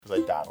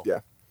because I dawdle. Yeah.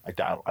 I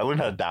dawdle. I learned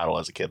how to dawdle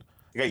as a kid.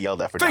 I got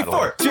yelled at for 3,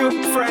 4.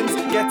 dawdling. 2 friends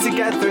get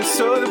together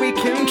so that we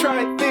can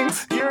try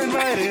things. You're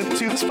invited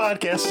to this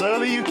podcast so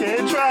that you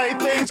can try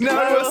things. None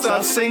of us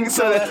all sing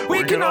so that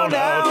we can all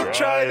now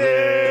try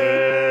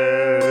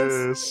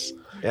this.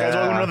 Guys,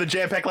 welcome to another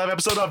Jam-Packed Live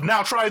episode of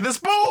Now Try This.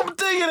 Boom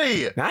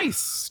diggity!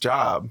 Nice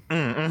job,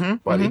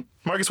 buddy.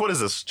 Marcus, what is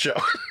this show?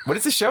 What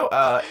is the show?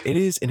 It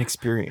is an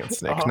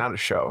experience, Nick, not a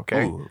show,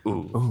 okay?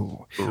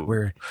 Ooh.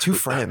 Where two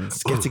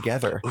friends get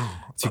together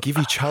to give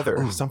each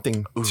other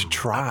something to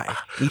try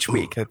each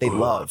week that they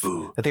love,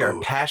 that they are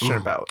passionate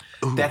about,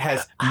 that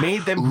has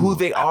made them who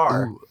they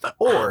are,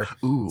 or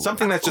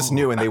something that's just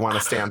new and they want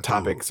to stay on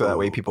topic so that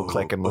way people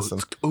click and listen.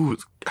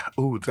 Those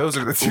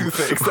are the two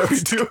things that we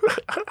do.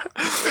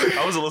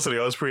 I wasn't listening.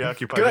 I was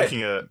preoccupied Good.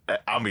 making an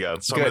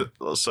ambiance.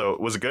 So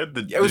was it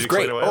good? It was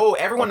great. Oh,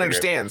 everyone Okay,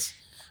 understands.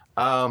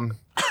 Everyone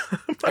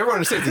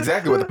understands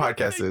exactly what the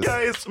podcast is.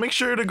 Guys, make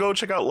sure to go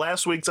check out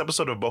last week's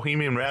episode of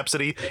Bohemian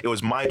Rhapsody. It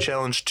was my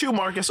challenge to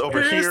Marcus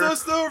over Is here.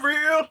 this the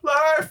real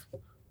life?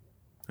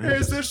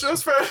 Is this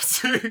just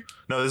fantasy?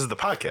 No, this is the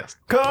podcast.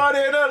 Caught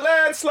in a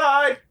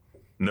landslide.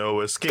 No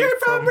escape Escape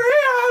from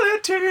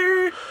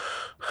reality.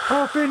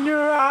 Open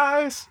your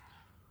eyes.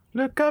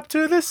 Look up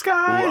to the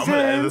skies. I'm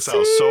gonna edit and this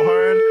out so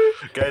hard,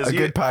 guys. A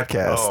good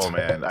podcast. Oh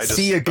man,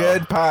 See a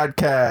good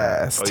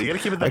podcast. Oh, you gotta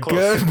keep it that a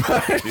close. good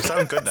podcast. You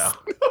sound good now.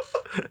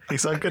 You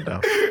sound good now.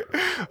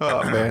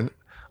 Oh man,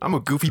 I'm a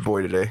goofy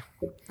boy today.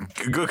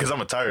 Good, because I'm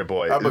a tired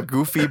boy. I'm a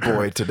goofy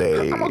boy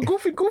today. I'm a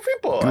goofy boy.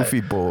 Goofy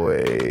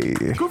boy.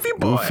 Goofy boy.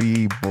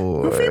 Goofy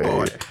boy. Goofy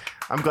boy.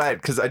 I'm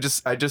glad because I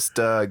just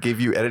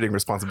gave you editing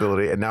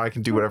responsibility and now I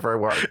can do whatever I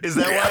want. Is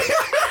that why?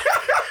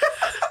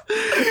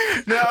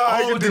 No,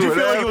 I can did you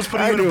feel like it was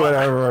putting you in a box?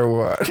 whatever I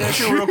want. Can I ask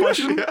you a real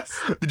question? Yes.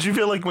 Did you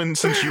feel like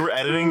since you were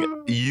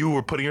editing, you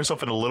were putting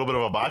yourself in a little bit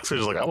of a box? So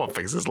you're just like, I'm gonna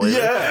fix this later.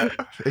 Yeah,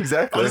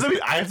 exactly. Oh, does that mean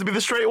I have to be the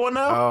straight one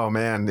now? Oh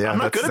man, yeah. I'm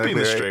not that's good at being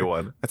the exactly straight right.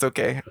 one. That's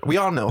okay. We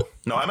all know.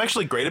 No, I'm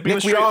actually great at being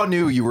Nick, the we straight. all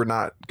knew you were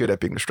not good at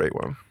being the straight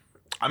one.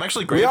 I'm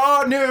actually great. We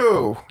all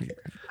knew.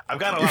 I've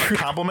gotten a lot of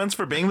compliments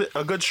for being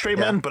a good straight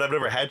man, but I've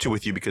never had to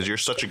with you because you're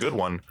such a good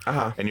one,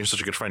 and you're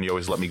such a good friend. You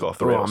always let me go off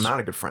the Well, rails. I'm not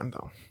a good friend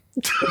though.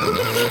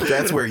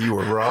 That's where you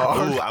were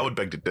wrong. Ooh, I would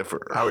beg to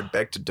differ. I would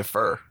beg to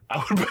defer. I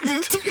would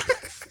beg to differ.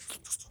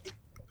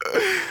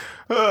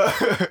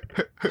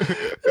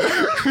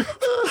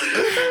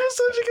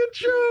 Such a good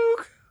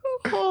joke.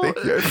 Thank you. I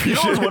You know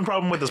appreciate what's it. one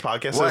problem with this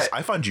podcast What? is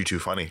I find you too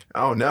funny.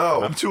 Oh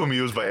no. I'm too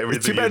amused by everything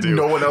It's too you bad do.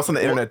 no one else on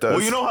the internet does.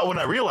 Well, you know how when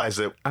I realized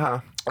it,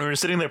 we were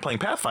sitting there playing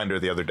Pathfinder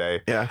the other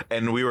day,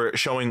 and we were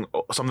showing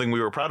something we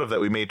were proud of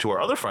that we made to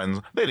our other friends.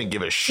 They didn't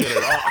give a shit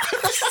at all.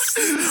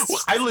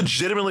 I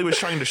legitimately was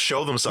trying to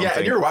show them something. Yeah,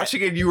 and you were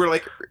watching it and you were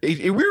like,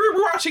 we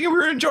were watching it, we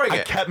were enjoying I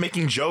it. kept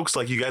making jokes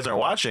like, you guys aren't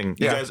watching.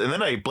 You guys, and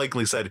then I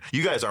blatantly said,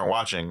 you guys aren't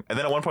watching. And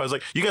then at one point I was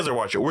like, you guys are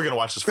watching. We're going to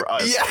watch this for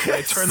us. Yes. And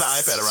I turned the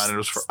iPad around and it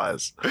was for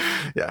us.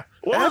 Yeah.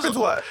 What It was happens it?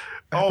 a lot.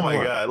 Oh my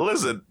God.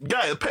 Listen,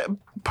 guys,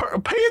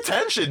 pay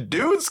attention,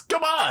 dudes.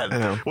 Come on. I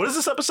know. What is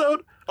this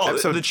episode? Oh,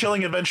 the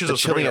Chilling Adventures of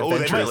Sabrina. Oh,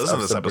 they might listen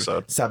to this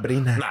episode.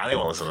 Sabrina. Nah, they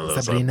won't listen to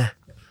this Sabrina.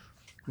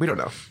 We don't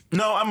know. episode.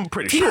 No, I'm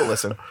pretty He sure. will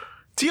listen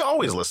T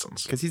always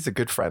listens. because he's a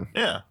good friend.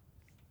 Yeah.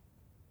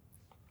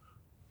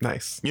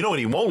 Nice. You know what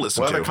he won't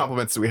listen What to? other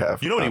compliments do we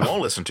have? You know what he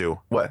won't listen to?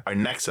 What? Our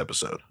next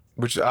episode.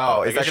 Which, is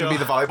that going to be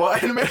the volleyball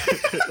anime?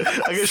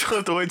 I guess you'll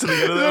have to wait till the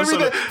end of the Remember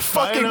episode. the to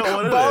fucking find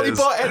out what it is.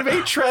 volleyball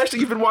anime trash that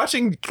you've been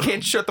watching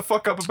can't shut the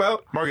fuck up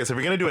about? Marcus, if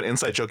you're going to do an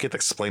inside joke, you have to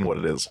explain what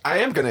it is. I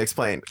am going to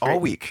explain. All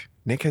week,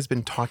 Nick has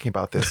been talking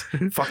about this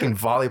fucking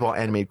volleyball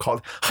anime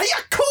called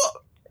Hayaku!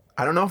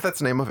 I don't know if that's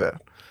the name of it.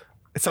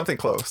 It's something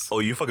close. Oh,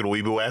 you fucking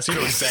weeaboo ass. You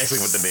know exactly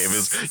what the name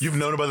is. You've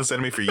known about this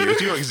anime for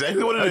years. You know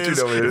exactly what it I do is.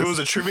 know what it If is. it was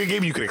a trivia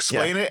game, you could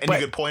explain it and you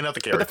could point out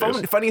the But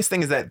characters. the funniest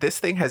thing is that this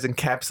thing has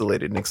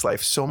encapsulated Nick's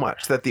life so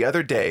much that the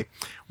other day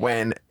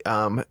when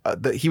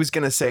he was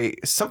going to say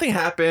something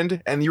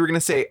happened and you were going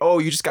to say, oh,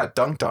 you just got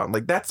dunked on.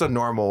 Like that's a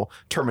normal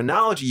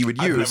terminology you would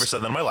use. I've never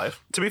said that in my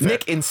life, to be fair.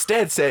 Nick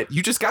instead said,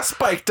 you just got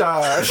spiked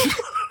on.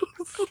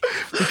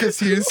 Because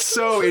he is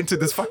so into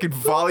this fucking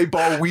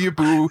volleyball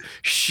weeaboo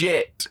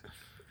shit.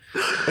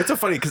 It's so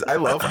funny because I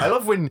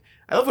love when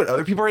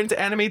other people are into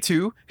anime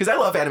too. Because I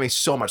love anime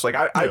so much. Like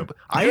I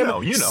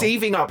am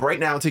saving up right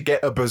now to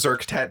get a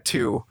Berserk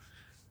tattoo.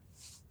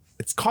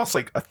 It costs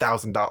like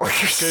 $1,000.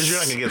 Because you're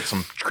not going to get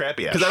some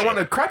crappy ass Because I shit. want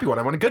a crappy one.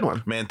 I want a good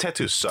one. Man,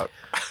 tattoos suck.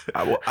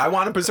 I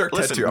want a Berserk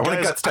tattoo. I want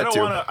a guts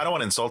tattoo. I don't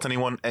want to insult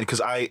anyone, and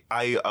because I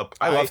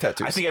love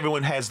tattoos. I think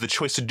everyone has the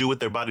choice to do with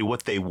their body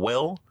what they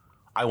will.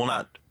 I will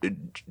not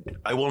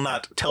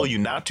tell you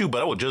not to,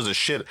 but I will judge the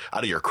shit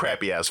out of your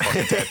crappy ass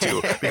fucking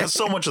tattoo because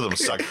so much of them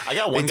suck. I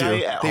got one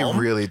guy at home.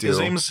 They really do. His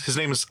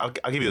name's. I'll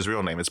give you his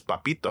real name. It's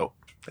Papito.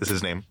 Is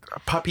his name?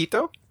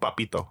 Papito?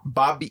 Papito.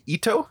 Bobby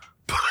Ito?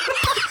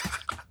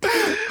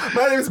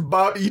 My name is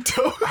Bob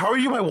Ito. How are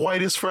you my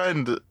whitest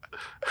friend?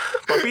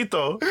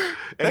 Papito. And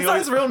That's not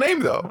his real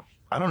name though.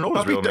 I don't know what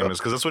his real Papito. name is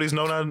because that's what he's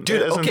known on,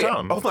 Dude, as okay, in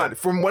town. hold on.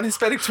 From one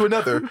Hispanic to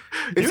another,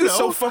 it's just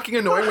so fucking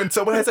annoying when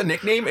someone has a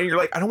nickname and you're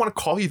like, I don't want to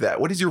call you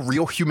that. What is your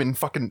real human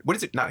fucking? What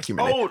is it? Not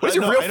human. Name. What is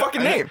your real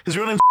fucking name? His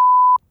real name.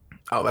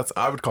 Oh,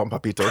 I would call him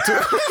Papito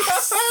too.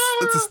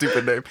 That's a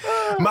stupid name.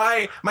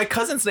 My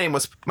cousin's nickname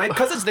was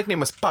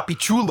Papi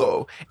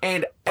Chulo,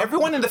 and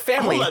everyone in the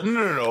family. Hold on,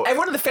 no.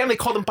 Everyone in the family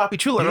called him Papi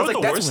Chulo, and I was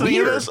like, that's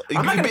weird. weird.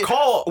 I'm not gonna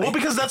call. Well,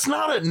 because that's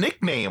not a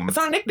nickname. It's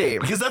not a nickname.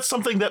 Because that's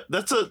something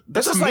that's a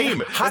just meme.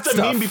 like hot That's a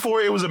stuff. meme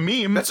before it was a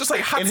meme. That's just like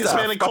hot in stuff.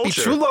 Hispanic Papi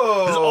culture.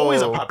 Chulo. There's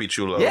always a Papi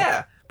Chulo.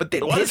 Yeah, but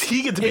Why does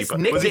he get to be? his Was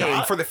he nickname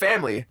hot? for the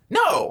family?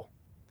 No,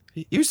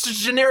 he was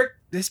just a generic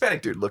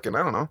Hispanic dude looking.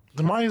 I don't know,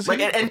 Then why is like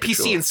he an Papi NPC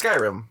Chulo? in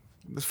Skyrim.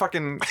 This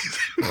fucking.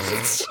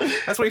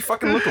 That's what he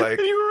fucking looked like.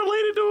 And you were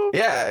related to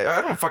him. Yeah,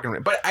 I don't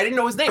fucking. But I didn't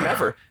know his name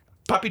ever.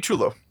 Papi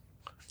Chulo.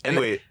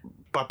 Anyway,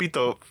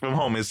 Papito from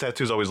home, his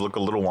tattoos always look a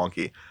little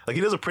wonky. Like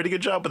he does a pretty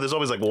good job, but there's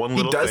always like one He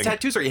little does thing.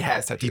 tattoos, or he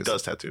has tattoos. He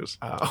does tattoos.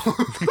 Oh.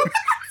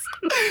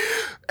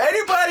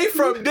 Anybody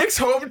from Nick's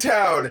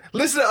hometown,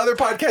 listen to other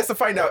podcasts to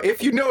find out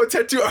if you know a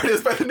tattoo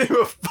artist by the name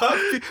of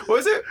what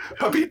was it?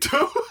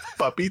 Papito?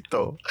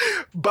 Papito.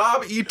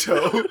 Bob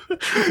Ito.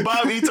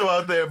 Bob Ito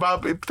out there.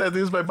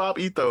 Tattoos by Bob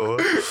Ito.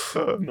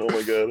 Oh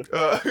my god.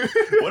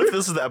 What if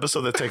this is the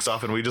episode that takes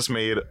off and we just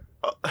made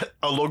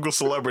a local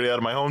celebrity out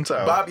of my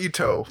hometown? Bob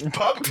Ito.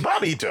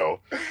 Bob Ito.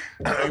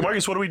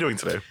 Marcus, what are we doing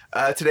today?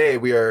 Today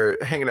we are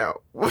hanging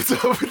out. What's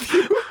up with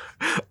you?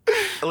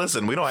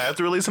 Listen, we don't have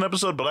to release an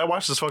episode, but I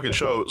watched this fucking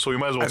show, so we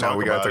might as well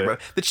talk about it.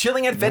 The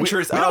Chilling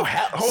Adventures We don't of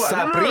hold on.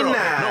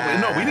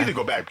 Sabrina. No, we need to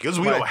go back because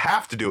we Why? don't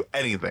have to do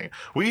anything.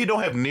 We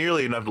don't have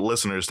nearly enough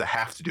listeners to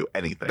have to do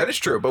anything. That is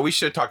true, but we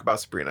should talk about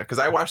Sabrina because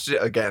I watched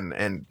it again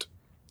and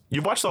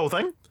You've watched the whole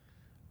thing?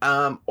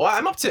 well,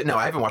 I'm up to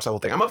I haven't watched the whole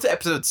thing. I'm up to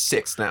episode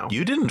 6 now.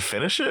 You didn't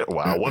finish it?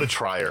 Wow, what a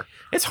trier.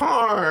 It's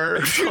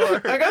hard. It's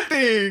hard. I got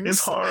things. It's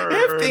hard. I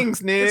have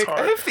things, Nick. It's hard.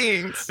 I have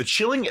things. The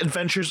Chilling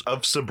Adventures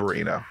of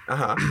Sabrina.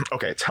 Uh-huh.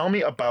 Okay, tell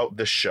me about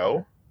the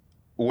show.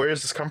 Where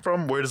does this come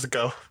from? Where does it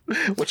go?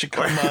 What should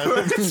come on?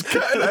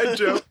 I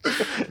joke.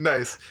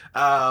 Nice.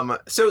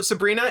 So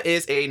Sabrina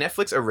is a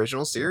Netflix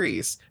original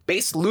series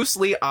based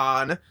loosely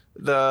on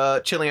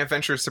the Chilling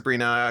Adventures of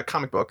Sabrina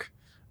comic book.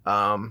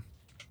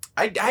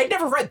 I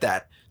never read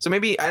that. So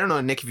maybe, I don't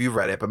know, Nick, if you've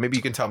read it, but maybe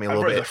you can tell me a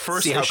little read bit. the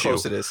first see how issue.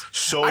 close it is.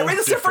 So I read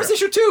the different. first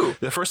issue too.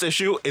 The first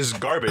issue is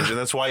garbage, and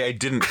that's why I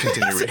didn't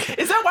continue reading.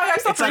 Is that why I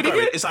stopped reading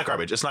it? It's not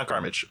garbage. It's not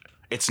garbage.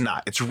 It's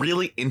not. It's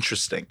really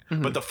interesting.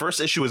 But the first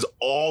issue is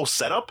all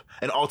set up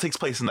and all takes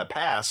place in the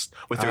past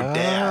with her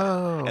dad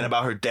and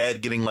about her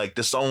dad getting like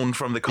disowned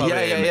from the coven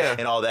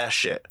and all that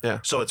shit. Yeah.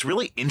 So it's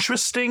really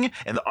interesting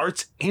and the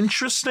art's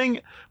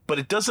interesting, but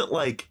it doesn't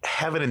like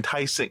have an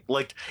enticing,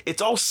 like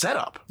it's all set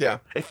up. Yeah.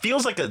 It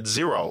feels like a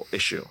zero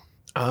issue.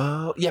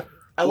 Oh, yeah.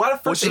 A lot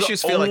of first Which is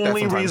issues the feel like that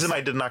only sometimes. reason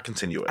I did not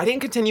continue it. I didn't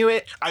continue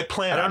it. I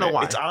plan I don't on know it.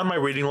 why. It's on my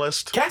reading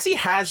list. Cassie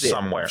has it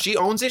somewhere. She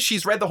owns it.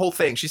 She's read the whole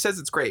thing. She says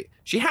it's great.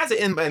 She has it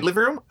in my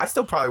living room. I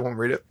still probably won't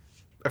read it,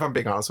 if I'm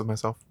being honest with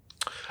myself.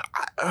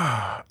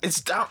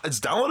 It's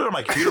downloaded on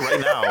my computer right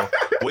now,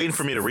 waiting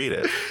for me to read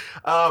it.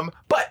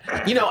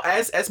 But you know,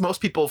 as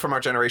most people from our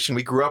generation,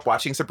 we grew up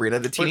watching Sabrina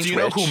the But Teenage do you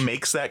know Witch. who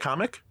makes that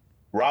comic?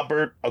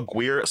 Robert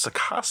Aguirre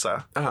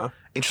Sacasa. Uh-huh.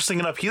 Interesting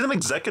enough, he's an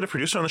executive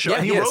producer on the show, Yeah,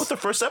 and he he is. wrote the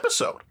first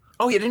episode.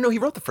 Oh, you didn't know he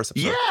wrote the first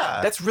episode?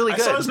 Yeah, That's really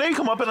good. I saw his name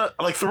come up in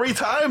like 3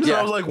 times, and Yeah.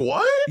 I was like,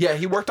 "What?" Yeah,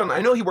 he worked on.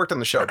 I know he worked on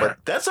the show, but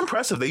That's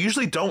impressive. They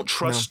usually don't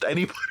trust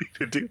anybody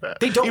to do that.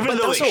 they don't. even but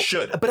though also, they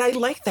should. But I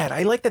like that.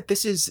 I like that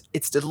it's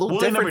a little Well,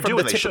 they never different from do, the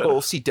and they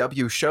typical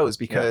CW shows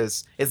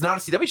because it's not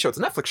a CW show; it's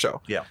a Netflix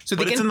show. Yeah. so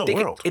But they it's can, in the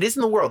world. It is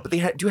in the world, but they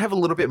do have a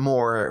little bit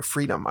more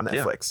freedom on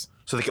Yeah. Netflix.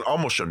 So they can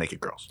almost show naked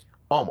girls.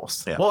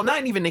 Almost. Yeah. Well,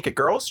 not even naked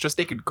girls, just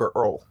naked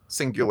girl,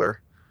 singular.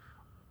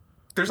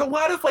 There's a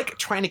lot of like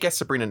trying to get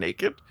Sabrina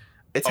naked.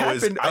 It's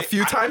happened a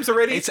few times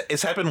already.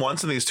 It's happened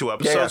once in these 2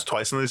 episodes,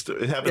 twice in these.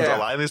 It happens Yeah. a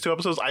lot in these 2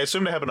 episodes. I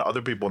assume it happened to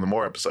other people in the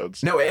more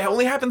episodes. No, it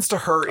only happens to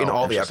her in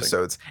all the interesting.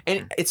 episodes.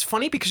 And it's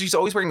funny because she's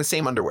always wearing the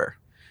same underwear.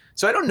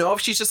 So I don't know if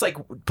she's just like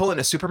pulling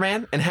a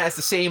Superman and has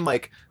the same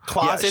like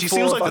closet she full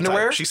seems of like the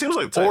underwear. type. She seems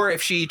like the type. Or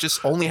if she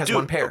just only has Dude,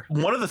 one pair.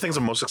 One of the things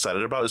I'm most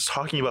excited about is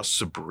talking about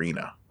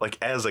Sabrina, like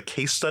as a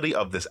case study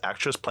of this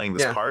actress playing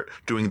this Yeah. part,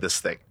 doing this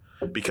thing.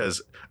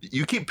 Because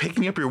you keep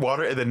picking up your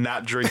water and then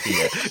not drinking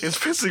it. It's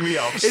pissing me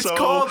off It's so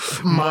called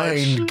much.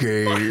 mind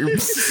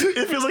games.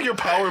 It feels like you're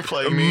power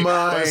playing me.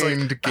 But it's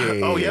Mind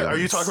Oh yeah, are you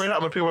games. talking right now? I'm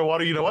gonna pick up my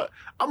water. You know what?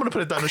 I'm gonna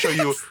put it down to show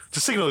you, to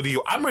signal to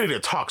you, I'm ready to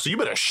talk. So you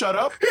better shut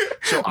up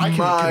so I can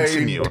Mind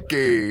continue.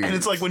 games. And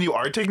it's like when you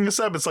are taking a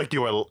sip, it's like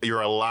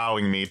you're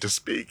allowing me to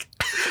speak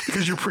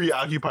because you're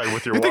preoccupied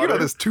with your You're water. thinking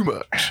about this too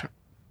much.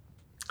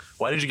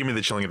 Why did you give me the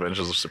Chilling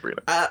Adventures of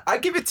Sabrina? I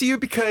give it to you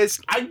because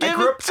I give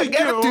grew it up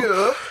to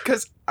you.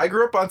 because I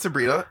grew up on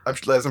Sabrina,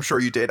 as I'm sure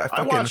you did.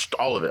 I watched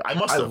all of it. I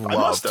must have.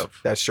 loved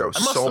that show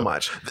so have.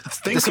 much.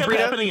 Things kept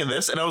Sabrina- happening in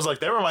this, and I was like,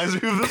 that reminds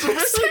me of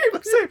this.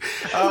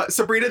 Same.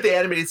 Sabrina the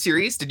animated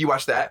series. Did you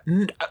watch that?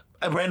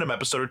 a random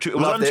episode or two. It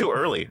was on too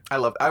early.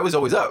 I was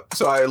always up,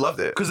 so I loved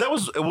it. Because that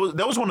was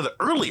one of the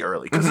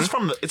early. Because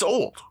it's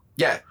old.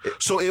 Yeah.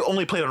 So it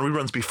only played on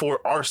reruns before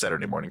our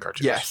Saturday morning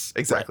cartoons. Yes,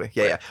 exactly.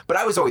 Right. Yeah. But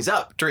I was always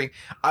up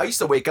I used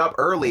to wake up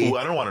early. Ooh,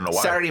 I don't want to know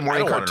why. Saturday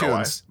morning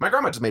cartoons. My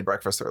grandma just made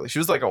breakfast early. She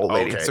was like an old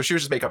lady, so she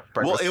would just make up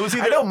breakfast.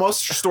 Well, I know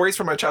most stories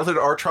from my childhood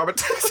are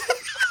traumatizing.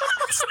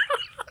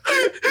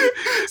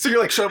 So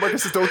you're like, shut up,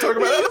 Marcus, don't talk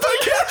about it on the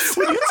podcast.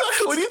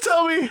 when you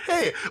tell me,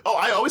 hey,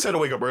 I always had to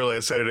wake up early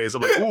on Saturdays.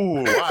 I'm like,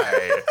 ooh,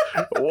 why?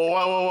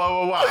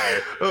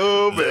 Why?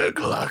 Oh, man. The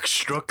clock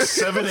struck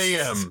 7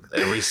 a.m.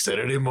 every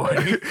Saturday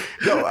morning.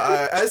 No,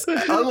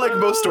 unlike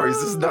most stories,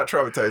 this is not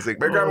traumatizing.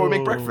 My grandma would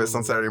make breakfast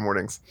on Saturday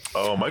mornings.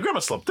 Oh, my grandma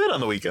slept in on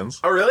the weekends.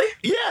 Oh, really?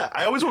 Yeah,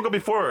 I always woke up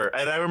before her,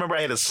 and I remember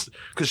I had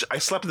because I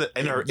slept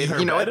in her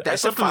you know bed. What? That I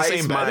slept in the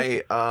same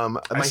bed.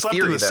 I slept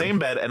in the same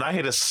bed, and I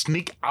had to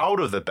sneak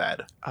out of the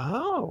bed.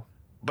 Oh.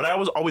 But I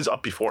was always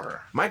up before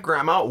her. My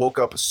grandma woke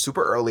up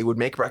super early, would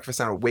make breakfast,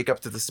 and I would wake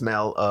up to the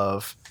smell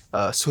of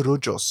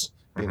sorujos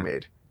being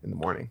made in the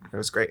morning. It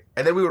was great.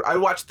 And then I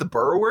would watch The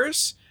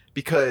Burrowers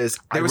because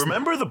I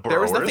remember The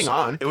Burrowers. There was nothing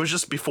on. It was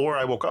just before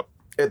I woke up.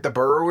 The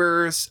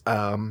Burrowers,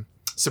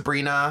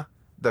 Sabrina,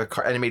 the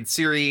animated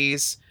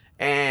series,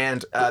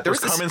 and there was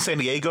Carmen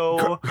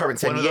Sandiego. Carmen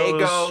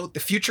Sandiego,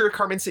 the future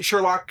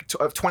Sherlock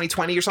of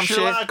 2020 or some shit.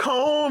 Sherlock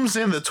Holmes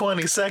in the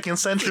 22nd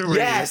century.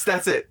 Yes,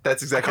 that's it.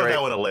 That's exactly right.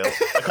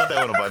 I caught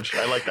that one a bunch.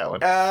 I like that one.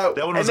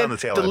 That one was on the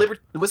tail end.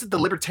 Was it the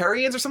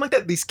Libertarians or something like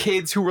that? These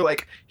kids who were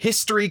like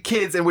history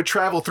kids and would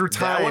travel through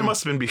time. That one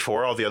must have been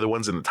before all the other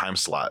ones in the time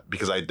slot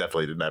because I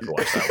definitely didn't have to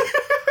watch that one.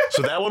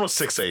 So that one was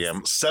 6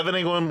 a.m. 7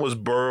 a.m. was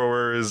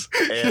Burrowers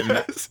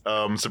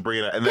and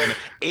Sabrina. And then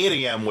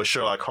 8 a.m. was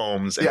Sherlock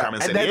Holmes and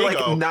Carmen Sandiego.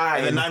 Like 9.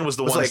 And then 9 was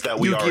the ones like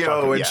that we Yu-Gi-Oh! are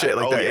talking And shit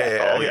like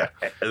that. Oh, yeah.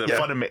 And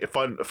then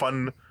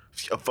fun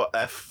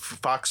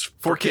Fox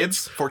for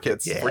kids. For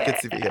kids. Yeah. For kids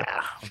TV.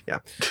 Yeah.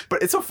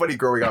 But it's so funny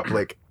growing up,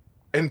 like,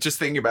 and just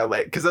thinking about,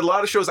 like, because a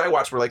lot of shows I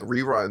watched were like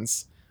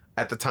reruns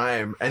at the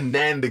time. And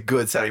then the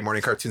good Saturday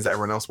morning cartoons that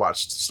everyone else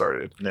watched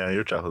started. Yeah,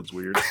 your childhood's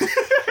weird.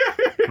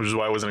 Which is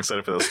why I wasn't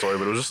excited for the story,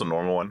 but it was just a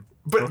normal one.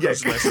 But yeah,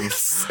 it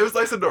was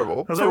nice and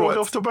normal. I was like, I woke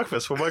up to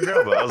breakfast with my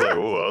grandma. I was like,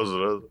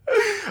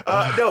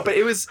 oh, no, but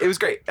it was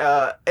great.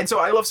 And so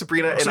I love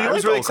Sabrina, and I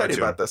was really excited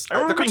about this. The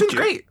cartoon's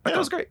great. I thought it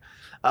was great.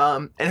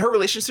 And her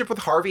relationship with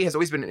Harvey has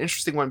always been an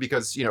interesting one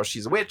because, you know,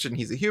 she's a witch and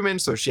he's a human,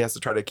 so she has to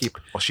try to keep...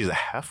 Well, she's a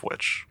half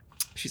witch.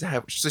 She's a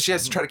half witch. So she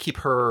has to try to keep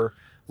her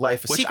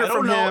life a secret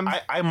from him.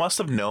 I must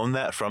have known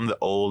that from the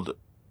old...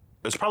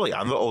 It was probably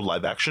on the old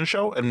live action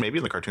show, and maybe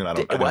in the cartoon. I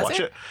didn't watch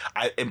it.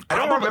 I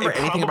don't remember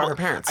anything about her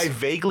parents. I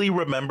vaguely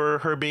remember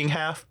her being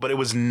half, but it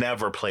was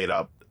never played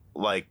up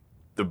like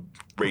the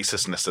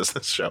racistness of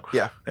this show.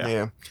 Yeah.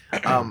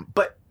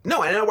 But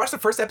no, and I watched the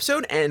first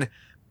episode, and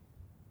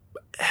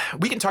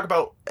we can talk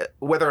about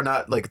whether or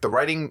not like the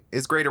writing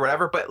is great or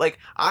whatever. But like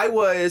I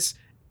was,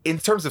 in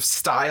terms of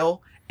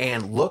style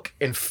and look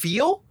and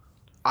feel,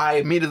 I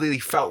immediately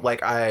felt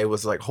like I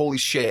was like, holy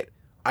shit.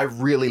 I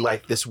really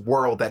like this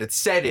world that it's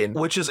set in,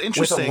 which is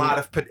interesting.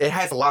 It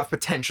has a lot of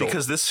potential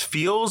because this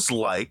feels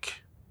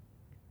like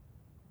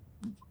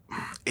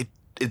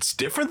it's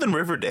different than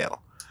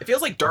Riverdale. It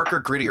feels like darker,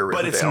 grittier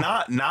Riverdale, but it's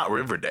not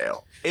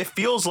Riverdale. It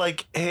feels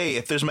like, hey,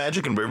 if there's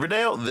magic in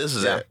Riverdale, this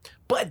is it.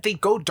 But they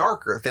go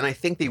darker than I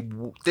think they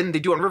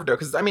do on Riverdale,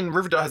 because I mean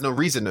Riverdale has no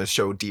reason to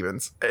show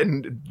demons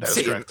and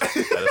Satan.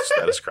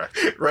 That is correct.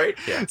 Right?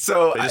 Yeah.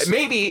 So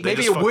maybe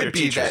it would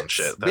be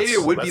that. Maybe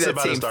it would be that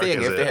same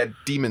thing if they had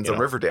demons on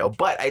Riverdale.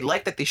 But I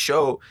like that they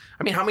show.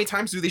 I mean, how many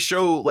times do they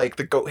show like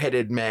the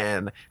goat-headed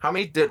man? How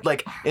many did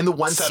like in the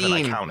one 7,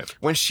 scene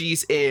when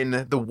she's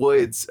in the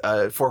woods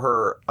for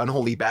her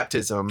unholy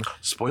baptism?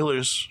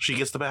 Spoilers. She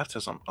gets the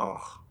baptism.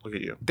 Oh. Look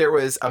at you. There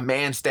was a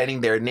man standing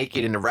there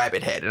naked in a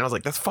rabbit head, and I was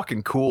like, that's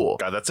fucking cool.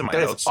 God, that's in my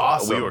notes.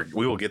 Awesome.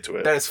 We will get to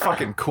it. That is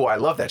fucking cool. I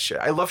love that shit.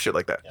 I love shit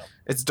like that. Yeah.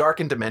 It's dark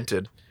and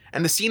demented.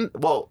 And the scene,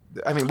 well,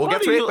 I mean, we'll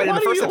get to it, but in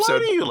the first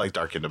episode... Why do you like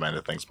dark and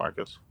demented things,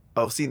 Marcus?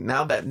 Oh, see,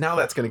 now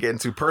that's going to get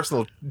into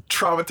personal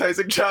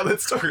traumatizing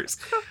childhood stories.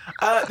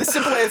 The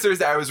simple answer is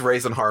that I was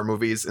raised on horror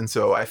movies, and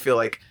so I feel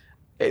like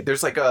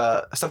there's like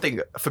something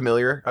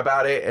familiar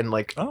about it, and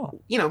like,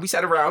 you know, we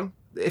sat around...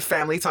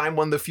 family time.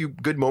 One of the few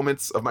good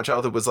moments of my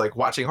childhood was like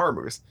watching horror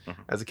movies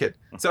as a kid.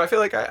 So I feel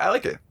like I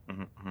like it. I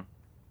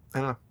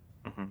don't know.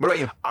 What about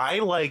you? I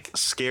like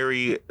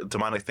scary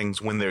demonic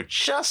things when they're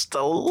just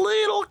a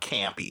little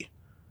campy.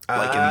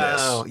 Like in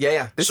this.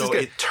 Yeah. This is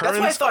good. That's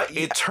what I thought.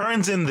 It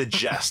turns in the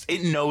jest.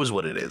 It knows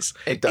what it is.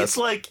 It does. It's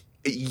like,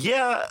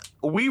 yeah,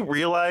 we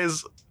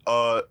realize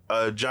a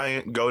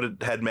giant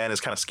goated head man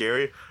is kind of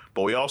scary,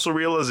 but we also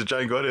realize a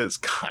giant goated is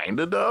kind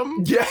of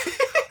dumb. Yeah.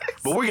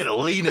 But we're going to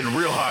lean in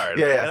real hard.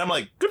 Yeah. And I'm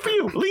like, good for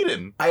you, lean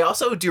in. I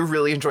also do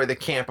really enjoy the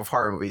camp of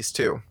horror movies,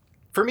 too.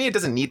 For me, it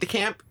doesn't need the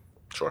camp.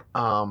 Sure.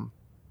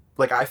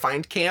 Like, I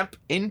find camp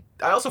in...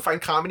 I also find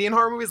comedy in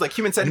horror movies. Like,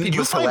 Human Centipede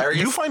was hilarious.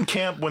 You find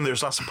camp when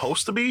there's not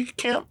supposed to be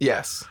camp?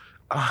 Yes.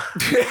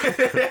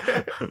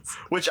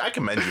 Which I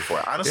commend you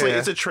for. Honestly,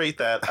 it's a trait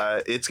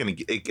that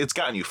it's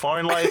gotten you far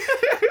in life,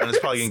 and it's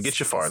probably gonna get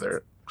you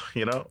farther.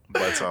 You know.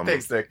 But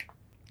thanks, Nick.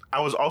 I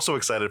was also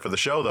excited for the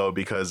show though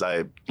because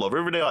I love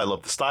Riverdale. I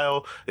love the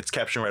style. It's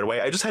capturing right away.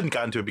 I just hadn't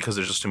gotten to it because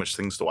there's just too much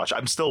things to watch.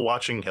 I'm still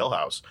watching Hill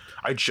House.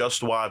 I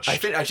just watched.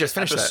 I just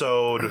finished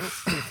episode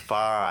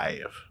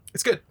 5.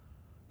 It's good.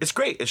 It's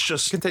great. It's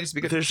just continues to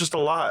be good. There's just a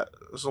lot.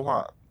 There's a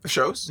lot.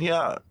 Shows?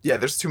 Yeah. Yeah,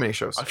 there's too many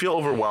shows. I feel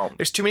overwhelmed.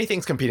 There's too many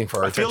things competing for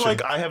our attention. I feel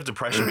like I have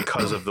depression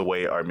because of the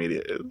way our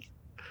media is.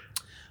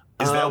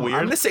 Is that weird?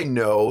 I'm gonna say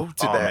no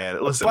to that.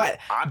 Man, listen.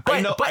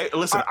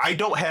 I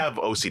don't have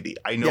OCD.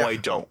 I know I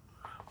don't,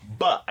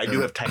 but I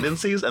do have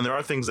tendencies, and there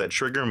are things that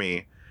trigger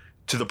me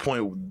to the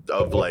point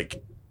of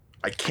like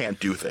I can't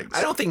do things.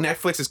 I don't think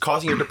Netflix is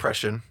causing your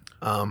depression.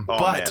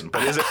 But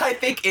is it, I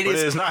think it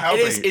is not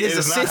helping. It is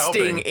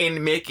assisting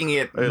in making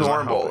it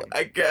normal,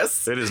 I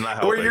guess. It is not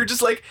helping. Where you're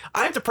just like,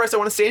 I'm depressed, I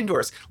want to stay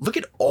indoors. Look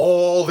at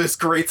all this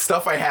great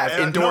stuff I have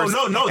indoors.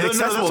 No,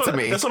 accessible to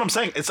me. That's what I'm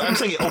saying. I'm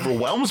saying it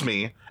overwhelms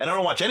me, and I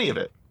don't watch any of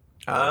it.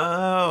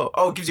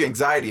 Oh, it gives you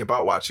anxiety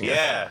about watching it.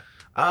 Yeah.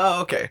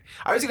 Oh, okay.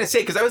 I was gonna say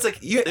because I was like,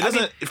 it's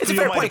a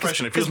fair point.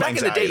 Because back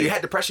in the day, you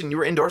had depression, you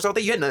were indoors all day,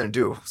 you had nothing to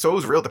do, so it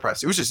was real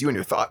depressed. It was just you and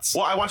your thoughts.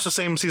 Well, I watched the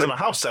same season of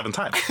House 7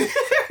 times.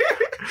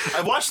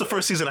 I watched the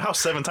first season of House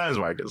 7 times,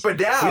 Marcus. But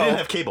now we didn't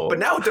have cable. But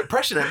now with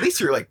depression, at least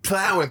you're like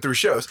plowing through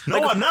shows. No,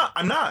 like,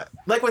 I'm not.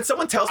 Like when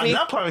someone tells me I'm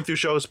not plowing through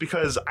shows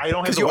because I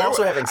don't have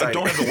anxiety. I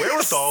don't have the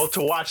wherewithal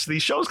to watch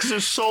these shows because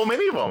there's so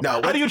many of them.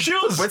 No, how do you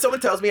choose? When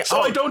someone tells me,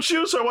 I don't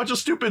choose, so I watch a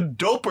stupid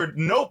Dope or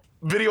Nope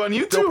video on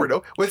YouTube. Dope or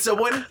Nope. When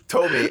someone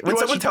told me,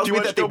 someone tells me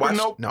that they watch,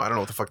 Nope? No, I don't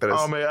know what the fuck that is.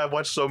 Oh man, I've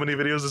watched so many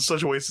videos. It's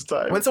such a waste of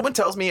time. When someone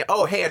tells me,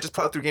 oh hey, I just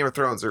plowed through Game of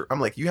Thrones, or I'm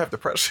like, you have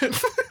depression.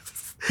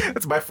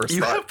 That's my first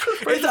thought.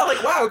 It's not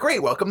like, wow,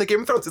 great, welcome to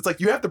Game of Thrones. It's like,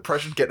 you have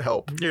depression, get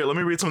help. Here, let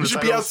me read some of the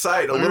titles. You should be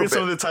outside a little bit. Let me read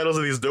some of the titles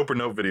of these Dope or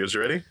Nope videos.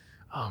 You ready?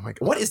 Oh my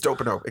god. What is Dope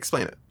or Nope?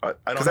 Explain it.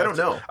 Because I don't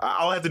know.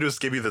 All I have to do is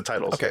give you the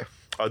titles. Okay.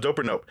 Dope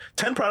or Nope.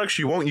 10 products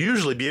you won't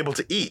usually be able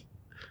to eat.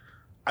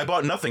 I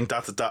bought nothing, ...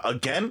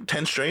 Again,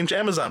 10 strange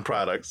Amazon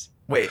products.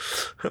 Wait.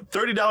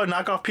 $30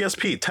 knockoff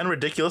PSP. 10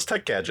 ridiculous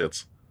tech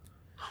gadgets.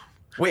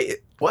 Wait,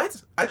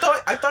 what? I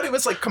thought it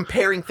was like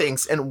comparing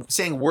things and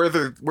saying were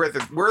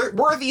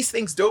these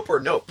things dope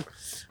or nope.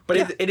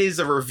 But it is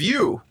a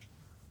review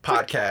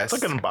podcast. It's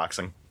like an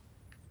unboxing.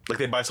 Like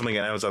they buy something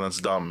on Amazon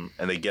that's dumb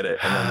and they get it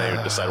and then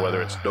they decide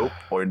whether it's dope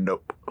or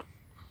nope.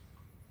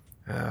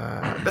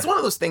 That's one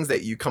of those things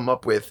that you come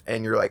up with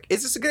and you're like,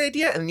 is this a good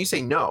idea? And then you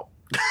say no.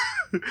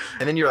 And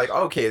then you're like,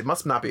 oh, okay, it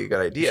must not be a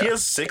good idea. He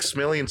has 6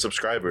 million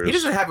subscribers. He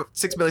doesn't have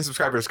 6 million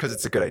subscribers because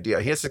it's a good idea.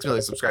 He has 6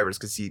 million subscribers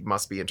because he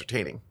must be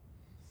entertaining.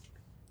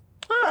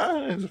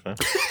 I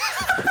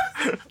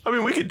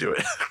mean, we could do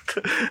it.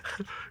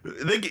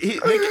 They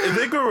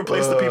could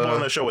replace the people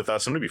on the show with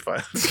us, and it'd be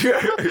fine.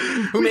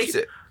 Who makes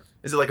it?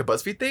 Is it like a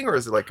BuzzFeed thing, or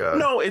is it like a?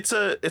 No, it's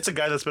a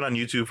guy that's been on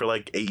YouTube for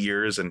like 8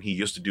 years, and he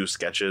used to do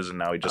sketches, and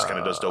now he just kind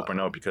of does Dope or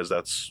Nope because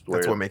that's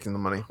what making the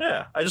money.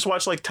 Yeah, I just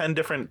watched like 10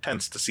 different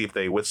tents to see if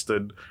they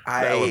withstood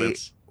the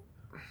elements.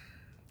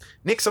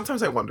 Nick,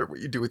 sometimes I wonder what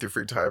you do with your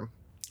free time.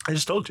 I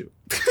just told you.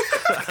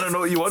 I don't know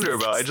what you wonder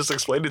about. I just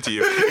explained it to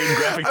you in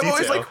graphic detail. I'm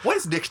always like, what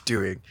is Nick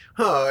doing?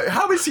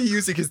 How is he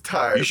using his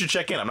time? You should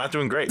check in. I'm not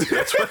doing great.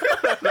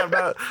 I'm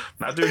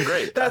not doing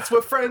great. That's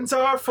what friends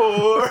are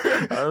for.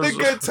 The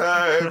good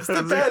times,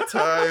 the bad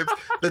times,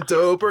 the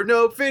Dope or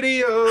Nope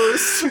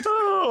videos.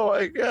 Oh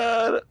my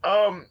god.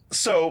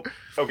 So,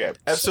 okay.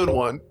 Episode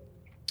 1.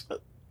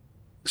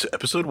 So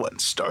episode 1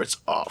 starts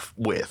off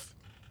with...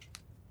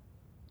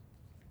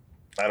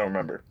 I don't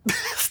remember.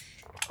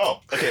 Oh,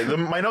 okay.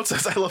 My note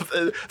says I love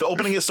the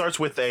opening. It starts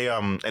with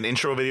an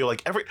intro video.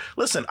 Like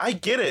listen, I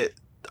get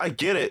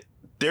it.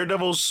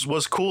 Daredevil's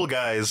was cool,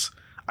 guys.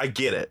 I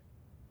get it.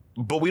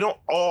 But we don't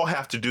all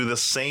have to do the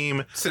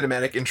same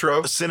cinematic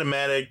intro.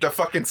 The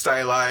fucking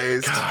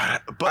stylized.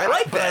 God, but I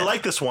like that. But I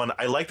like this one.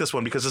 I like this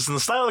one because it's in the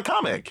style of the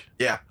comic.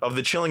 Yeah. Of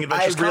the Chilling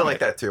Adventures I really like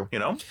that too. You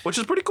know? Which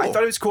is pretty cool. I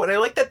thought it was cool. And I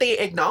like that they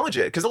acknowledge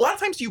it. Because a lot of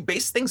times you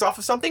base things off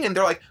of something and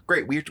they're like,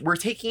 great, we're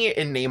taking it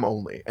in name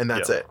only. And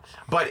that's it.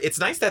 But it's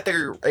nice that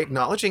they're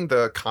acknowledging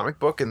the comic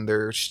book and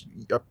they're,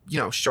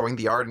 showing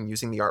the art and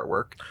using the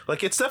artwork.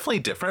 Like, it's definitely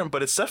different,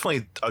 but it's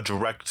definitely a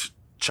direct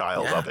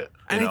child of it.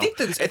 And I think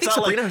it's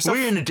Sabrina like herself,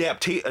 we're an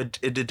adaptation.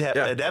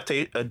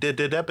 Adaptation,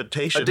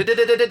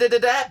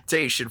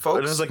 folks.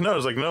 And I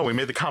was like, no, we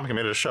made the comic and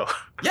made it a show.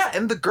 Yeah,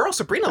 and the girl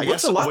Sabrina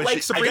looks a lot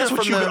like Sabrina. I guess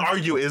what you would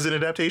argue is an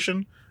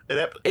adaptation.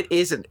 It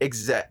is an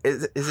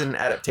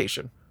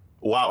adaptation.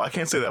 Wow, I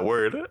can't say that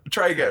word.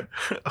 Try again.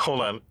 Hold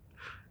on.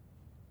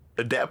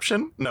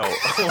 Adaptation? No.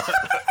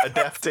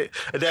 Adaptation.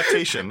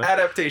 Adaptation.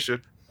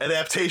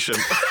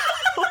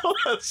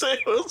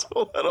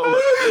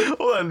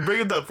 Hold on.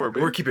 Bring it down for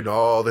me. We're keeping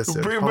all this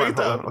in. Bring it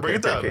down. Okay, Bring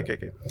it down.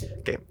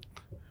 Okay.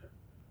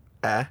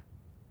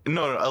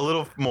 No, a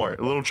little more.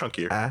 A little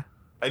chunkier.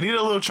 I need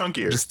a little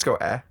chunkier. Just go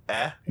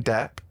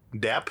Dap.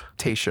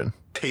 Adaptation.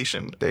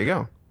 There you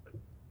go.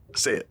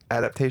 Say it.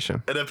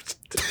 Adaptation.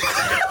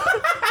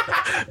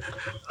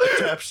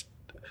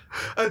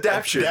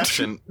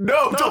 Adaptation.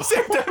 No, don't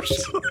say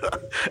adaptation.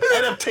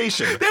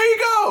 Adaptation. There you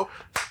go.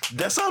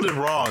 That sounded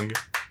wrong.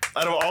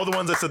 Out of all the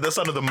ones I said, that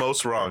sounded the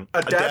most wrong.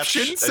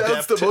 Adaptation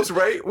sounds the most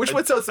right. Which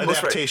one sounds the most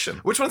right? Adaptation.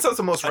 Which one sounds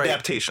the most right?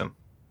 Adaptation.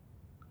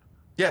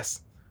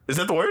 Yes. Is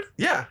that the word?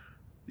 Yeah.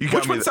 You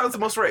got Which one sounds the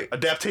most right?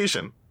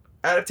 Adaptation.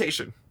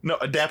 Adaptation. No,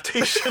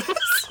 adaptation.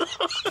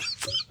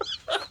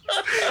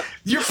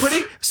 You're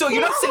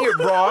not saying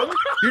it wrong.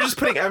 You're just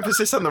putting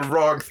emphasis on the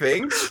wrong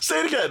things.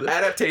 Say it again.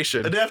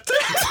 Adaptation.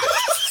 Adaptation.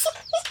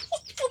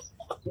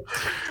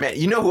 Man,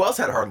 you know who else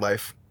had a hard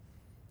life?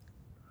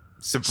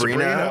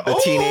 Sabrina. The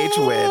teenage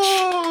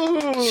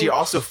witch. She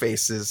also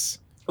faces.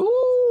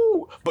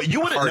 Ooh, but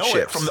you wouldn't hardships.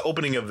 know it from the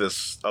opening of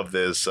this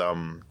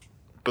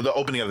but the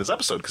opening of this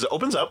episode, because it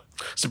opens up.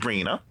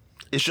 Sabrina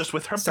is just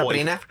with her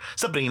Sabrina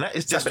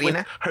is just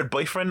with her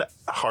boyfriend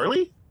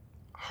Harvey.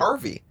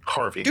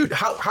 Dude,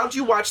 how'd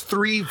you watch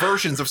 3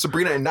 versions of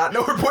Sabrina and not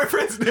know her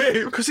boyfriend's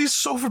name? Because he's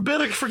so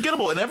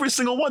forgettable in every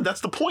single one.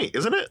 That's the point,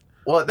 isn't it?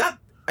 Well,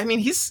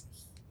 he's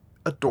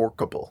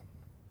adorkable.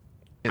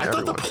 I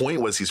thought the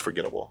point was he's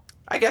forgettable.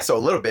 I guess so, a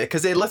little bit,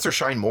 because it lets her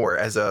shine more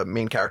as a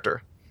main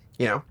character.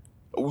 You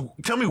know?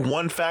 Tell me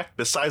one fact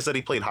besides that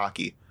he played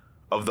hockey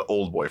of the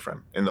old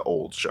boyfriend in the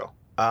old show.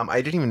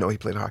 I didn't even know he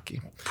played hockey.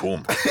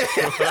 Boom. So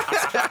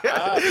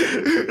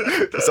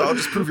I'll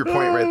just prove your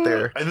point right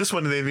there. And this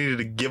one, they needed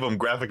to give him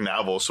graphic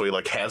novels so he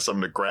had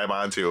something to grab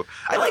onto.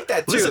 I like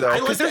that too, though,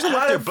 because there's a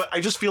lot of... But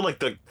I just feel like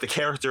the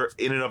character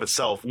in and of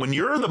itself, when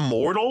you're the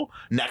mortal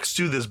next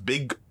to this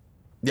big,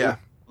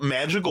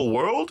 magical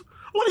world,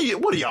 what are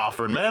you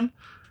offering, man?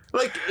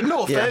 Like,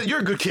 no offense,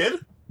 you're a good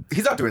kid.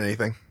 He's not doing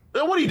anything.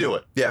 What are you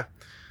doing? Yeah.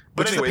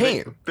 But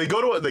anyway,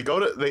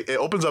 it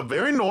opens up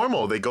very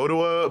normal. They go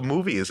to a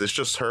movies. It's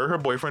just her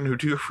boyfriend, her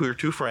two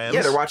friends.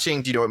 Yeah, they're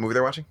watching. Do you know what movie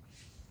they're watching?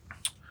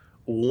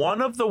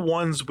 One of the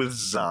ones with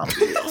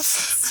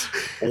zombies.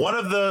 One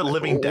of the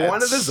Living Deads.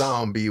 One of the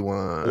zombie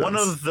ones. One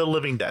of the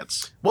Living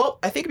Deads. Well,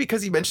 I think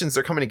because he mentions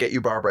they're coming to get you,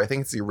 Barbara, I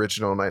think it's the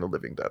original Night of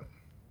Living Dead.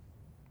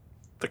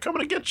 They're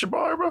coming to get you,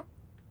 Barbara.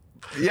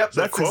 Yep,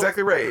 that's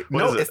exactly right.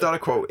 No, it's not a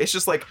quote. It's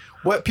just like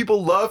what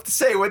people love to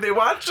say when they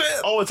watch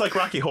it. Oh, it's like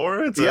Rocky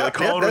Horror. It's a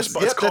call and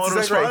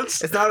response. Right.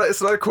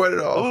 It's not a quote at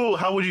all. Oh,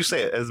 how would you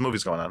say it as the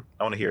movie's going on?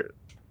 I want to hear it.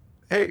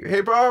 Hey,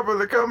 Barbara,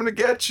 they're coming to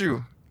get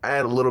you. I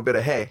add a little bit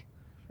of hey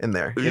in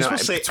there. Are you supposed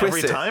to say it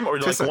every time, or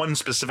like one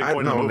specific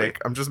point in the movie? Nick,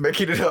 I'm just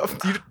making it up.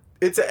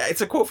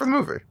 It's a quote from the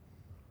movie.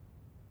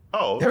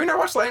 Oh, have you never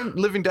watched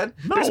Living Dead?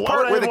 No. There's a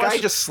part where the guy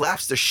just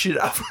slaps the shit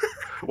out of her.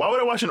 Why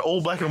would I watch an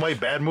old black and white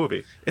bad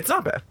movie? It's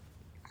not bad.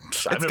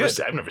 I've never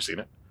seen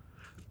it.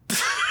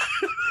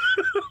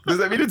 Does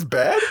that mean it's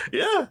bad?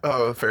 Yeah.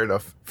 Oh, fair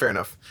enough.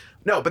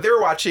 No, but they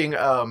were watching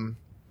Night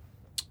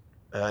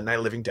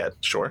of Living Dead.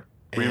 Sure.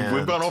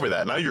 We've gone over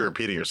that. Now you're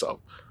repeating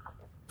yourself.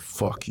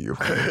 Fuck you.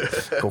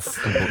 Go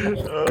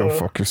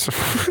fuck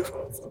yourself.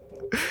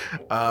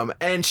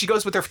 And she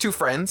goes with her 2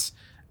 friends,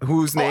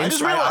 whose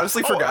names I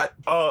honestly forgot.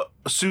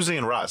 Susie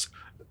and Ross.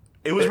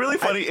 It was really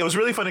funny. It was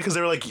really funny because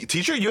they were like,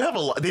 "Teacher, you have a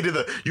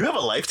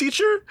life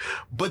teacher."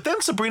 But then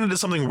Sabrina did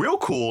something real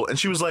cool, and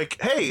she was like,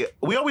 "Hey,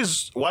 we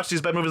always watch these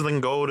bad movies and then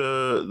go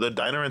to the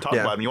diner and talk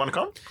about them. You want to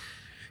come?"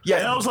 Yeah,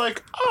 and I was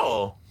like,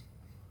 "Oh,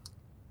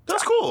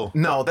 that's cool."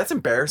 No, that's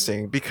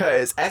embarrassing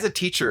because as a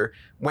teacher,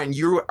 when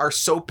you are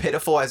so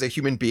pitiful as a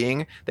human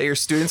being that your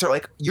students are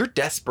like, you're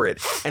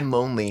desperate and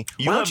lonely.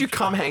 Why don't you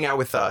come hang out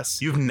with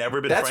us? You've never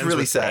been friends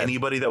with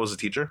anybody that was a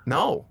teacher?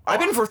 No. I've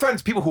been friends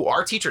with people who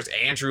are teachers.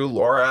 Andrew,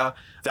 Laura.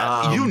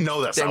 That's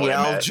Danielle, not what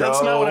I meant. Joe.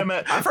 That's not what I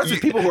meant. I'm friends with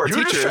people who are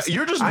teachers.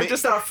 I'm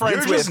just not friends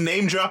with... You're just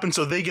name dropping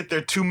so they get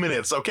their 2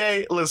 minutes,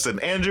 okay?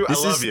 Listen, Andrew, I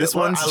love you. This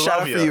one's a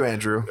shout out for you,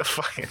 Andrew.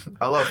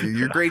 I love you.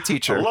 You're a great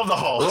teacher. I love the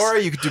halls.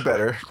 Laura, you could do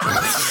better.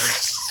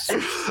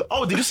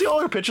 Oh, did you see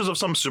all her pictures of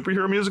some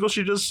superhero musical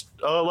she just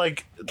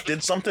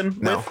did something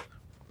with?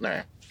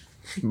 Nah.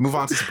 Move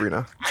on to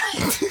Sabrina.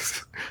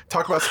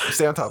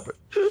 Stay on topic.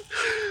 I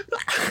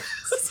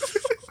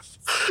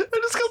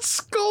just got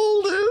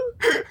scolded.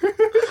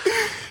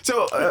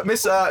 So,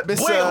 Miss Wait,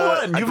 hold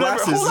on.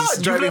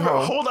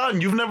 Hold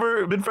on. You've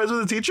never been friends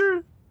with a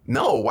teacher?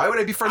 No. Why would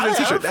I be friends with a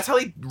teacher? That's how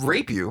they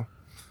rape you.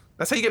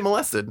 That's how you get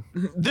molested.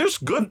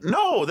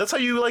 No, that's how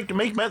you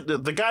make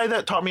the guy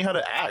that taught me how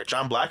to act,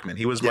 John Blackman.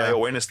 He was my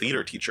awareness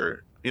theater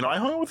teacher. I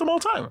hung out with him all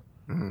the time.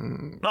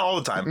 Not all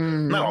the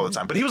time. Not all the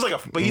time. But he was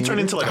but he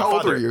turned into a father. How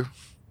old are you?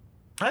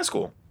 High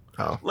school.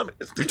 Oh.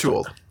 You're too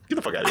old. Get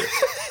the fuck out of here.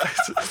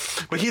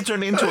 But he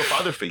turned into a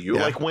father figure.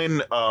 Yeah. Like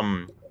when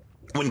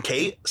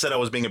Kate said I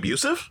was being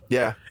abusive,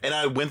 and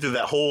I went through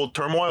that whole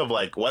turmoil of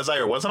was I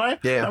or wasn't I?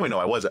 Yeah. Now we know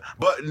I wasn't.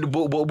 But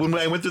when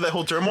I went through that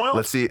whole turmoil,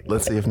 let's see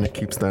if Nick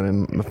keeps that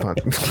in the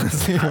podcast. Let's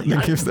see if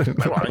Nick keeps that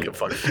in. I don't give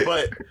a fuck.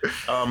 But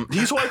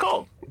he's who I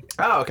called.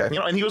 Oh, okay.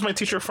 And he was my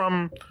teacher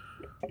from.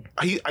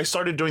 I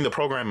started doing the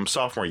program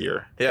sophomore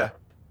year. Yeah.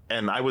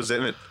 And I was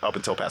in it up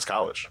until past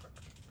college.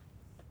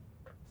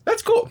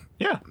 That's cool.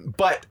 Yeah.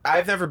 But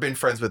I've never been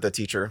friends with a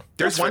teacher.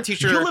 There's one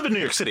teacher. You live in New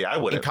York City. I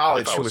wouldn't. In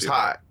college who was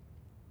hot.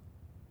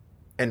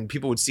 and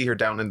people would see her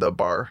down in the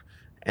bar,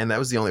 and that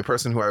was the only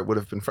person who I would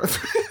have been friends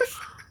with.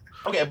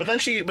 Okay, but then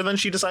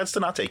she decides to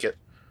not take it,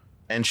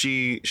 and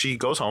she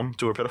goes home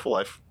to her pitiful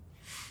life,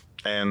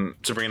 and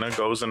Sabrina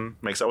goes and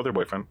makes out with her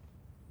boyfriend.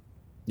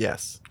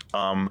 Yes.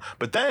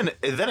 But then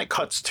it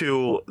cuts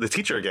to the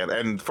teacher again,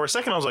 and for a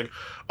second I was like,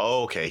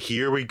 oh, okay,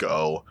 here we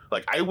go.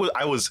 Like I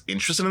was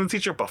interested in the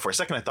teacher, but for a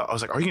second I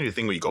was like, are you gonna do the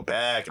thing where you go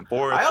back and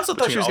forth? I also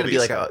thought she was gonna be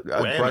like a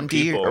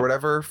Grundy or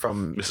whatever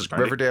from Mrs.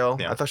 Grundy? Riverdale.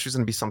 Yeah. I thought she was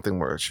gonna be something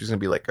where she was gonna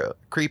be like a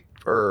creep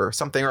or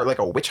something, or like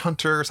a witch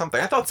hunter or something.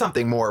 I thought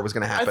something more was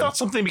gonna happen. I thought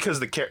something because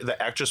the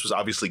actress was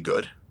obviously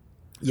good.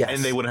 Yes.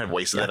 And they wouldn't have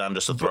wasted that on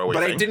just a throwaway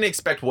But thing. I didn't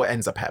expect what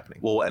ends up happening.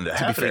 Well, what ended up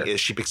happening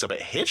is she picks up a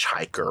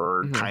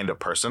hitchhiker kind of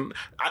person.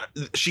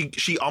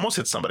 She almost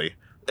hits somebody.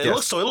 It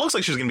looks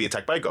like she's going to be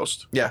attacked by a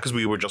ghost. Yeah. Because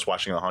we were just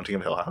watching The Haunting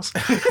of Hill House.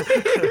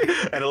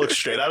 And it looks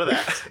straight out of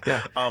that.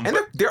 Yeah. And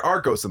there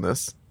are ghosts in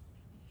this.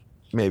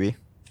 Maybe.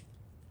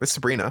 With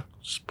Sabrina.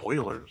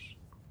 Spoilers.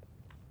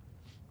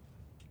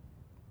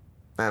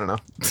 I don't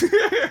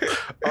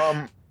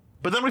know.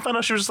 But then we found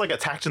out she was just like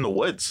attacked in the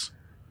woods.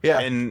 Yeah.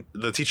 And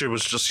the teacher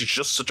she's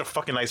just such a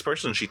fucking nice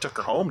person. She took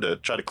her home to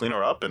try to clean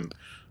her up and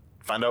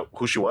find out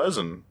who she was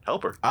and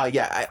help her.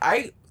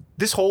 I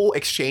this whole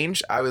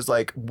exchange, I was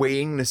like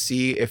waiting to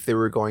see if they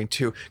were going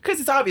to, because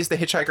it's obvious the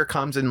hitchhiker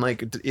comes and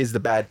like is the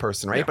bad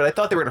person, right? Yeah. But I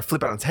thought they were going to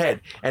flip it on its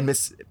head, and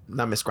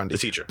not Miss Grundy,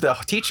 the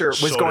teacher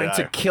was going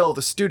to kill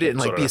the student and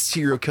like be a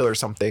serial killer or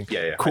something.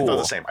 Yeah. Cool. I thought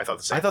the same.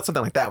 I thought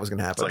something like that was going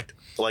to happen.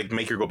 Like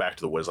make her go back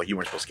to the woods, like you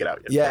weren't supposed to get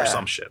out yet. Yeah. Or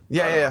some shit.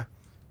 Yeah.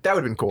 That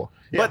would have been cool.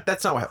 Yeah. But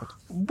that's not what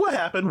happened. What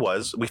happened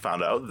was we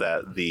found out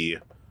that the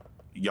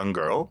young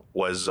girl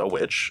was a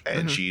witch,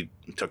 and she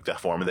took the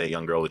form of that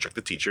young girl to trick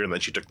the teacher, and then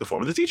she took the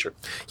form of the teacher.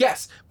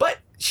 Yes, but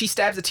she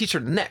stabs the teacher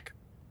in the neck.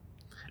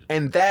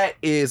 And that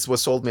is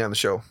what sold me on the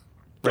show.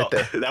 Right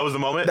there. That was the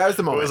moment? That was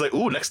the moment. It was like,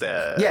 ooh, next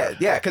stab.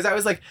 Yeah, because I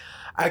was like...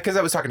 Because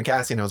I was talking to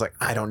Cassie and I was like,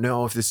 I don't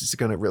know if this is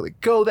going to really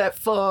go that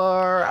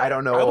far. I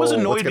don't know. I was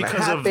annoyed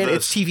because of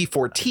it's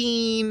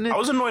TV-14. I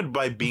was annoyed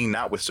by being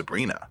not with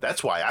Sabrina.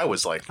 That's why I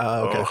was like,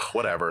 okay.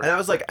 Whatever. And I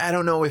was like, I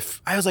don't know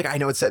if... I was like, I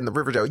know it's set in the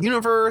Riverdale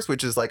universe,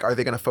 which is like, are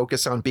they going to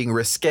focus on being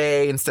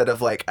risque instead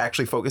of like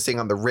actually focusing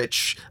on the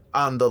rich,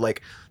 on the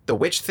like the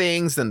witch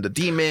things and the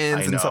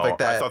demons and stuff like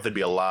that? I thought there'd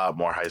be a lot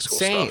more high school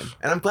stuff.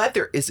 And I'm glad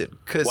there isn't.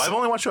 Well, I've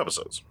only watched 2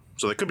 episodes,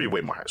 so there could be way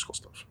more high school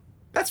stuff.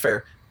 That's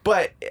fair.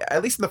 But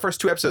at least in the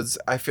first 2 episodes,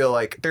 I feel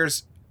like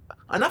there's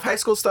enough high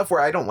school stuff where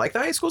I don't like the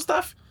high school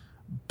stuff.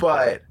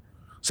 But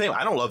same,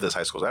 I don't love this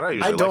high school stuff.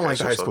 I don't like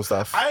the high school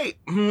stuff.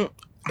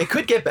 It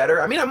could get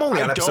better. I mean, I'm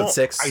only on episode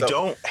 6. So. I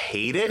don't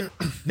hate it.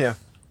 Yeah.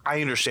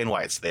 I understand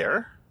why it's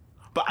there.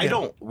 But I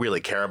don't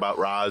really care about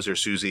Roz or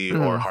Susie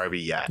or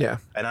Harvey yet. Yeah.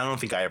 And I don't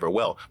think I ever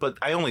will. But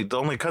only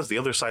because the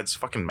other side's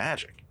fucking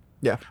magic.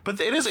 Yeah. But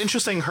it is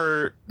interesting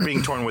her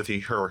being torn with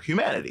her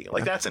humanity.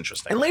 Like, that's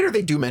interesting. And later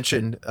they do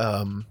mention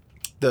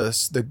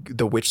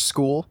the witch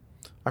school.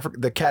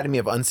 The Academy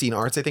of Unseen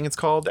Arts, I think it's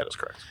called. That is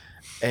correct.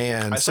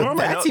 And so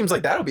that seems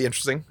like that'll be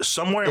interesting.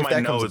 Somewhere in my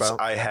notes,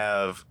 I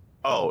have...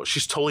 Oh,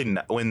 she's totally...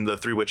 When the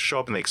 3 witches show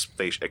up and they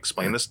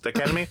explain this, the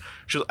Academy,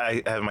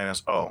 I have my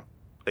notes... Oh,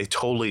 they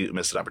totally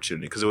missed an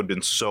opportunity, because it would have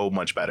been so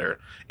much better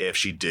if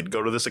she did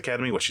go to this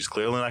Academy, which she's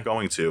clearly not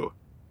going to,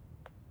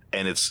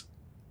 and it's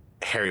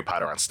Harry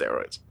Potter on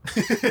steroids.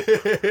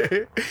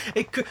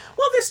 It could...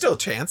 Well, there's still a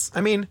chance. I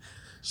mean...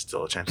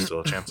 Still a chance.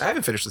 I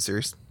haven't finished the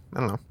series.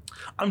 I don't know.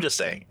 I'm just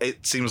saying.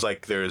 It seems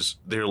like there's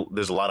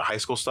a lot of high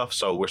school stuff,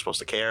 so we're supposed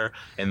to care.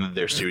 And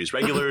there's series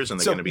regulars, and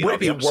they're going to be. Would it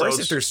be worse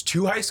if there's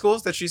 2 high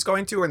schools that she's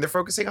going to and they're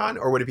focusing on,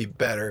 or would it be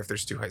better if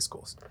there's 2 high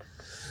schools?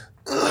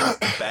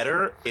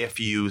 Better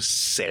if you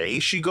say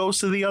she goes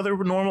to the other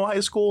normal high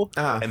school,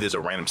 and there's a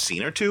random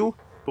scene or 2,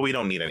 but we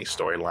don't need any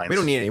storylines. We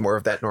don't need any more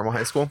of that normal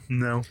high school.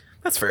 No,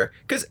 that's fair.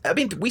 Because I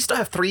mean, we still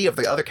have 3 of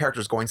the other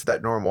characters going to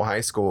that normal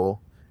high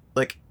school.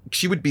 Like,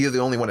 she would be the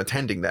only one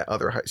attending that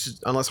other high,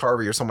 unless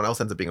Harvey or someone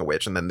else ends up being a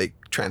witch, and then they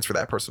transfer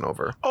that person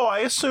over. Oh, I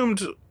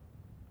assumed.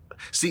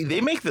 See, they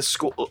make the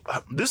school.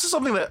 This is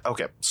something that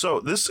so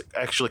this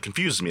actually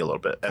confuses me a little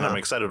bit, and I'm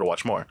excited to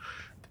watch more.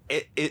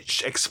 It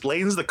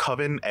explains the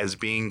coven as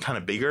being kind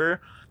of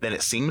bigger than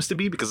it seems to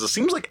be, because it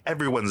seems like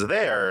everyone's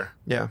there.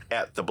 Yeah.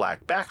 At the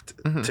black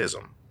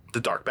baptism, the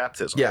dark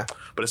baptism. Yeah.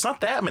 But it's not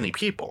that many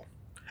people.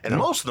 And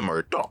most of them are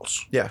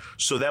adults. Yeah.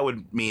 So that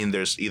would mean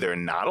there's either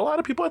not a lot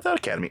of people at that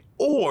academy,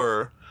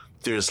 or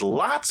there's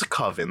lots of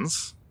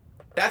covens.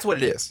 That's what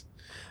it is.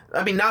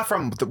 I mean, not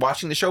from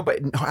watching the show,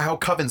 but how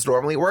covens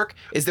normally work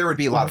is there would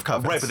be a lot of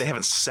covens. Right, but they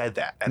haven't said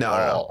that at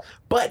all.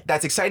 But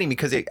that's exciting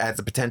because it adds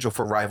the potential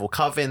for rival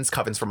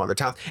covens from other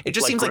towns. It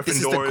just seems like this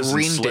is the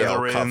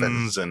Greendale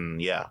coven.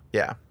 And yeah.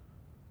 Yeah.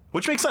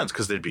 Which makes sense,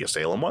 because there'd be a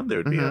Salem one,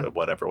 there'd be a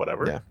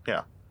whatever.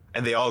 Yeah.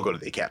 And they all go to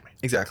the academy.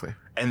 Exactly.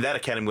 And that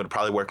academy would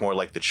probably work more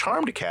like the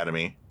Charmed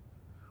Academy,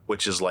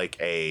 which is like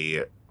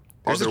a...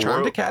 There's a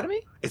Charmed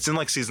Academy? It's in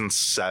like season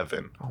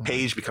 7.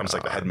 Paige becomes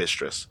like the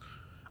headmistress.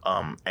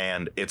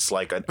 And it's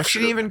like a... But she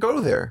didn't even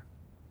go there.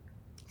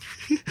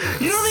 You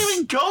don't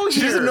even go here.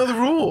 She doesn't know the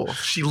rules.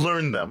 She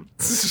learned them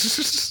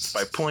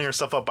by pulling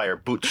herself up by her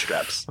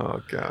bootstraps.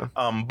 Oh god.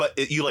 But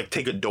you like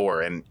take a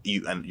door and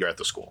you're at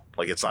the school.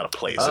 Like it's not a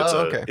place.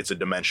 It's a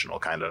dimensional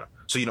kind of.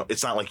 So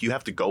it's not like you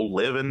have to go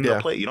live in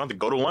a place. You don't have to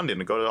go to London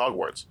to go to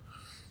Hogwarts.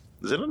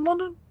 Is it in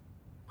London?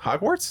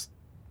 Hogwarts?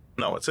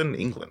 No, it's in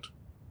England.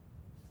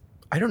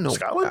 I don't know.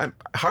 Scotland?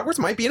 Hogwarts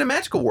might be in a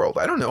magical world.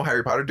 I don't know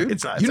Harry Potter, dude.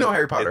 It's not. You know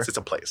Harry Potter. It's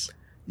a place.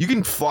 You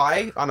can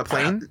fly on a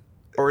plane,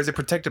 or is it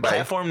protected by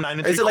platform 9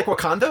 3/4? Is it like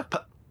Wakanda?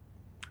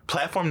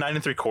 Platform 9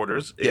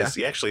 3/4 is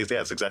actually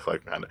it's exactly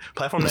like Wakanda.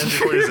 Platform 9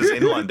 3/4 is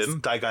in London.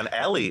 Diagon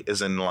Alley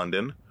is in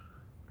London,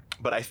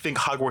 but I think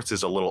Hogwarts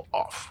is a little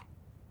off.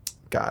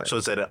 Got it. So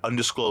it's at an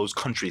undisclosed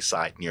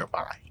countryside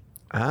nearby.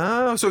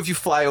 Oh, so if you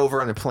fly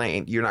over on a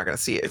plane, you're not going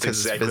to see it. It's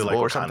exactly visible like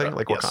or Wakanda. something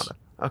like Yes. Wakanda.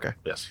 Okay.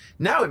 Yes.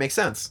 Now it makes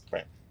sense.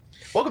 Right.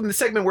 Welcome to the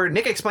segment where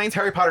Nick explains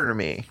Harry Potter to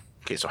me.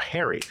 Okay, so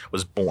Harry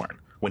was born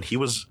when he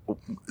was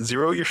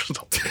 0 years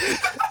old.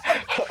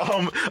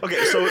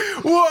 Okay, so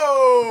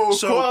whoa,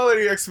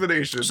 quality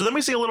explanation. So then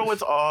we see a little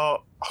with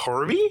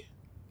Harvey.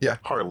 Yeah,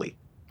 Harley.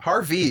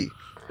 Harvey.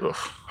 Ugh.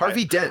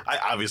 Harvey Dent. I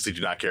obviously do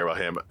not care about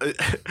him.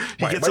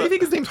 Why do you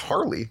think his name's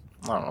Harley?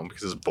 I don't know,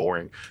 because it's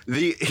boring.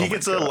 He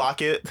gets a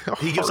locket.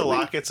 He gives a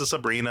locket to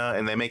Sabrina,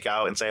 and they make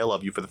out and say "I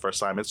love you" for the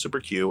first time. It's super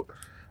cute.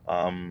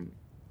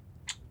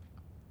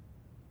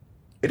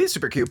 It is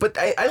super cute, but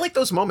I like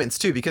those moments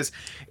too, because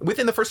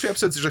within the first 2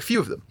 episodes, there's a few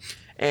of them,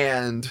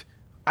 and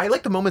I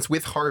like the moments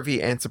with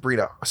Harvey and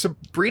Sabrina.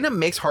 Sabrina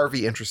makes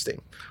Harvey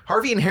interesting.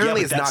 Harvey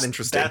inherently is not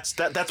interesting. That's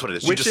what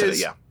it is.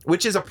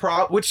 Which is a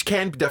problem. Which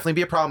can definitely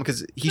be a problem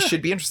because he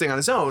should be interesting on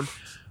his own,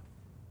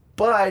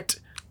 but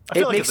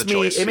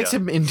it makes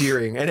him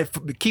endearing, and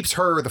it keeps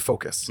her the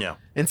focus. Yeah.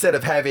 Instead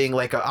of having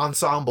like an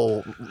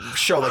ensemble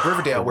show like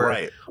Riverdale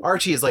where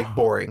Archie is like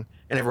boring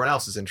and everyone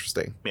else is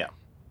interesting. Yeah.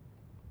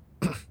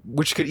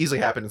 Which could easily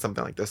happen in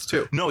something like this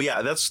too. No,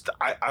 yeah,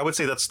 I would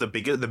say that's the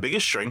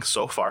biggest strength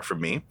so far for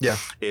me. Yeah,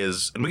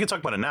 and we can talk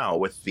about it now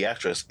with the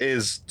actress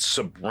is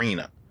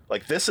Sabrina.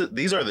 Like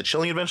these are the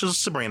chilling adventures of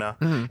Sabrina,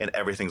 and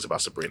everything's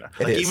about Sabrina.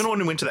 Like even when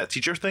we went to that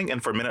teacher thing,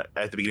 and for a minute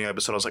at the beginning of the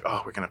episode, I was like,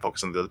 oh, we're gonna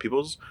focus on the other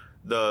people's.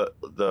 The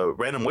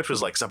random witch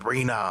was like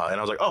Sabrina, and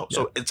I was like, oh,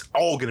 so it's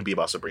all gonna be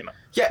about Sabrina.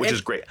 Yeah, which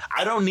is great.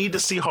 I don't need to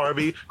see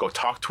Harvey go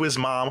talk to his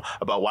mom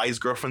about why his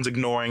girlfriend's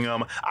ignoring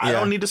him. I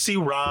don't need to see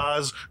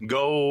Roz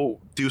go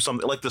do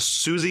something like the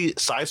Susie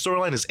side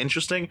storyline is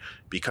interesting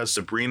because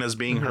Sabrina's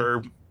being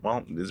her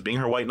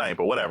white knight,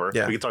 but whatever.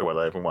 Yeah. We can talk about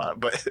that if we want,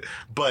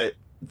 but.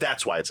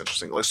 That's why it's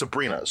interesting. Like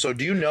Sabrina. So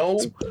do you know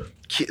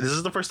this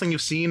is the first thing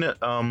you've seen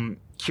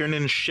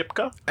Kiernan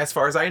Shipka? As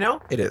far as I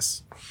know, it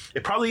is.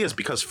 It probably is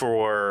because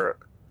for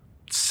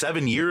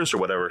 7 years or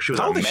whatever, she was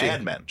on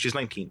Mad Men. She's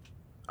 19.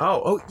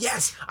 Oh,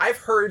 yes. I've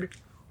heard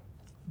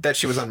that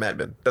she was on Mad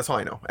Men. That's all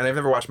I know. And I've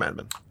never watched Mad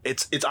Men.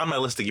 It's on my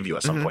list to give you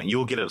at some point. You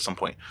will get it at some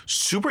point.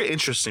 Super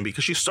interesting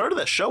because she started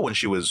that show when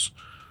she was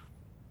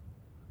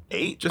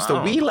 8, just a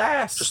wee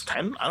lass, just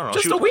 10. I don't know.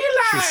 Just a wee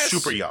lass. She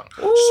was super young.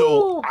 Ooh.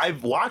 So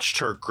I've watched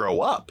her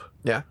grow up.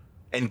 Yeah.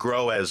 And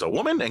grow as a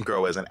woman, and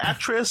grow as an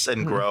actress,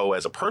 and grow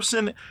as a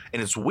person. And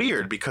it's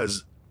weird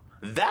because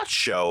that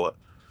show.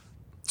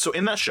 So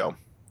in that show,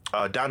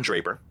 Don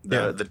Draper,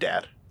 the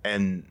dad,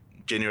 and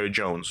January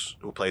Jones,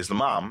 who plays the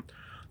mom,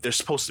 they're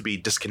supposed to be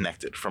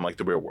disconnected from like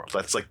the real world.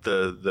 That's like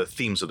the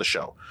themes of the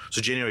show. So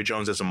January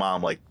Jones as a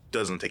mom like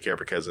doesn't take care of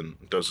her kids and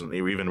doesn't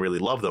even really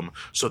love them.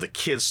 So the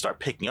kids start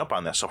picking up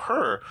on that. So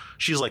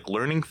she's like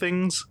learning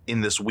things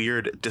in this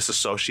weird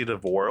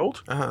disassociative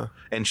world.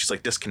 And she's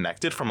like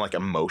disconnected from like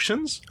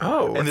emotions.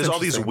 Oh, and there's all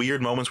these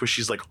weird moments where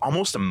she's like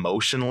almost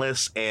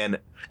emotionless. And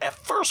at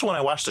first when I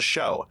watched the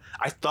show,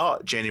 I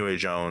thought January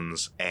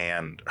Jones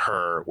and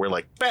her were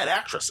like bad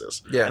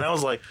actresses. Yeah. And I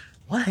was like,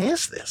 what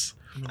is this?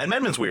 And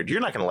Mad Men's weird. You're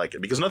not going to like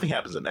it because nothing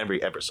happens in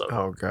every episode.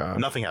 Oh, God.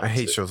 Nothing happens. I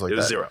hate shows like that. It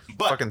was 0.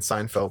 But fucking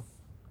Seinfeld.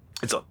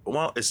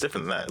 It's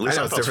different than that. At least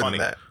Seinfeld's funny.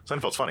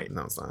 Seinfeld's funny.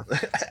 No, it's not.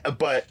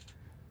 But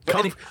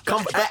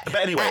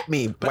anyway, at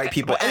me, white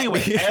people. But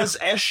anyway,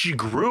 as she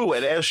grew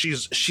and as she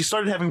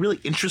started having really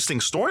interesting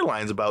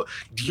storylines about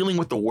dealing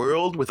with the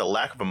world with a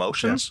lack of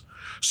emotions.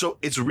 Yeah. So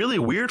it's really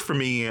weird for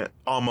me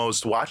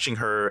almost watching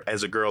her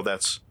as a girl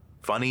that's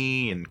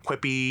funny and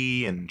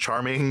quippy and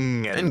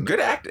charming and good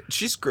actor.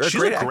 She's a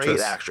great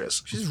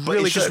actress. She's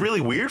really It's just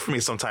really weird for me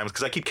sometimes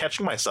because I keep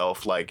catching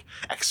myself like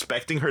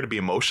expecting her to be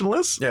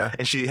emotionless. Yeah.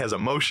 And she has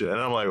emotion.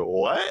 And I'm like,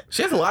 what?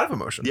 She has a lot of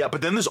emotion. Yeah,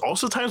 but then there's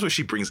also times where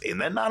she brings in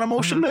that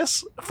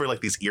non-emotionness for like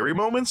these eerie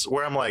moments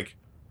where I'm like,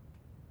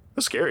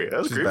 that's scary.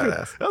 That was creepy.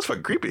 Badass. That was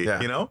fucking creepy. Yeah.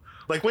 You know?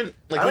 Like when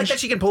I like that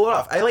she can pull it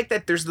off. I like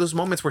that there's those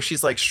moments where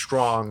she's like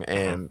strong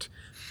and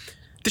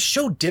the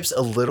show dips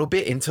a little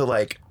bit into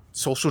like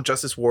social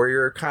justice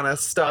warrior kind of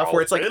stuff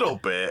where it's like a little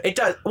bit. It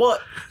does. Well,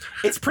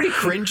 it's pretty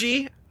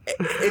cringy.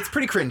 It's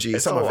pretty cringy.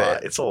 It's some of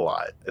it. It's a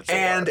lot.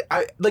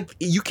 I like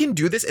you can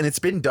do this, and it's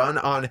been done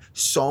on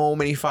so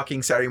many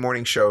fucking Saturday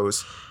morning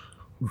shows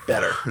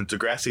better.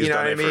 Degrassi's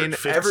done it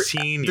for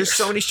 15 years. There's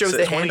so many shows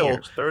that handle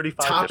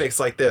 35 topics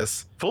like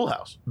this. Full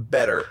House.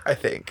 Better, I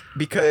think.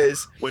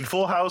 Because... When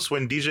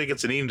DJ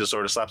gets an eating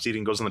disorder, stops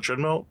eating, goes on the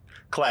treadmill,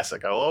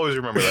 classic. I'll always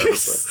remember that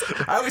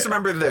episode. I always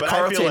remember the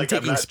Carlton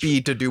taking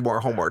speed to do more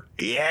homework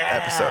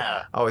episode.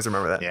 I always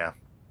remember that. Yeah.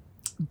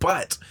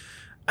 But...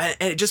 And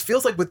it just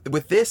feels like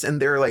with this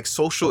and their like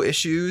social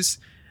issues...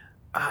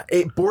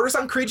 it borders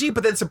on cringy,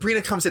 but then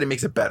Sabrina comes in and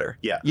makes it better.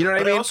 Yeah. You know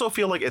what I mean? I also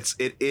feel like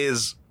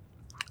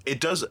it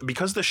does,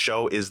 because the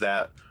show is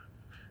that,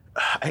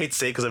 I hate to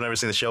say it because I've never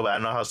seen the show, but I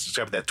don't know how to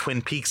describe it, that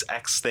Twin Peaks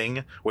X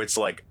thing where it's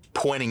like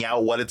pointing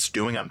out what it's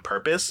doing on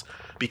purpose.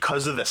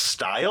 Because of the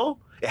style,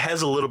 it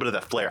has a little bit of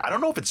that flair. I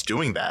don't know if it's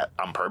doing that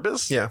on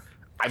purpose. Yeah.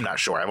 I'm not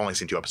sure. I've only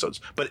seen 2 episodes.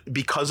 But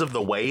because of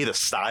the way, the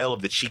style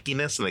of the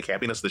cheekiness and the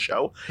campiness of the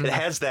show, it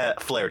has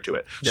that flair to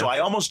it. Yeah. So I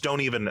almost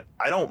don't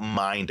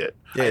mind it.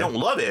 Yeah. I don't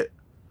love it,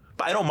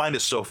 but I don't mind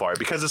it so far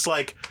because it's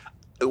like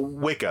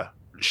Wicca.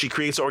 She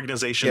creates an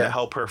organization to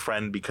help her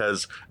friend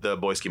because the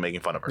boys keep making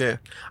fun of her. Yeah,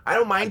 I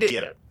don't mind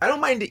it. I don't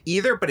mind it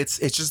either, but it's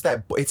just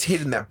that it's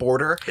hitting that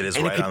border. It is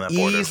and right it on that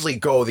border. Easily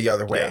go the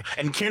other way. Yeah.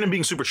 And Kiernan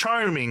being super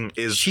charming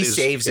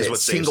saves it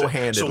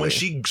single-handedly. So when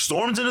she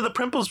storms into the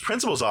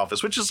principal's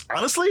office, which is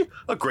honestly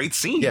a great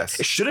scene. Yes,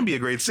 it shouldn't be a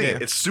great scene. Yeah.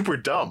 It's super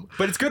dumb,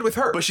 but it's good with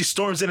her. But she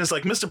storms in and is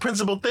like, "Mr.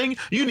 Principal thing,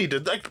 you need to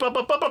like,"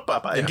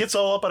 and gets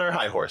all up on her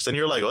high horse, and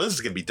you're like, "Oh, this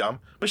is gonna be dumb,"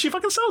 but she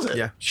fucking sells it.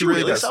 Yeah, she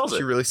really sells it.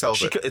 She really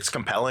sells it. It's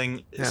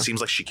compelling. It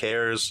seems like she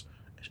cares.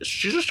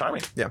 She's just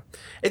charming. Yeah,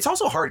 it's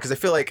also hard because I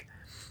feel like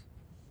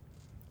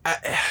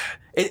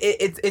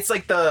it's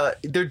like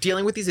they're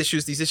dealing with these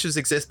issues. These issues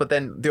exist, but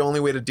then the only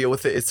way to deal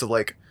with it is to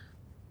like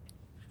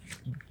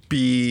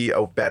be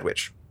a bad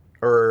witch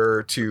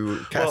or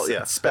to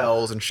cast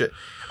spells and shit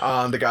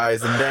on the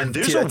guys, and then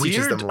there's a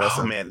teaches them a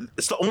lesson. Oh man,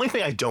 it's the only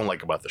thing I don't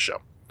like about the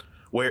show.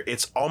 Where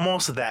it's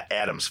almost that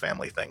Addams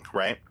Family thing,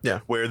 right? Yeah.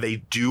 Where they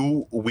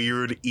do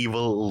weird,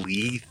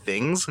 evil-y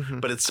things,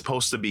 but it's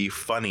supposed to be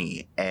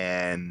funny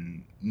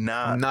and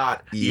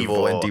not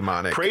evil and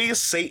demonic. Praise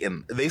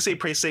Satan. They say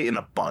praise Satan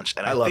a bunch,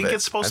 and I think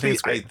it's supposed to be.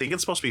 I think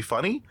it's supposed to be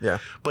funny. Yeah.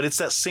 But it's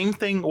that same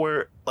thing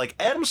where, like,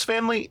 Addams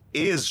Family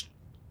is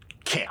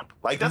camp.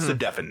 Like, that's the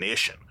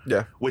definition.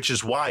 Yeah. Which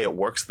is why it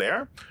works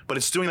there. But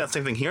it's doing that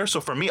same thing here.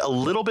 So for me, a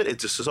little bit, it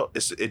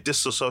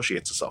disassociates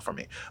itself from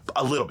me.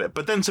 A little bit.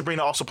 But then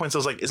Sabrina also points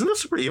out, like, isn't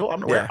this super evil?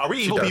 Are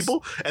we evil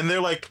people? And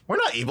they're like, we're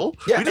not evil.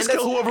 Yeah, we just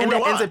kill whoever we want.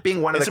 And that ends up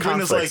being one of the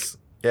conflicts.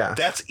 Like,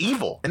 that's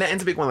evil. And that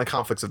ends up being one of the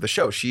conflicts of the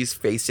show. She's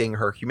facing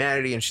her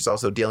humanity, and she's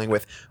also dealing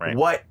with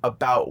what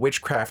about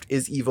witchcraft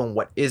is evil and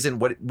what isn't,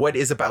 what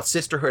is about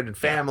sisterhood and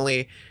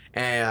family.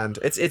 And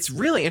it's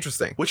really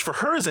interesting. Which for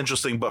her is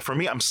interesting, but for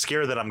me, I'm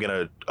scared that I'm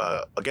going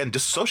to, again,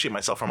 disassociate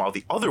myself from all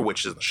the other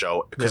witches in the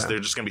show because they're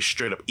just going to be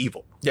straight up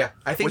evil. Yeah,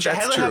 I think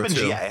that's true,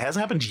 too. It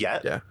hasn't happened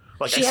yet. Yeah.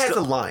 Like, she has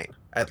a line,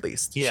 at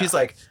least. Yeah. She's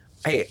like,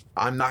 hey,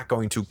 I'm not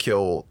going to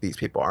kill these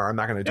people, or I'm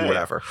not going to do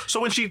whatever. So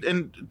when she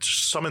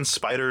summons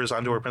spiders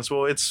onto her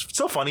principal, it's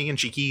still funny and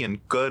cheeky and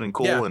good and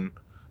cool and...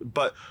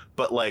 But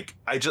like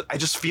I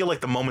just feel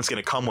like the moment's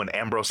going to come when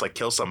Ambrose like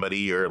kills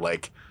somebody or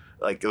like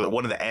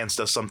one of the ants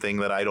does something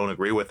that I don't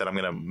agree with and I'm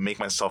going to make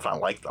myself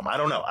not like them. I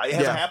don't know. It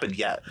hasn't happened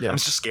yet. Yeah. I'm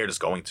just scared it's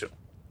going to.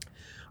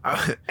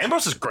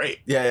 Ambrose is great.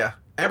 Yeah.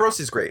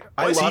 Ambrose is great.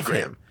 I love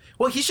him.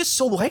 Well, he's just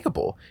so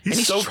likable.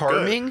 He's so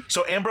charming. Good.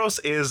 So Ambrose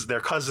is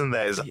their cousin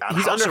that is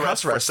under house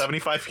arrest for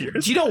 75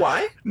 years. Do you know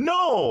why?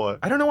 No.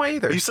 I don't know why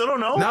either. You still don't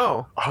know?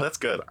 No. Oh, that's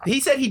good. He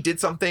said he did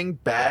something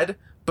bad,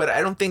 but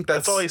I don't think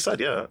that's... That's all he said,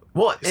 yeah.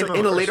 Well,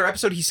 in a later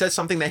episode, he says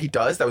something that he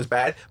does that was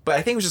bad, but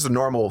I think it was just a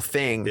normal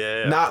thing,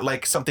 not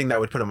like something that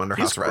would put him under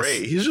house arrest. He's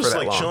great. He's just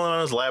like chilling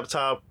on his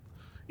laptop.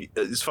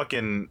 He's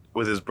fucking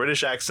with his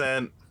British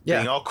accent,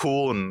 being all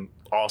cool and...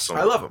 awesome.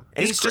 I love him.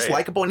 And he's just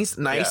likable and he's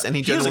nice and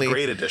he generally... He's a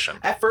great addition.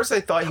 At first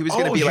I thought he was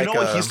going to be like... you know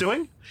what he's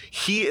doing?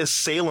 He is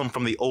Salem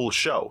from the old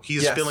show.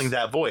 He's filling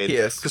that void. He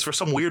is. Because for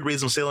some weird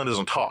reason, Salem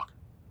doesn't talk.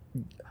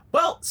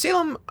 Well,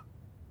 Salem...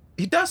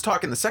 He does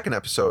talk in the second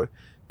episode.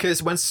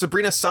 Because when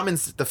Sabrina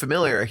summons the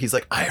familiar, he's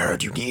like, I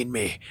heard you need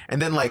me.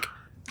 And then like...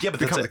 Yeah,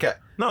 but becomes a cat.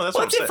 No, that's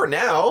what I'm saying. For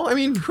now. I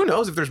mean, who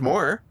knows if there's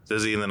more?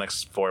 Is he in the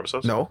next 4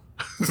 episodes? No.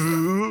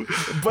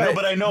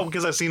 but I know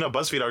because I've seen a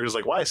BuzzFeed article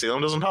like, why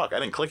Salem doesn't talk? I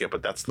didn't click it,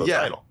 but that's the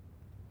title.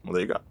 Well,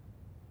 there you go.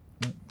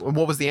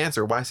 What was the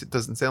answer? Why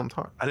doesn't Salem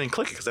talk? I didn't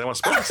click it because I didn't want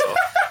to spoil myself.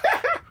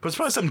 But it's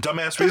probably some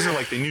dumbass reason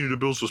like they needed to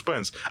build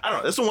suspense. I don't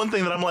know. That's the one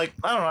thing that I'm like,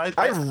 I don't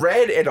know. I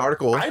read an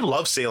article. I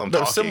love Salem that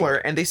talking. was similar,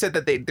 and they said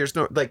that there's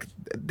no like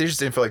they just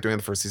didn't feel like doing it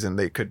the first season.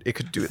 It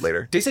could do it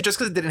later. They said just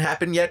because it didn't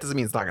happen yet doesn't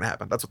mean it's not going to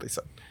happen. That's what they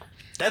said.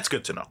 That's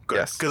good to know. Good.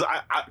 Yes.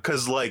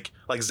 Because like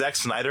Zack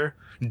Snyder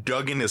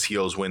dug in his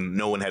heels when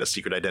no one had a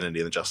secret identity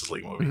in the Justice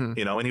League movie. Mm-hmm.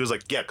 You know, and he was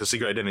like, yeah, because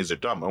secret identities are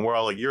dumb, and we're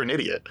all like, you're an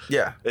idiot.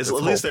 Yeah. At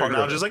least they're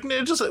now just like,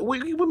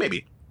 we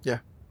maybe. Yeah.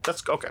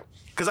 That's okay.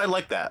 Because I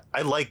like that.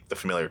 I like the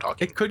familiar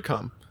talking. It could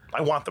come. I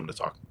want them to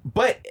talk.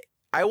 But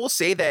I will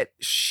say that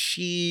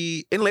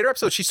in later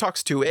episodes, she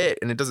talks to it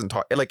and it doesn't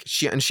talk. Like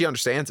she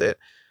understands it.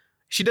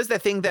 She does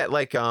that thing that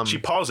like she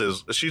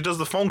pauses. She does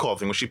the phone call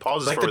thing when she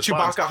pauses like for the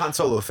response. Chewbacca Han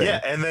Solo thing. Yeah,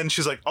 and then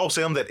she's like, "Oh,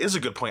 Sam, that is a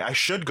good point. I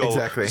should go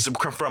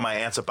confront my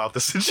aunts about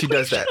this." She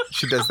does that.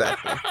 She does that.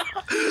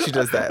 She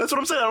does that. That's what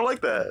I'm saying. I don't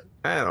like that.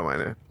 I don't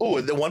mind it. Oh,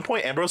 at one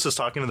point, Ambrose is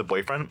talking to the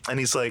boyfriend, and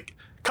he's like,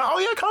 "Oh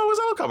yeah, Colin was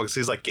out of comics."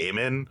 He's like,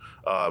 Gaiman,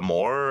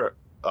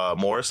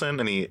 Morrison,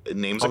 and he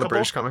names all a the couple.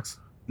 British comics.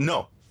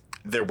 No,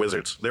 they're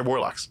wizards. They're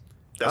warlocks.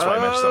 That's why I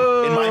mentioned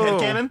them. In my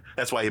headcanon,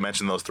 that's why he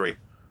mentioned those three.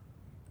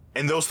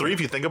 And those three, if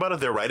you think about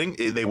it, their writing,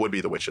 they would be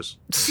the witches.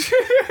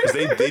 Because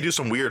they do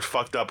some weird,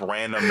 fucked up,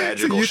 random,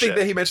 magical shit. So you think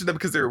that he mentioned them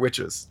because they were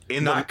witches?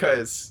 Not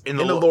because in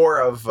the lo-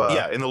 lore of...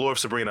 in the lore of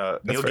Sabrina,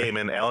 Neil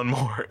Gaiman, Alan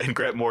Moore, and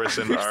Grant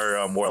Morrison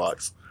are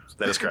warlocks.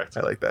 That is correct.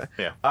 I like that.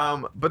 Yeah.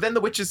 But then the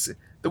witches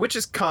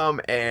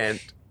come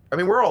and... I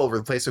mean, we're all over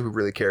the place, so who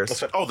really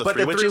cares? Oh, the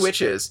three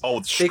witches?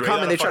 They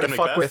come and they try to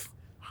fuck with...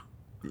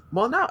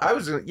 Well, no, I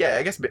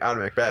guess out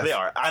of Macbeth. They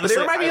are. Honestly, but they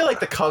remind me of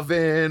like the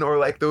Coven or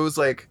like those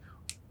like...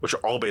 Which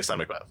are all based on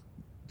Macbeth.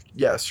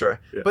 Yeah, sure.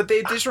 Yeah. But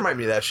they just remind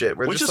me of that shit.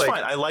 Which is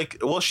fine. I like...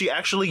 Well, she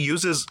actually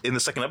uses, in the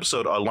second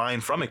episode, a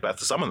line from Macbeth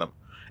to summon them.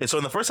 And so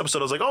in the first episode,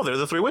 I was like, oh, they're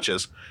the three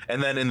witches.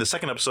 And then in the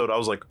second episode, I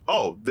was like,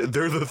 oh,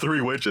 they're the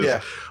three witches. Yeah.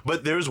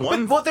 But there's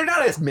one... Well, they're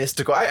not as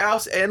mystical.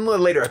 In the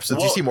later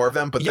episodes, you see more of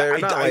them, but they're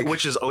not like...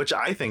 Which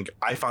I think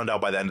I found out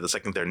by the end of the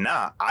second they're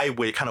not. I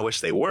kind of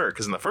wish they were.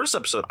 Because in the first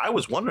episode, I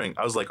was wondering,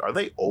 I was like, are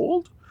they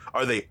old?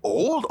 Are they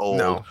old?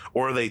 No.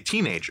 Or are they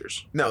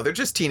teenagers? No, they're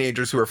just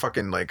teenagers who are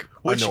fucking, like,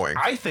 annoying.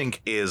 I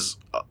think is,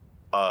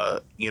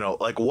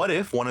 like, what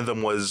if one of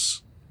them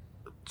was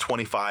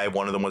 25,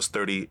 one of them was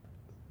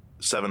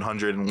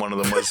 3,700, and one of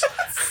them was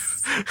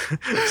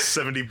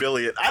 70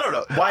 billion? I don't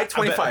know. Why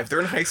 25?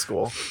 They're in high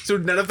school. So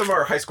none of them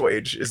are high school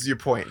age is your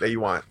point that you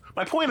want.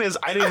 My point is,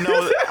 I didn't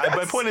know.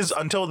 My point is,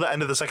 until the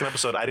end of the second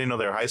episode, I didn't know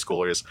they were high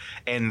schoolers.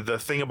 And the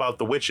thing about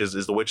the witches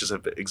is the witches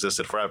have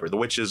existed forever. The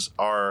witches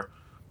are...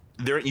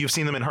 You've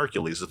seen them in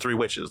Hercules, the three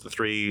witches, the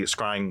three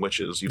scrying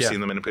witches. You've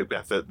seen them in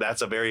Macbeth.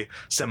 That's a very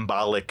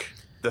symbolic.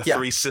 The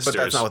three sisters.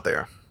 But that's not what they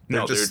are.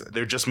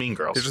 They're just mean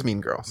girls. They're just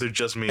mean girls. They're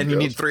just mean. And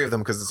girls. You need three of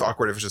them because it's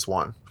awkward if it's just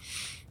one.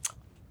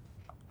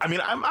 I mean,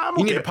 I'm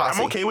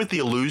okay with the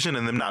illusion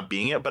and them not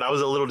being it, but I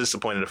was a little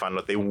disappointed to find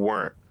out they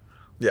weren't.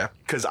 Yeah,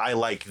 because I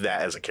like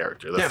that as a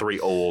character, the three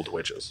old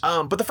witches.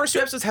 But the first two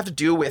episodes have to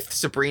do with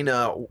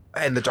Sabrina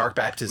and the dark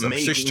baptism. So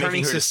she's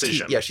turning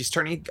 16. Yeah, she's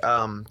turning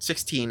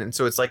 16, and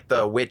so it's like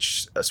the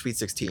witch Sweet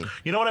 16.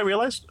 You know what I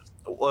realized?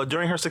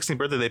 During her 16th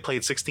birthday, they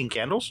played 16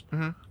 Candles.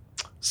 Mm-hmm.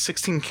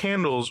 16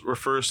 Candles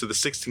refers to the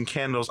 16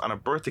 candles on a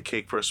birthday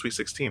cake for a Sweet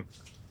 16.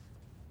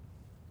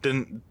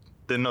 Didn't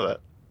know that.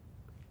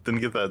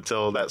 Didn't get that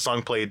until that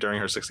song played during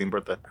her 16th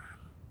birthday.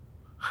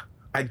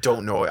 I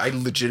don't know. I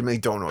legitimately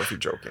don't know if you're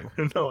joking.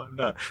 No, I'm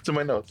not. It's in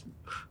my notes.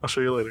 I'll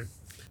show you later.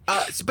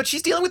 But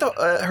she's dealing with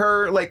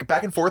her like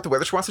back and forth,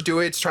 whether she wants to do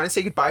it. She's trying to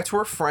say goodbye to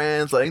her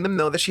friends, letting them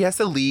know that she has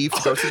to leave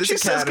to go to this she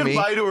academy. She says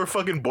goodbye to her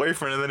fucking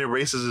boyfriend and then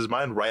erases his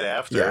mind right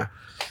after. Yeah.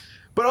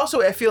 But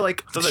also, I feel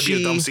like I thought that'd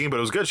be a dumb scene, but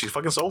it was good. She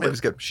fucking sold it. It was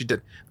good. She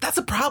did. That's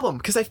a problem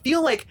because I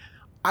feel like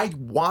I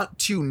want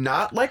to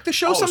not like the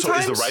show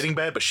sometimes. So is the writing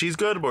bad, but she's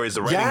good, or is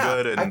the writing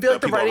good and I feel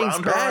like the writing's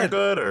bad?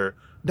 Good, or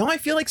no, I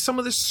feel like some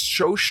of the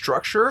show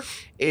structure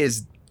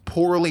is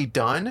poorly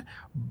done,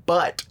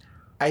 but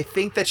I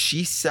think that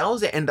she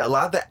sells it, and a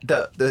lot of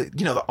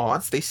the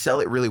aunts, they sell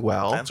it really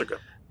well. Aunts are good.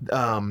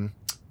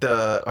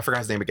 I forgot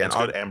his name again. It's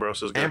good.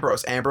 Ambrose is good.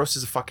 Ambrose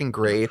is fucking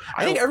great.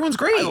 I think everyone's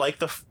great. I like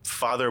the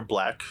Father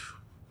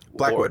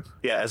Blackwood.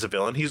 Yeah, as a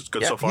villain, he's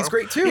good so far. He's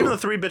great too. Even the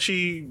three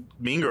bitchy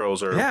mean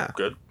girls are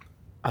good.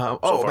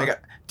 Oh my god!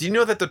 Do you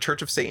know that the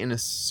Church of Satan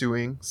is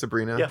suing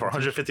Sabrina? Yeah, for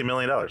 $150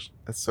 million.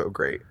 That's so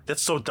great.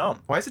 That's so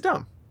dumb. Why is it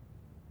dumb?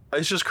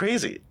 It's just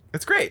crazy.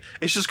 It's great.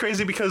 It's just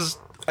crazy because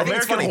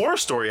American Horror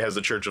Story has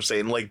the Church of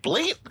Satan. Like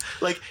blatant.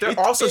 Like they're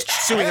also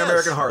suing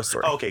American Horror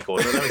Story. Okay, cool.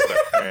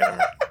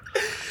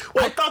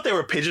 Well, I thought they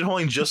were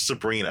pigeonholing just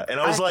Sabrina, and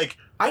I was like,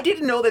 I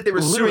didn't know that they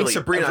were suing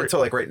Sabrina until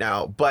like right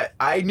now, but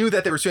I knew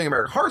that they were suing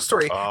American Horror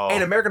Story.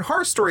 And American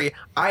Horror Story,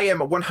 I am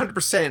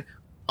 100%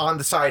 on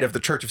the side of the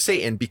Church of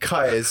Satan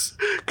because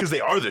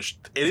they are it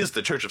is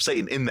the Church of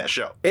Satan in that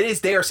show. It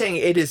is. They are saying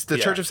it is the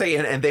Church of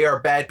Satan, and they are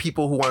bad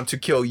people who want to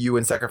kill you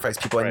and sacrifice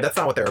people, and that's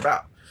not what they're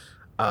about.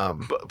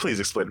 But please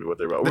explain to me what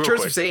they're about. The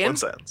Church of Satan. One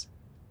sentence.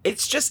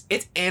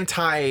 It's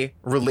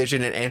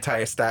anti-religion and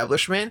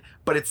anti-establishment,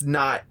 but it's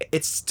not.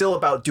 It's still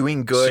about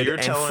doing good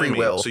and free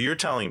will. So you're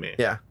telling me,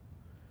 that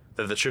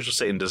the Church of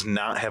Satan does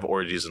not have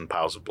orgies and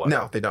piles of blood?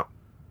 No, they don't.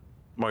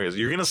 Marcus,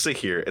 you're gonna sit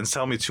here and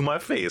tell me to my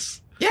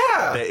face. Yeah.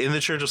 That in the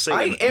Church of Satan,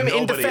 I am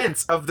in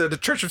defense of the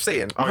Church of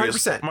Satan,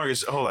 100%.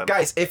 Marcus, hold on.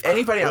 Guys, if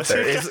anybody out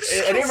there,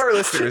 any of our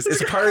listeners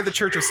is a part of the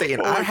Church of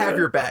Satan, I have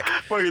your back.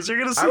 Marcus, you're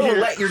going to sit here. I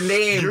will let your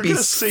name be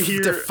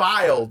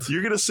defiled.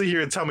 You're going to sit here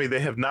and tell me they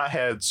have not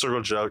had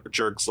circle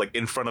jerks like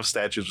in front of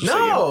statues of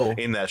Satan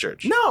in that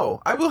church.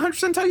 No, I will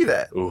 100% tell you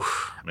that.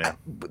 Oof, man.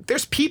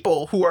 There's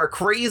people who are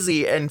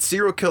crazy and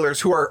serial killers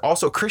who are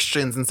also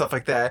Christians and stuff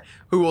like that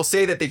who will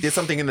say that they did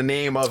something in the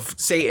name of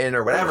Satan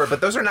or whatever,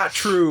 but those are not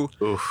true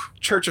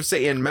Church of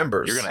Satan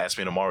members. You're gonna ask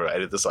me tomorrow to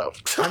edit this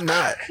out. I'm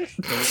not.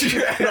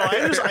 No,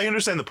 I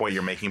understand the point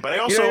you're making, but I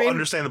also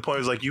understand the point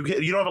is like you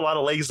don't have a lot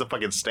of legs to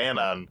fucking stand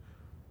on.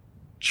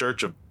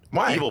 Church of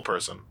Evil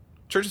person.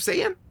 Church of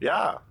Satan?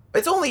 Yeah.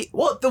 It's only,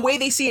 well, the way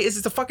they see it is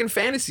it's a fucking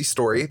fantasy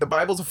story. The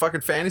Bible's a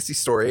fucking fantasy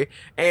story.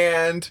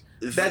 And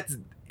that's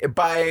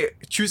by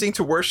choosing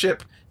to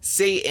worship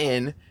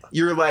Satan,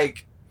 you're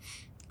like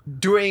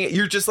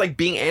you're just like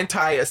being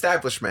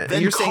anti-establishment. Then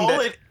and you're call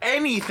saying it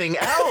anything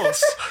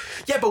else.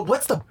 Yeah, but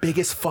what's the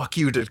biggest fuck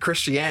you to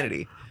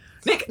Christianity?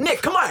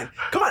 Nick, come on.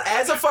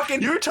 As a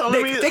fucking... You're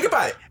telling me... Think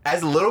about it.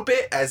 As a little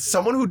bit, as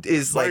someone who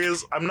is like...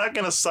 I'm not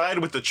going to side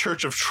with the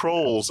Church of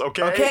Trolls,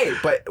 okay? Okay,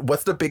 but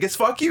what's the biggest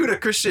fuck you to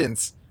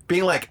Christians?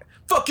 Being like,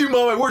 fuck you,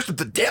 mom, I worship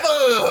the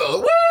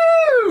devil!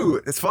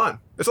 Woo! It's fun.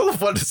 It's all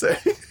fun to say.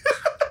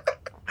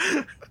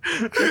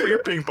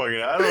 You're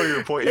ping-ponging. I don't know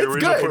your point. Your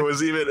original point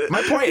was even...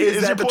 My point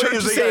is that the Church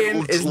of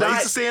Satan is not...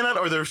 legs to stand on,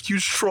 or they're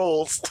huge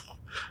trolls?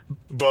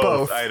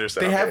 Both. I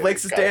understand. They have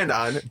legs to stand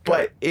on,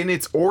 but in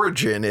its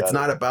origin, it's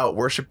not about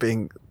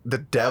worshiping the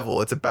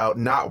devil. It's about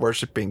not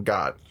worshiping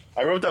God.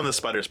 I wrote down the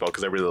spider spell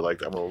because I really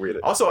liked it. I'm going to read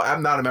it. Also,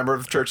 I'm not a member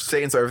of the Church of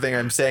Satan, so everything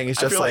I'm saying is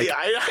just like...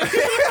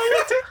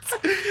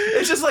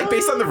 It's just like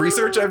based on the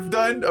research I've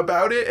done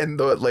about it and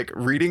the like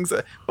readings.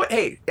 But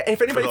hey,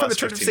 if anybody from the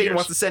Church of Satan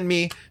wants to send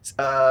me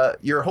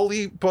your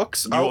holy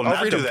books, I'll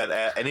not do that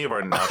at any of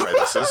our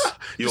non-tribuses.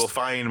 You will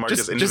find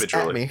Marcus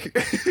individually.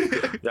 Just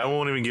at me. I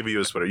won't even give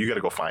you a Twitter. You got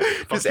to go find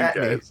it. Just at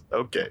me.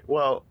 Okay.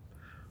 Well,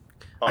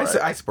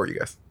 I support you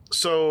guys.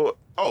 So,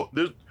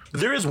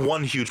 there is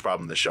one huge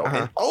problem in this show,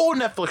 and all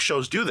Netflix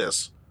shows do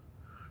this.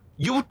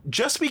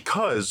 Just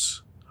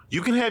because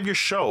you can have your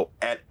show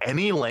at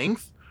any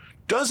length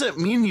doesn't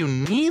mean you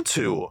need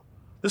to.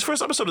 This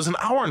first episode is 1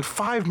 hour and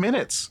 5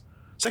 minutes.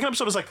 Second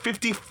episode is like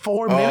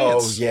 54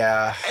 minutes. Oh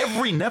yeah.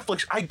 Every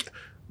Netflix,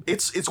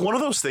 it's one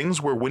of those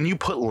things where when you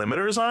put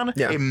limiters on,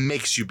 it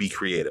makes you be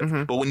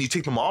creative. But when you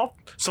take them off,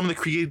 some of the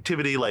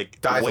creativity like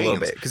dies wanes. A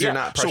little bit because you're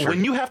not pressured. So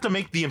when you have to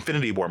make the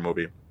Infinity War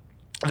movie,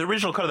 the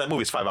original cut of that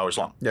movie is 5 hours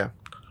long. Yeah.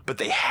 But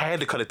they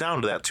had to cut it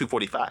down to that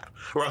 2:45,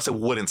 or else it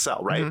wouldn't sell,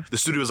 right? The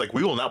studio was like,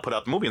 we will not put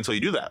out the movie until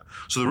you do that.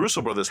 So the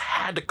Russo brothers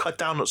had to cut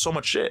down so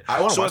much shit. I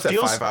want to watch that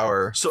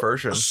 5-hour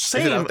version.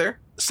 Same, is it out there?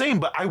 Same,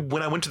 but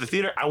when I went to the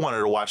theater, I wanted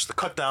to watch the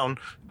cut down,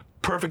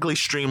 perfectly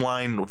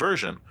streamlined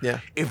version.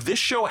 Yeah. If this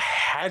show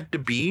had to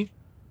be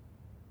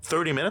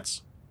 30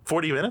 minutes,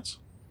 40 minutes,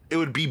 it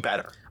would be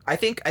better. I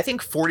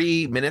think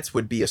 40 minutes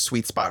would be a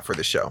sweet spot for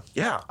the show.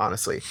 Yeah.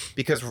 Honestly.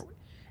 Because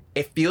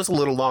it feels a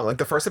little long. Like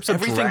the first episode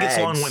everything drags. gets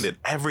long-winded.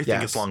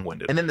 Everything gets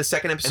long-winded. And then the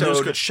second episode... And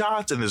there's good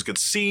shots and there's good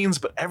scenes,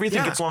 but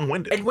everything gets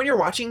long-winded. And when you're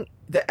watching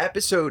the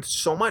episode,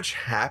 so much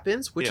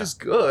happens, which is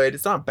good.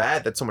 It's not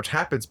bad that so much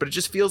happens, but it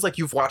just feels like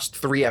you've watched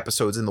 3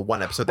 episodes in the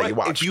one episode that you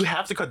watched. If you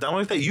have to cut down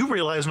like that, you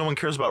realize no one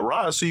cares about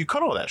Roz, so you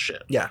cut all that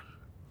shit. Yeah.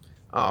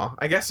 Oh,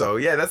 I guess so.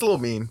 Yeah, that's a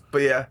little mean,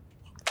 but yeah.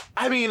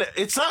 I mean,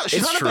 she's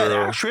not a bad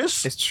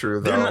actress. It's true,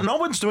 though. No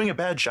one's doing a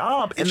bad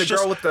job. And it's the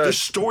girl with the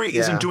story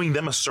isn't doing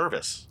them a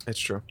service. It's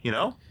true. You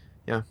know?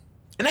 Yeah.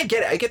 And I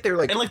get it. I get their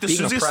like and like the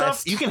Susie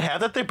stuff, you can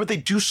have that there, but they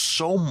do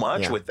so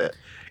much with it.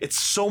 It's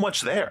so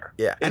much there.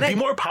 Yeah. It'd be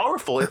more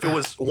powerful if it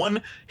was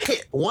one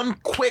hit, one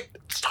quick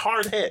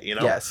hard hit, you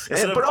know? Yes.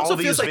 Instead but of also all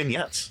these like,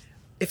 vignettes.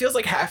 It feels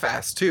like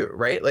half-assed too,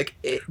 right? Like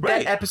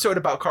that episode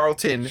about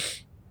Carlton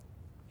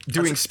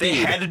doing speed.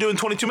 They had to do it in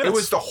 22 minutes. It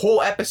was the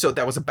whole episode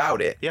that was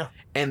about it. Yeah.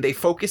 And they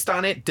focused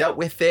on it, dealt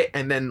with it,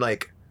 and then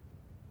like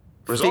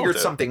figured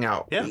something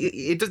out. Yeah.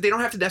 They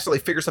don't have to necessarily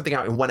figure something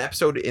out in one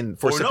episode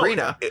for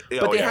Sabrina,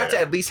 but they have to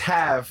at least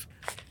have...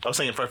 I was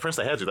saying, for first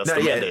they had to. That's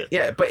the mandate.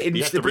 Yeah, but in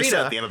you Sabrina, have to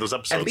reset at the end of those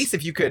episodes. At least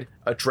if you could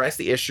address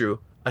the issue,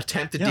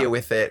 attempt to deal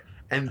with it,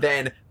 and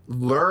then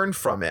learn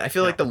from it. I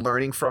feel like the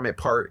learning from it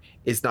part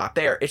is not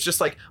there. It's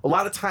just like a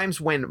lot of times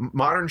when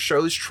modern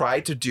shows try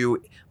to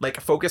do like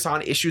focus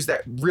on issues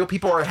that real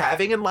people are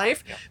having in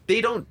life,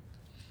 they don't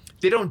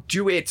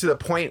do it to the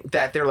point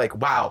that they're like,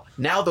 wow,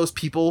 now those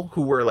people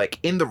who were like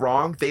in the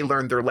wrong, they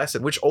learned their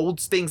lesson, which old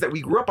things that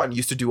we grew up on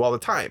used to do all the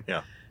time.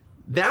 Yeah.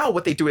 Now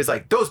what they do is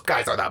like, those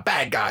guys are the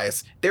bad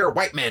guys. They're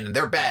white men and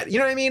they're bad. You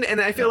know what I mean? And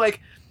I feel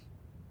like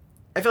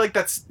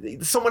that's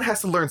someone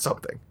has to learn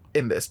something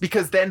in this,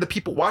 because then the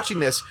people watching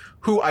this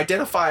who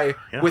identify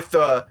with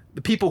the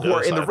people who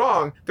are in the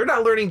wrong, they're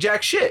not learning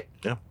jack shit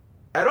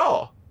at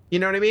all. You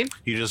know what I mean?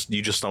 You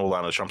just stumbled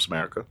on Trump's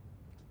America.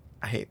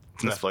 I hate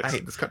Netflix. I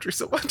hate this country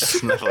so much.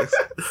 Netflix.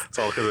 It's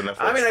all because of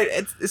Netflix. I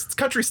mean, this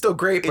country's still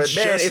great, but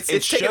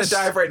it's taking a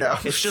dive right now.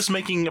 It's just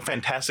making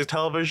fantastic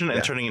television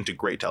and turning into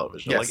great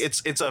television. Yes.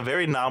 Like it's a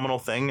very nominal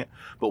thing,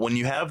 but when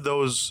you have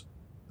those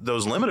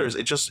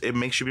limiters, it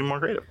makes you be more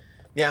creative.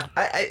 Yeah,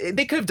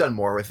 they could have done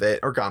more with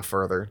it or gone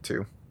further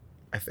too,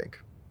 I think.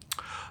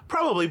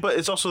 Probably, but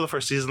it's also the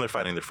first season. They're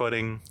finding their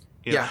footing.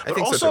 You know? Yeah, I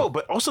think so too.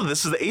 But also,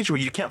 this is the age where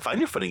you can't find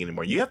your footing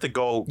anymore. You have to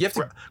go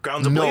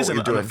grounds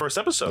ablazing on the first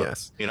episode.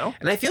 Yes. You know?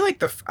 And I feel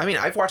like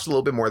I've watched a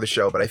little bit more of the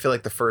show, but I feel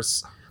like the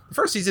first The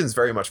first season is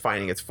very much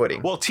finding its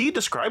footing. Well, T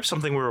described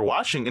something we were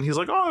watching, and he's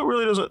like, "Oh, it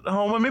really doesn't.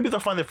 Oh, well, maybe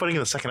they'll find their footing in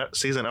the second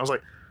season." I was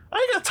like, "I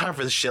ain't got time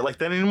for this shit like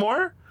that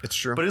anymore." It's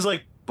true. But he's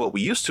like, "But we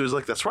used to." Is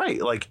like, "That's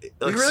right." Like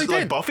really like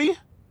did. Buffy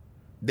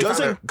They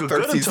doesn't go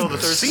good until the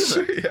third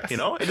season. Yes. You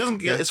know, it doesn't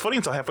get its footing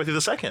until halfway through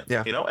the second.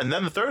 Yeah. You know, and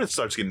then the third it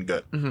starts getting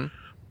good. Mm-hmm.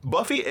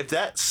 Buffy, if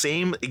that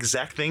same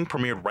exact thing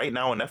premiered right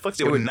now on Netflix,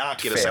 it would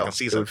not get a second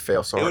season. It would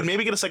fail so It hard. would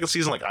maybe get a second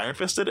season like Iron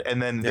Fisted,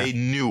 and then they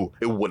knew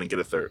it wouldn't get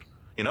a third.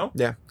 You know?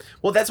 Yeah.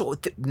 Well, that's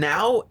what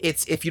now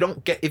it's if you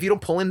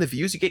don't pull in the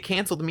views, you get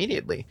canceled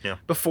immediately. Yeah.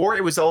 Before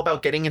it was all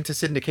about getting into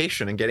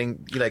syndication and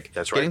getting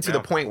getting to the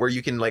point where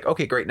you can like,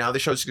 okay, great, now the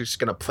show's just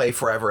gonna play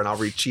forever and I'll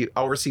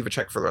receive a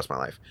check for the rest of my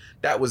life.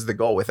 That was the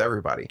goal with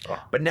everybody.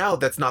 Oh. But now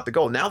that's not the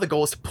goal. Now the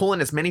goal is to pull in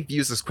as many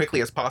views as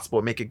quickly as possible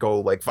and make it go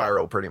like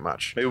viral pretty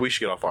much. Maybe we should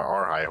get off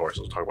our high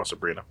horses and talk about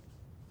Sabrina.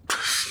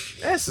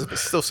 This is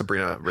still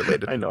Sabrina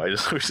related. I know.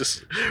 We're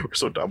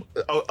so dumb.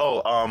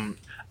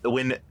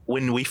 When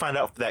we find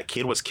out that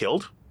kid was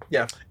killed,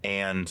 Yeah.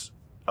 and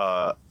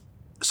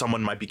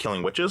someone might be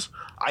killing witches,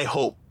 I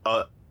hope.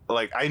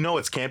 I know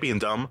it's campy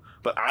and dumb,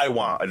 but I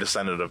want a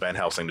descendant of Van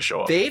Helsing to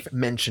show up. They've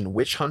mentioned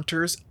witch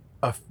hunters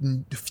a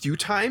few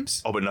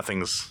times. Oh, but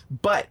nothing's.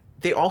 But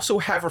they also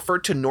have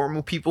referred to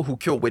normal people who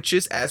kill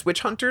witches as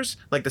witch hunters,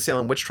 like the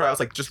Salem witch trials,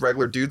 like just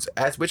regular dudes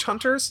as witch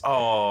hunters.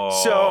 Oh,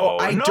 so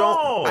I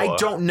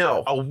don't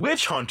know. A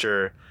witch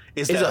hunter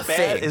is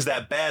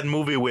that bad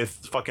movie with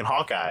fucking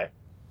Hawkeye.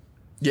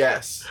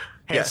 Yes.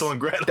 Hansel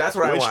and Gretel. That's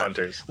what I want.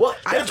 Hunters. Well,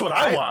 that's what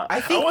I want.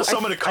 I want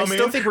someone to come in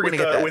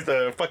with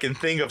a fucking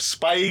thing of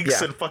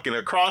spikes and fucking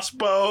a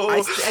crossbow.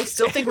 I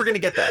still think we're gonna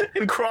get that.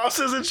 And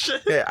crosses and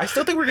shit. Yeah, I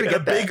still think we're gonna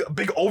get that.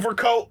 Big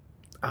overcoat.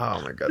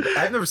 Oh my god,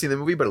 I've never seen the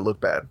movie, but it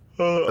looked bad.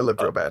 It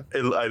looked real bad.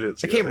 I didn't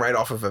see it. Came right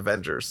off of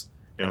Avengers,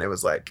 and it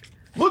was like,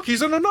 look,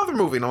 he's in another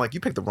movie, and I'm like, you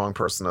picked the wrong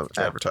person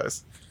to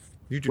advertise.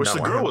 You do Which not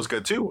the want girl him. was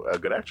good too, a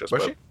good actress.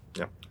 Was she?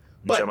 Yeah.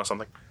 But Gemma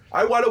something.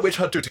 I want a witch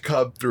hunter to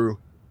come through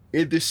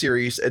in this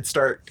series and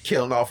start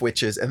killing off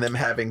witches, and them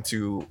having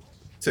to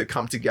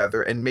come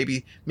together, and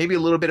maybe a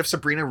little bit of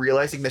Sabrina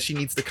realizing that she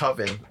needs the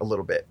coven a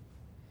little bit.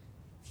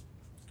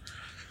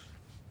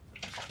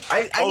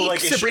 I need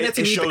Sabrina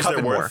to need the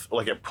coven more.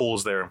 Like it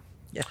pulls their.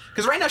 Yeah,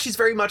 because right now she's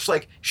very much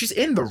like she's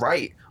in the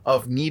right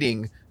of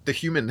needing the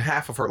human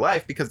half of her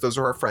life because those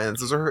are her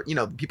friends, those are her,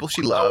 the people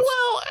she loves.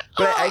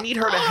 But I need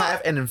her to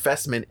have an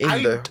investment in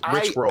the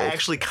witch world. I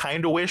actually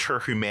kind of wish her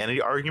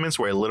humanity arguments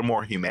were a little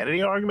more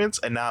humanity arguments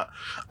and not.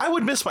 I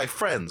would miss my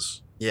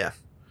friends. Yeah.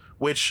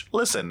 Which,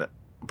 listen,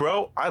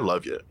 bro, I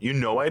love you. You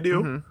know I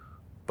do. Mm-hmm.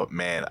 But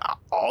man,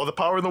 all the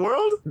power in the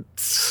world,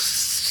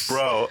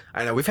 bro.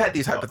 I know we've had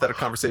these hypothetical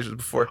conversations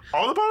before.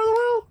 All the power in the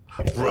world.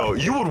 Bro,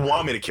 you would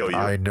want me to kill you.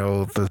 I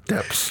know the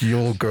depths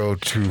you'll go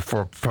to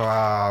for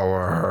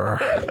power.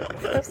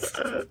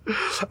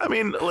 I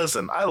mean,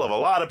 listen, I love a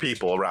lot of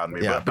people around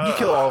me. Yeah, but you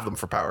kill all of them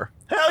for power.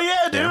 Hell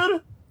yeah,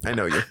 dude. Yeah. I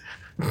know you.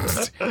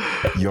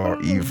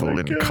 You're evil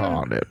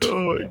incarnate.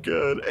 Oh my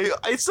god.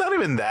 It's not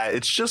even that.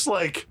 It's just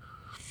like...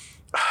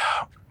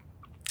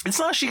 It's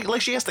not she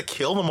has to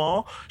kill them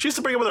all. She has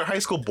to bring up with her high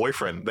school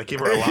boyfriend that gave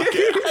her a locket.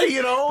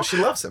 But she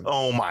loves him.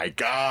 Oh my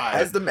god!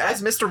 As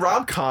Mr.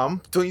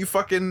 Rom-Com, don't you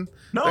fucking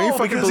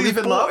believe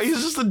in love?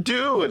 He's just a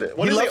dude.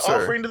 What is he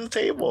offering to the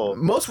table?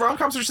 Most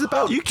rom-coms are just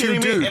about you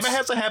kidding dudes. me? If it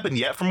hasn't happened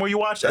yet from where you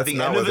watched, that's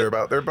not what they're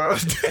about. They're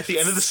about at the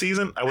end of the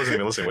season. I wasn't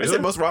even listening. I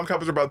said most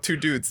rom-coms are about two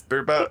dudes. They're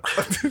about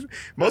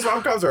most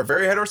rom-coms are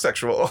very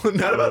heterosexual,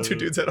 not about two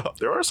dudes at all.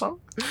 There are some.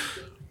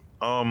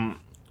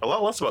 A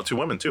lot less about two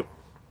women too.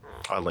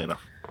 Oddly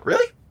enough.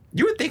 Really?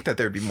 You would think that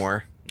there'd be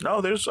more.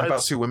 No, there's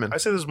about two women. I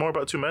say there's more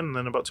about two men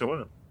than about two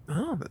women.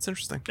 Oh, that's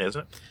interesting. Yeah,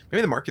 isn't it?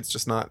 Maybe the market's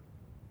just not.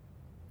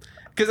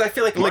 Because I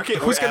feel like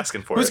who's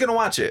gonna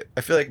watch it?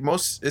 I feel like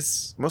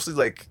it's mostly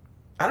like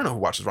I don't know who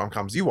watches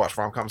rom-coms. You watch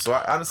rom-coms, so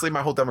honestly,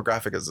 my whole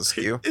demographic is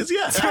askew.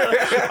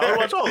 I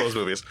watch all those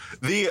movies.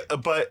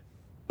 But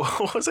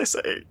what was I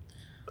saying?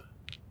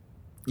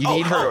 You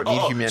need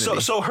humanity.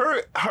 So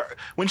her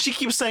when she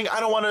keeps saying I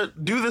don't want to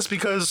do this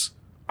because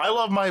I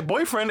love my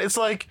boyfriend, it's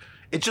like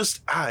it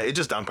just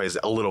downplays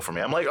it a little for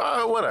me. I'm like,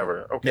 oh,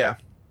 whatever. Okay. Yeah.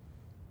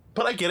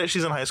 But I get it.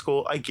 She's in high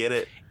school. I get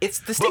it. The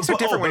stakes are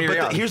different when you're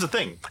young. Here's the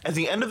thing. At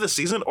the end of the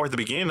season or at the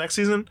beginning of next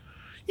season,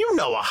 you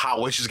know a hot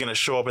witch is going to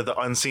show up at the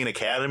Unseen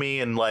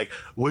Academy and like,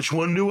 which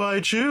one do I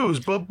choose?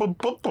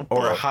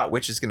 Or a hot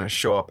witch is going to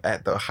show up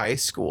at the high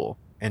school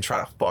and try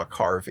to fuck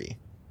Harvey.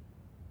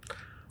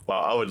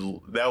 Wow,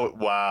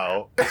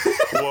 wow.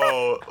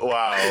 Whoa,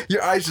 wow.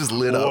 Your eyes just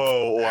lit up.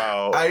 Whoa,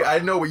 wow. I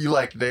know what you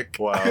like, Nick.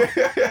 Wow.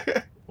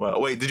 Wow.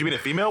 Wait, did you mean a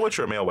female witch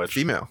or a male witch?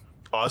 Female.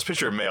 Oh, I was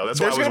picturing male. There's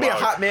going to be a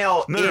hot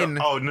male in...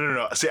 Oh,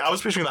 no. See, I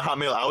was picturing the hot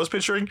male. I was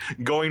picturing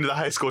going to the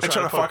high school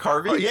trying to fuck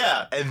Harvey? Oh,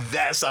 yeah, and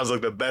that sounds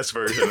like the best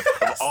version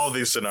of all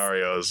these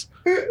scenarios.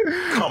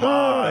 Come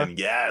on.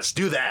 Yes,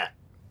 do that.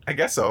 I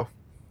guess so.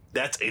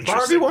 That's interesting.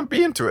 Harvey won't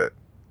be into it.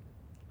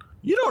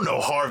 You don't know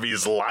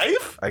Harvey's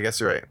life? I guess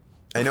you're right.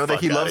 I know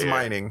that he loves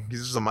mining.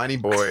 He's just a mining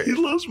boy. He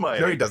loves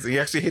mining. No, he doesn't. He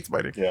actually hates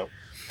mining. Yeah.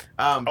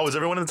 Is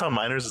everyone in the town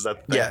miners? Is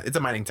that the thing? Yeah, it's a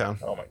mining town.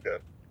 Oh my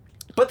god.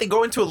 But they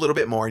go into a little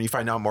bit more, and you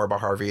find out more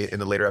about Harvey in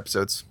the later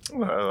episodes.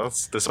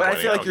 That's But disappointing.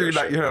 I feel like you're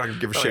not gonna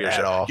give a shit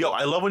at all. Yo,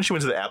 I love when she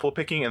went to the apple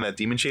picking and that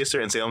demon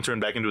chaser, and Salem turned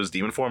back into his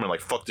demon form and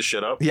like fucked the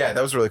shit up. Yeah,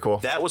 that was really cool.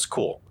 That was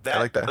cool. I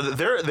like that.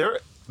 They're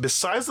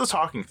besides the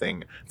talking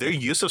thing, their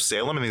use of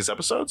Salem in these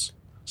episodes,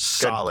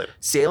 solid.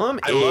 Salem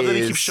I love that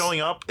he keeps showing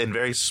up in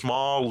very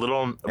small,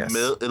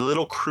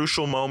 little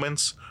crucial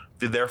moments.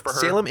 There for her.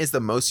 Salem is the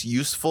most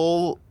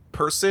useful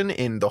person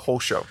in the whole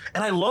show.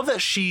 And I love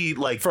that she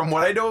like. From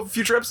what I know of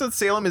future episodes,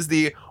 Salem is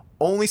the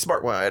only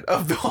smart one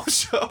of the whole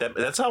show.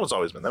 That's how it's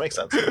always been. That makes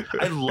sense.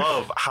 I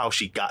love how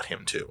she got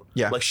him to.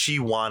 Yeah. Like she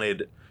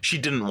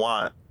didn't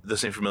want the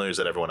same familiars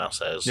that everyone else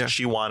has. Yeah.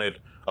 She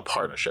wanted a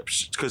partnership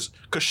because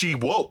she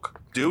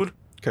woke, dude.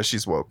 Because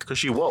she's woke. Because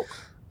she woke.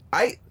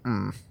 I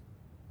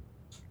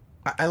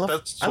love.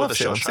 That's I what love the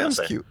Salem. show's trying to Salem's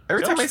say. cute.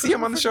 Every time I see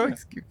him on the show,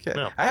 he's a cute cat.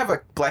 Yeah. I have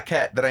a black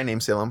cat that I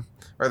named Salem,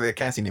 or the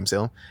Cassie named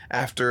Salem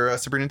after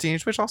Sabrina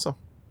Teenage Witch. Also,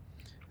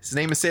 his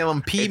name is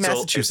Salem P.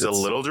 Massachusetts. It's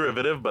a little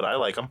derivative, but I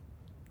like him.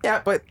 Yeah,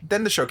 but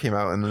then the show came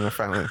out, and then I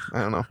finally,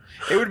 I don't know.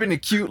 It would have been a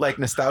cute like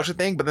nostalgia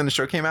thing, but then the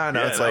show came out, and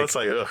now it's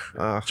like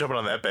ugh, jumping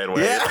on that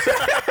bandwagon. yeah.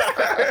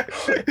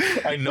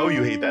 I know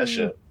you hate that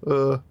shit.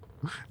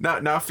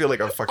 Now I feel like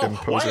a fucking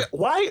poser.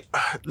 Why?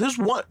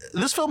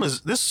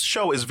 This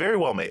show is very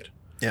well made.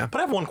 Yeah. But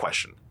I have one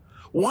question.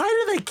 Why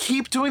do they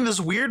keep doing this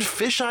weird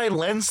fisheye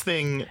lens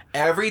thing?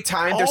 Every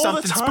time there's all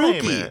the something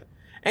time? spooky.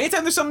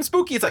 Anytime there's something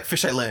spooky, it's like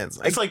fisheye lens.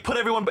 It's like put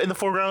everyone in the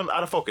foreground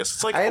out of focus.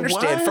 It's like I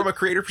understand what? from a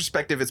creator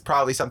perspective, it's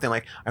probably something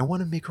like I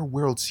want to make her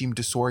world seem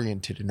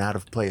disoriented and out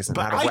of place and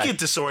But out of I whack. get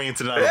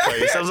disoriented and out of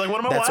place. I was like, what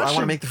am I That's watching? why I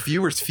want to make the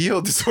viewers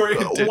feel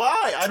disoriented.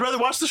 Why? I'd rather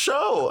watch the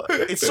show.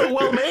 It's so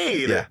well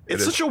made. Yeah,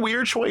 it's such a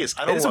weird choice.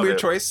 I don't It is a love weird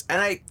choice,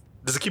 and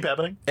Does it keep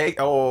happening?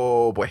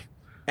 oh boy,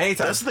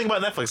 anytime. That's the thing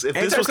about Netflix. If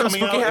Anytime this was something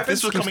coming spooky out, if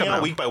this happens, was things coming come out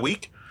out. week by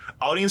week,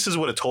 audiences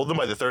would have told them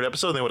by the third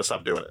episode, and they would have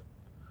stopped doing it.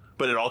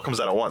 But it all comes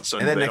out at once. So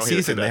and then they next don't hear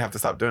season the they feedback. have to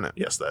stop doing it.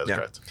 Yes, that is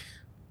correct.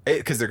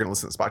 Because they're going to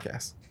listen to this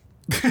podcast.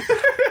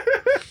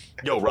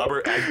 Yo,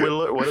 Robert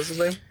Agwilla, what is his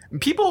name?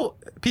 People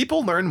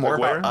learn more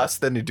Like about us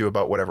than they do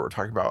about whatever we're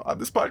talking about on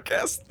this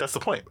podcast. That's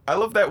the point. I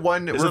love that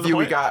one Isn't that the review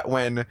we point? got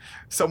when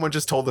someone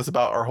just told us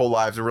about our whole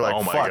lives and we're like,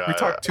 Oh my fuck, we God.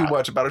 talk too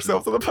much about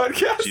ourselves on the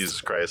podcast. Jesus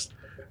Christ.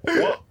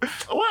 Well,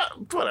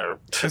 whatever.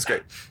 That's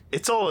great.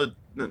 It's all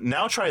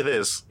now try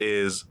this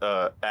is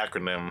a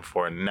acronym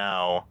for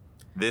now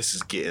this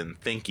is getting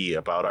thinky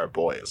about our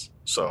boys.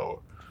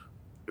 So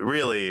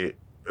really,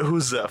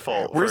 who's at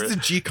fault? Where's for the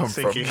G come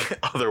thinking from?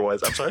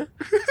 otherwise? I'm sorry.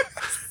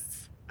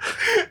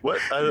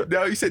 What?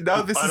 No, you said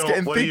now this I is don't-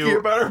 getting what do thinky you-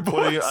 about our boys.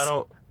 What do you? I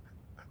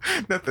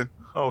don't. Nothing.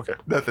 Oh, okay.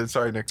 Nothing.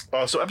 Sorry, Nick.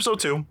 So episode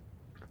 2,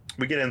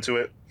 we get into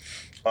it.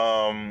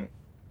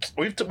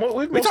 We've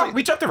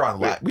We jumped around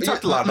a lot. We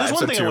talked a lot about There's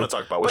one episode thing 2. I want to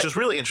talk about, which But- is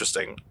really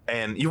interesting,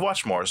 and you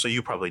watched more, so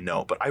you probably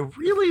know. But I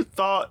really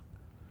thought,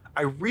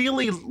 I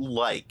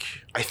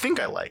think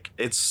I like.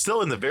 It's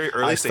still in the very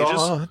early stages.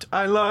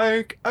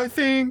 I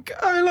think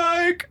I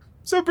like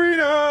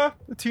Sabrina,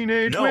 the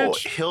teenage No,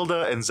 witch.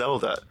 Hilda and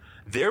Zelda.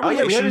 Their Oh, yeah, we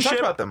haven't relationship, talked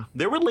about them.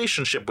 their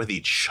relationship with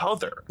each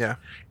other, Yeah.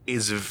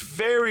 is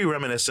very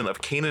reminiscent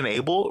of Cain and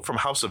Abel from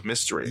House of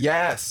Mystery.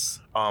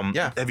 Yes.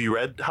 Yeah. Have you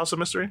read House of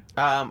Mystery?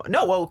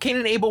 No, well, Cain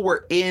and Abel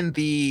were in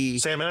the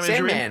Sandman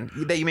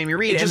that you made me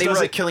read, and they were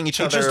like killing each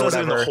other. It just or does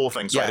it in the whatever. whole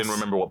thing, so I Yes. didn't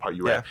remember what part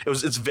you read. Yeah.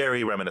 It's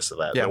very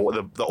reminiscent of that. Yeah.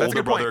 The That's a older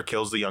good brother point.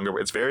 kills the younger.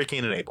 It's very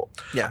Cain and Abel.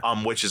 Yeah.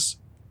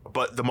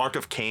 But the mark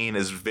of Cain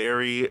is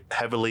very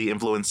heavily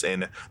influenced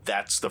in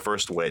that's the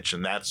first witch,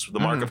 and that's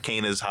the mark of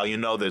Cain is how you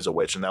know there's a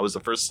witch, and that was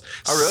the first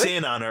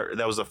sin on earth.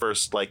 That was the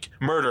first like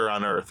murder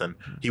on earth, and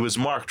he was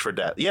marked for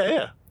death.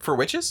 Yeah. For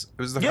witches?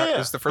 It was the It it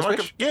was the first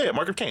witch?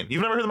 Mark of Cain.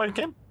 You've never heard the mark of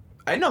Cain?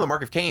 I know the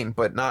Mark of Cain,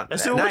 but not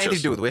It's still anything witches.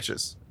 to do with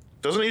witches.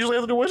 Doesn't it usually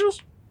have to do with witches?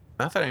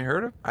 Not that I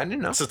heard of. I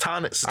didn't know.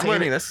 Satanic, I'm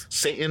learning this.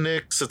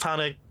 satanic,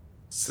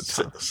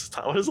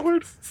 what is the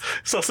word?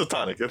 It's not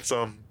satanic. It's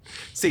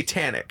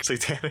Satanic.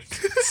 satanic.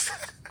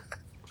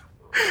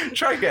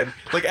 Try again.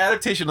 Like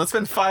adaptation. Let's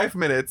spend 5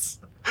 minutes.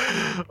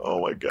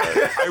 Oh my god!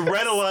 I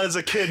read a lot as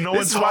a kid. No one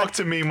This is talked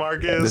to me,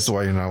 Marcus. This is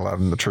why you're not allowed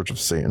in the Church of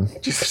Satan.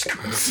 Jesus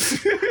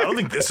Christ! I don't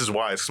think this is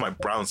why. It's 'cause my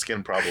brown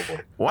skin, probably.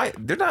 Why?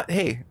 They're not.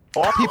 Hey,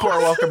 all people are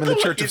welcome in the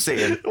Church of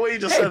Satan. The way you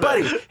just Hey, said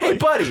buddy. that. Hey,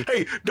 buddy.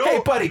 Hey, don't.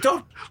 Hey, buddy.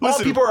 Don't. All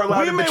Listen, people are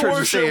allowed we in the may Church of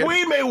worship, Satan.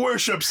 We may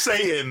worship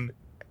Satan,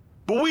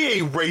 but we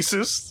ain't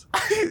racist.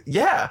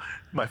 Yeah.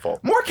 My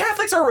fault. More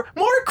Christians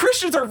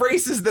are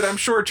racist than I'm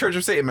sure Church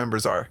of Satan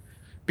members are,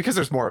 because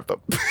there's more of them.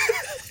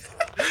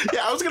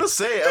 Yeah, I was gonna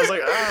say. I was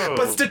like, oh.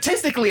 But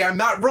statistically, I'm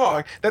not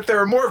wrong that there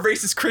are more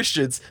racist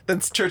Christians than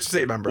Church of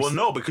Satan members. Well,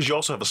 no, because you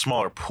also have a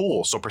smaller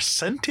pool, so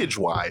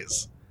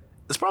percentage-wise,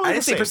 it's probably I the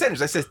didn't say same.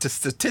 percentage. I said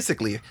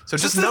statistically. So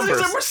just Statistics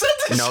numbers. are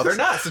percentages. No, they're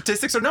not.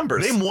 Statistics are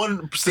numbers. Name one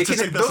They can-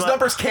 statistic that's those not-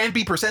 numbers can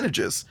be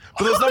percentages,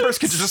 but those numbers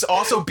could just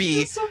also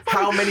be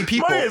how many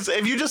people. Marius,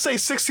 if you just say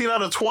 16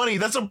 out of 20,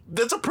 that's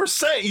a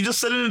percent. You just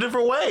said it in a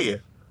different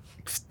way.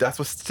 That's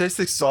what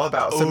statistics is all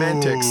about.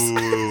 Semantics.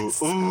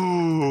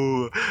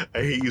 Ooh, I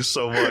hate you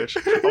so much.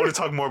 I want to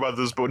talk more about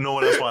this, but no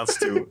one else wants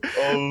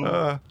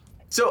to.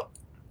 So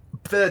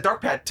the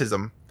dark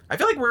patism. I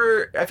feel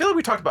like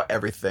we talked about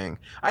everything.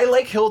 I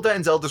like Hilda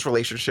and Zelda's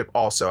relationship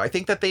also. I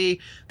think that they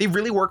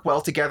really work well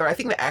together. I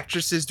think the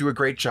actresses do a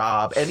great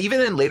job. And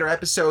even in later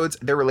episodes,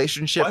 their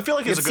relationship, I feel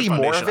like it's a good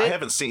foundation. I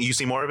haven't seen you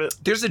see more of it?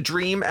 There's a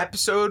dream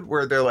episode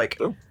where they're like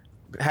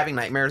having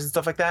nightmares and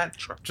stuff like that.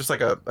 Sure. Just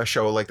like a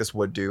show like this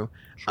would do.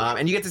 Sure.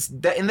 And you get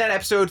to in that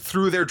episode,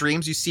 through their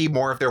dreams, you see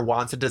more of their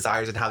wants and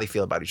desires and how they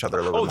feel about each other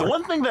a little bit more. The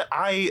one thing that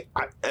I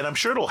and I'm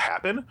sure it'll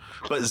happen,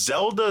 but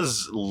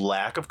Zelda's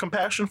lack of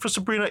compassion for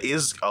Sabrina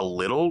is a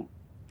little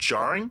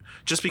jarring,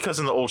 just because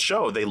in the old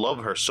show they love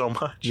her so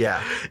much.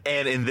 Yeah.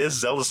 And in this,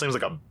 Zelda seems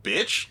like a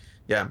bitch.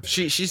 Yeah,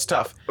 she's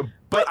tough.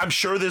 But I'm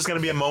sure there's going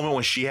to be a moment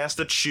when she has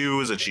to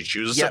choose, and she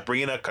chooses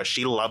Sabrina because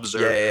she loves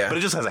her. Yeah. But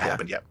it just hasn't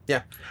happened yet.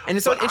 Yeah, and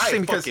it's so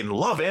interesting because I fucking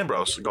love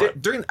Ambrose.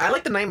 I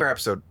like the nightmare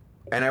episode,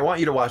 and I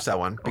want you to watch that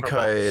one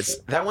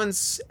because that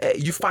one's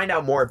you find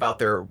out more about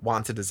their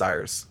wants and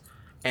desires,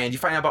 and you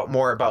find out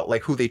more about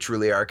like who they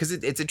truly are. Because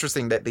it's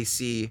interesting that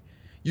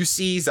you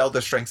see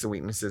Zelda's strengths and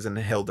weaknesses and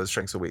Hilda's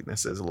strengths and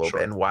weaknesses a little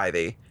bit,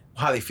 and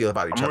how they feel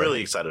about each other. I'm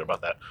really excited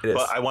about that.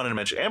 But I wanted to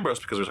mention Ambrose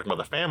because we were talking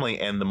about the family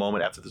and the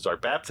moment after the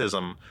dark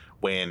baptism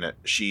when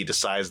she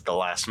decides at the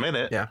last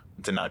minute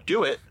to not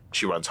do it.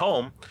 She runs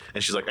home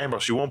and she's like,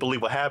 Ambrose, you won't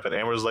believe what happened.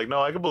 Ambrose is like,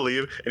 no, I can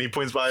believe. And he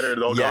points behind her and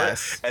don't go.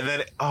 And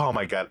then, oh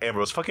my God,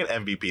 Ambrose, fucking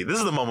MVP. This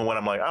is the moment when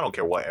I'm like, I don't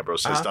care what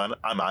Ambrose has done.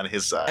 I'm on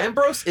his side.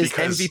 Ambrose is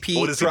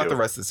MVP throughout the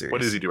rest of the series.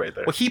 What does he do right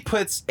there? Well, he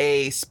puts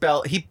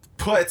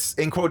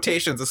in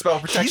quotations a spell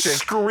of protection. He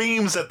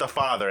screams at the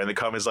father and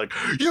the is like,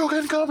 you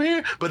can come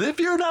here, but if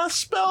you're not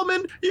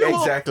Spellman, you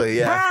will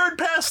burn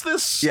past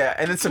this. Yeah,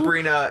 and then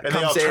Sabrina comes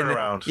in. They all turn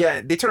around. Yeah,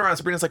 they turn around.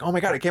 Sabrina's like, oh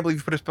my God, I can't believe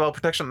you put a spell of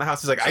protection on the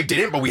house. He's like, I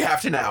didn't, but we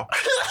have to now.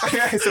 So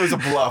it was a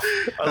bluff.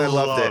 I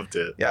loved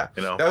it. Yeah,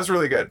 that was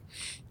really good.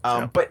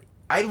 But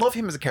I love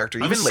him as a character.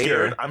 Even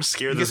later, I'm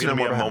scared there's going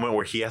to be a moment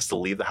where he has to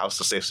leave the house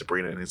to save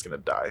Sabrina and he's going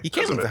to die. He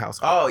can't leave the house.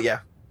 Oh yeah.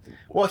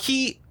 Well,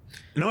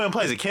 no one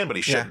implies he can, but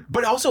he shouldn't. Yeah.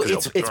 But also,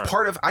 it's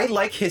part of. I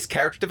like his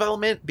character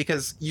development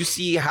because you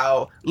see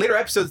how later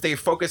episodes they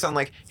focus on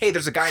like, hey,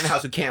 there's a guy in the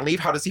house who can't leave.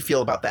 How does he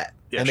feel about that?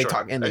 Yeah, and they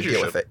talk and they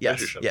deal with it.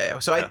 Yes. Yeah.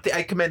 So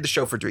I commend the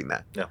show for doing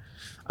that. Yeah.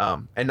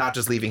 And not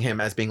just leaving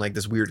him as being like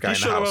this weird guy in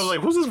the house. I was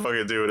like, who's this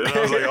fucking dude? And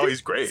I was like, oh,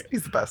 he's great.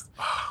 He's the best.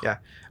 Yeah.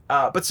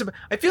 But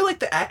I feel like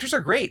the actors are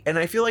great, and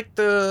I feel like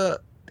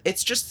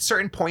it's just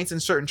certain points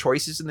and certain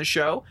choices in the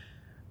show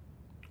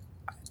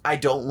I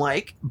don't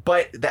like,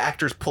 but the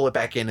actors pull it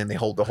back in and they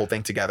hold the whole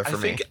thing together for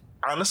me.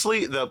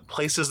 Honestly, the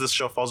places this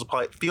show falls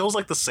apart, it feels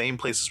like the same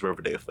places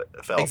Riverdale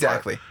fell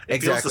Exactly. apart.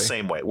 It feels the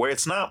same way, where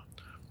it's not,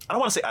 I don't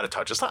want to say out of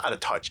touch. It's not out of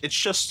touch. It's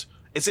just,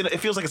 it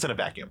feels like it's in a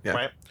vacuum,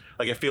 right?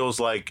 Like it feels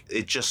like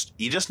you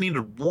just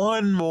needed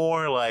one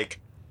more like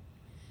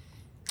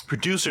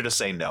producer to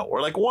say no,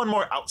 or like one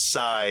more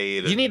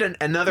outside. You need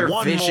another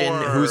vision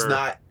who's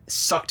not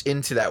sucked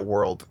into that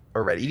world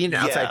already. You need an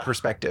outside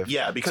perspective.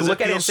 Yeah, because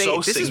look at it and say,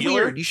 this is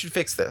weird. You should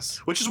fix this.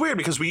 Which is weird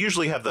because we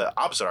usually have the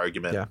opposite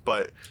argument,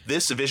 but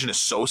this vision is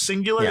so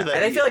singular that,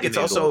 and I feel like it's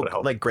also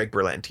like Greg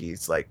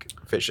Berlanti's like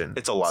vision.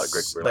 It's a lot of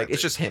Greg Berlanti. Like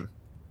it's just him,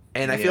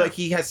 and I feel like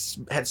he has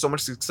had so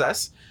much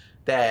success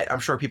that I'm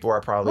sure people are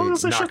probably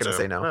not going to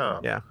say no.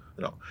 Yeah.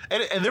 No.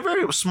 And they're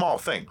very small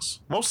things.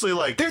 Mostly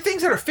like they're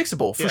things that are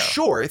fixable for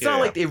sure. It's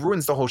not like it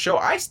ruins the whole show.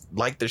 I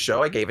like the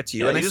show. I gave it to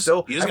you, and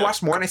I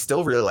watched more, and I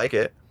still really like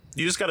it.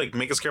 You just got to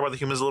make us care about the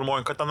humans a little more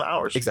and cut down the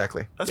hours.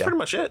 Exactly. That's pretty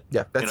much it.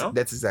 Yeah,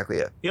 that's exactly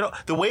it. You know,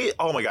 the way,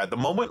 oh my God, the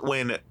moment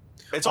when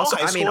it's also,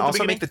 all high school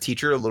also make the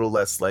teacher a little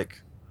less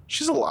like.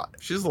 She's a lot.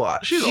 She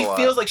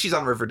feels like she's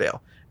on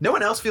Riverdale. No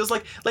one else feels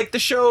like the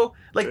show,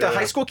 like the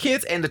high school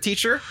kids and the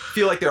teacher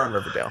feel like they're on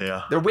Riverdale.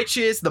 Yeah. The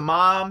witches, the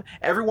mom,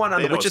 everyone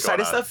on the witches side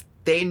of stuff,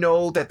 they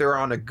know that they're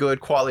on a good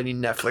quality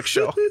Netflix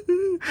show.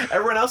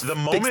 Everyone else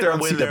thinks they're on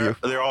CW.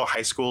 They're all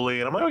high schooly,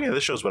 and I'm like, okay,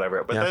 this show's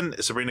whatever. But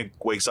then Sabrina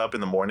wakes up in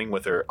the morning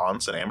with her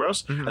aunts and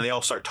Ambrose, and they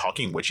all start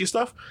talking witchy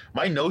stuff.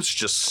 My notes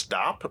just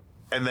stop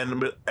and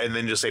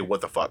then just say,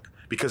 what the fuck?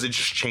 Because it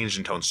just changed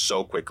in tone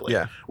so quickly.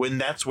 Yeah. When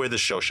that's where the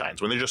show shines.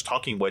 When they're just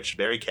talking witch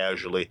very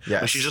casually.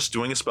 Yes. When she's just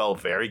doing a spell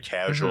very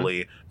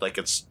casually. Like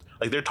it's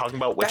like they're talking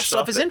about witch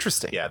stuff. That stuff is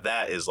interesting. Yeah,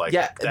 that is like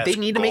they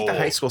need to make the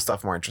high school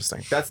stuff more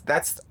interesting.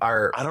 That's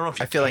our I don't know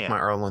if I feel like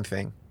our own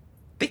thing.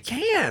 They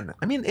can.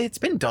 I mean, it's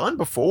been done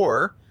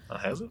before.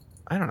 Has it?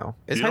 I don't know.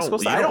 It's high school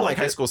stuff. I don't like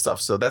high school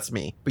stuff, so that's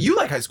me. But you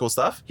like high school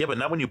stuff. Yeah, but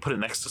not when you put it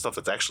next to stuff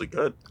that's actually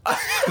good.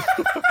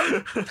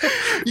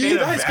 You need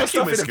the high school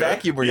stuff in a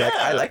vacuum where you're like,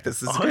 I like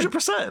this. This is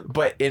 100%.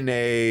 But in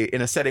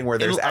a setting where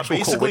there's actual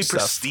cool witch stuff.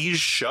 Prestige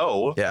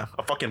show. Yeah.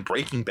 A fucking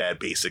Breaking Bad,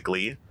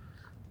 basically.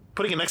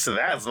 Putting it next to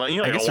that, it's like, you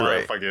know, I guess you're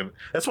right.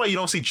 That's why you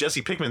don't see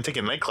Jesse Pinkman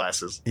taking night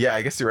classes. Yeah,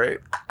 I guess you're right.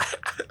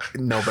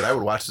 No, but I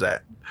would watch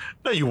that.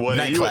 No, you wouldn't.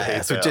 Night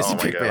class with Jesse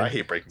Pinkman. God, I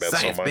hate Breaking Bad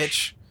Science, so much.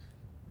 Bitch.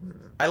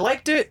 I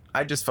liked it.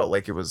 I just felt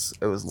like it was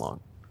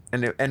long.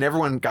 and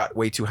everyone got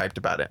way too hyped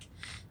about it.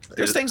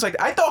 There's things like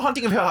I thought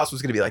Haunting of Hill House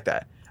was going to be like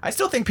that. I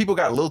still think people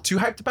got a little too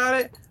hyped about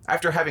it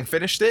after having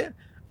finished it.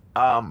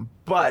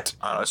 But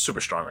I don't know, it's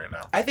super strong right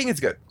now. I think it's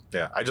good.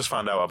 Yeah, I just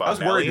found out about I was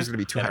worried Nellie it was gonna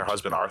be too and her hyped.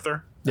 husband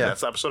Arthur. Yeah.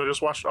 That's the episode I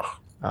just watched.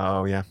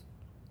 Oh yeah.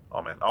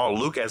 Oh man. Oh,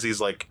 Luke as he's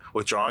like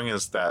withdrawing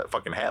as that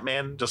fucking Hat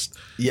Man, just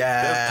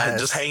Yeah.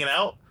 hanging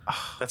out.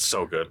 That's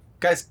so good.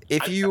 Guys,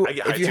 if you I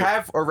if you too.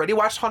 have already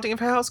watched Haunting of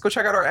Hill House, go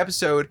check out our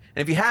episode.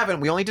 And if you haven't,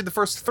 we only did the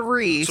first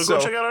 3. So go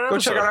check out our Go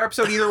check episode. out our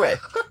episode either way.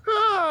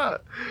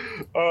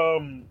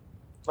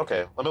 Okay,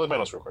 let me look at my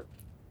notes real quick.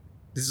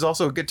 This is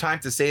also a good time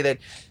to say that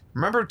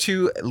remember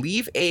to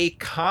leave a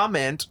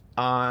comment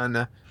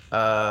on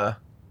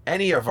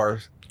any of our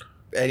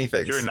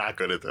anything. You're not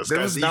good at this. This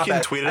Guys, is you not can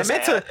bad. tweet us.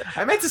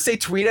 I meant to say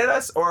tweet at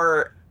us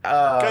or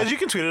guys, you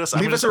can tweet at us.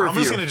 leave us a I'm just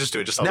review. gonna just do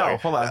it. Just No,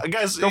 hold on.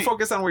 guys. Don't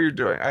focus on what you're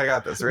doing. I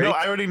got this. Ready? No,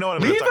 I already know what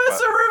I'm Leave gonna talk us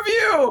about. a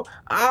review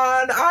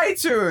on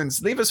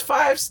iTunes. Leave us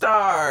 5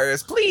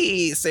 stars.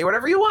 Please say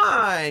whatever you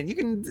want. You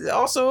can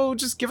also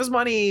just give us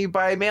money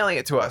by mailing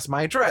it to us.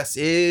 My address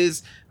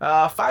is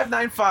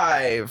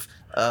 595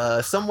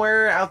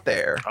 somewhere out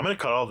there. I'm gonna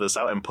cut all this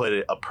out and put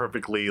a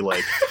perfectly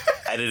like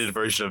edited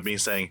version of me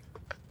saying,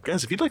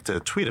 guys, if you'd like to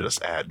tweet at us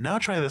at Now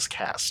Try This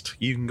Cast,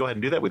 you can go ahead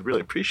and do that. We'd really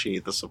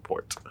appreciate the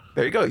support.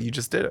 There you go. You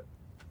just did it.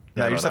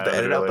 Now you just have to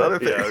edit out really-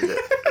 the other thing.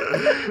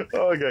 Yeah, okay.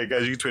 Okay,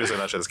 guys, you can tweet us at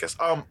Now Try This Cast.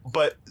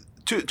 But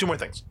two more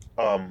things.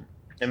 And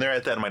they're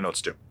at the end of my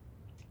notes too.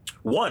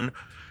 One,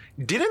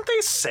 didn't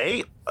they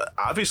say?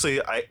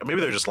 Obviously,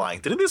 maybe they're just lying.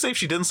 Didn't they say if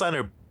she didn't sign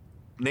her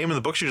name in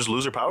the book, she just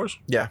lose her powers?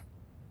 Yeah.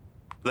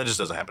 That just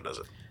doesn't happen, does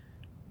it?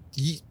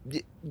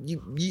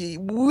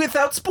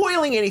 Without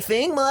spoiling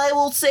anything, I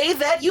will say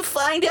that you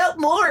find out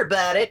more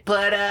about it,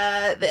 but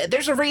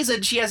there's a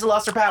reason she hasn't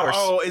lost her powers.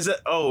 Oh, is it?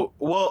 Oh,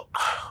 well.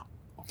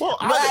 Well,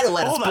 I don't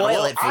want to hold on. spoil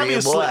Well, it for you,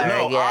 obviously, boy, I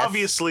no, guess.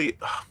 obviously,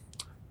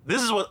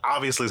 this is what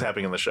obviously is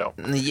happening in the show.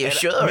 You And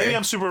sure? Maybe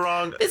I'm super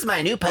wrong. This is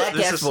my new but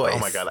podcast voice. Oh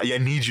my god! I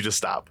need you to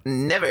stop.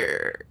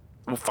 Never.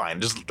 Well, fine.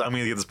 Just I'm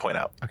gonna get this point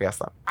out. Okay, I'll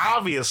stop.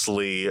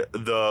 Obviously,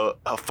 the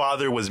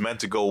father was meant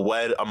to go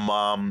wed a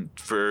mom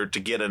to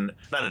get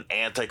not an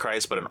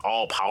antichrist, but an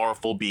all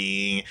powerful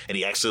being, and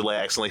he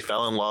accidentally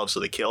fell in love, so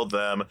they killed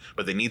them.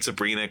 But they need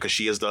Sabrina because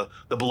she has the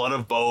blood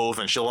of both,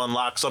 and she'll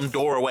unlock some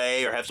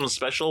doorway or have some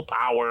special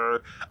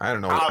power. I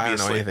don't know. I don't know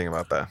Obviously. anything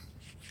about that.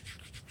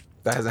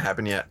 That hasn't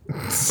happened yet.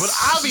 But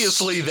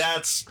obviously,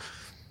 that's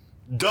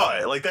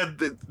duh. Like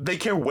that, they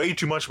care way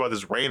too much about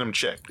this random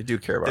chick I do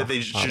care about that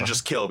they should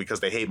just kill because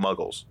they hate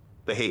Muggles.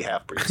 They hate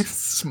half breeds.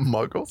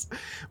 Smuggles.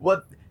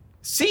 What?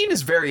 Scene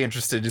is very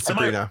interested in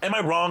Sabrina. Am I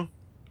wrong?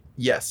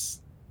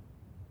 Yes.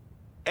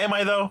 Am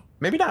I though?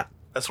 Maybe not.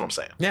 That's what I'm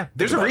saying. Yeah.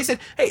 There's Maybe a not. reason.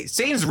 Hey,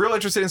 Satan's real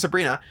interested in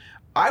Sabrina.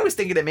 I was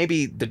thinking that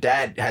maybe the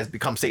dad has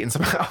become Satan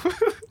somehow.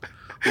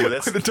 Ooh,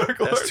 that's With the Dark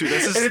Lord. that's too.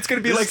 This is, and it's gonna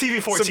be this like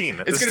is TV-14.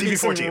 It's This gonna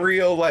is be TV-14. some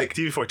real like.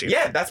 TV-14.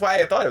 Yeah, that's why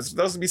I thought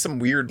those would be some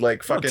weird like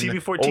No, fucking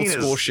TV-14 old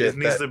school shit. It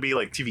needs that- to be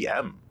like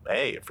TVM.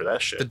 Hey, for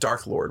that shit. the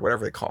Dark Lord,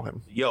 whatever they call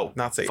him. Yo,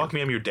 not Satan. fuck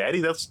me, I'm your daddy.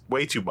 That's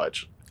way too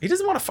much. He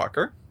doesn't want to fuck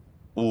her.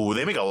 Ooh,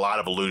 they make a lot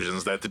of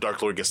illusions that the Dark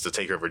Lord gets to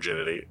take her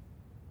virginity.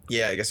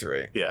 Yeah, I guess you're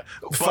right. Yeah,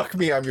 Fuck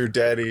me, I'm your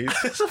daddy.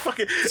 It's a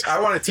fucking I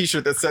want a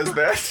T-shirt that says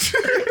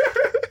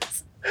that.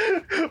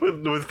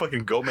 with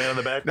fucking Goat Man on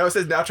the back. No, it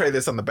says now try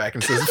this on the back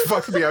and it says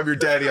 "fuck me, I'm your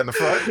daddy" on the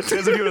front. Guys,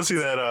 if you want to see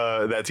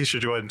that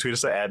T-shirt, go ahead and tweet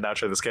us at Now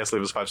Try This Cast.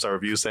 Leave us 5-star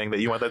review saying that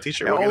you want that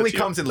T-shirt. It We'll give only to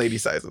you. comes in lady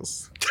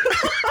sizes.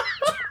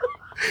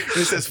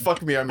 And it says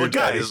 "fuck me, I'm your Well,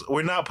 daddy." guys,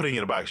 we're not putting it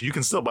in a box. You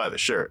can still buy the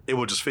shirt. It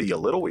will just fit you a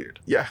little weird.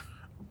 Yeah,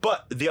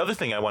 But the other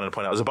thing I wanted to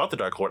point out was about the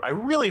Dark Lord. I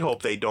really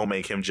hope they don't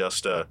make him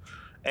just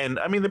and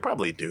I mean they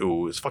probably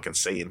do. It's fucking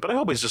Satan, but I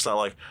hope he's just not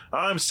like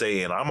I'm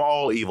Satan. I'm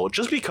all evil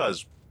just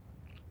because.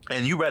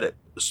 And you read it.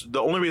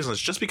 The only reason is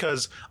just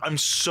because I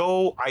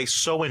so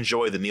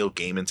enjoy the Neil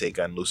Gaiman take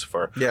on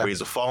Lucifer, Yeah. where he's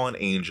a fallen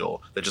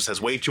angel that just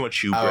has way too much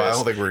hubris. I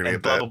don't think we're gonna and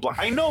get blah, that. blah,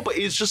 blah. I know, but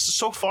it's just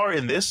so far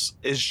in this,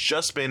 it's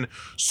just been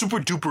super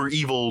duper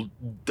evil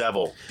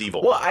devil.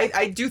 well,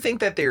 I do think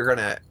that they're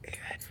gonna.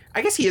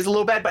 I guess he is a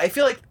little bad, but I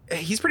feel like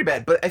he's pretty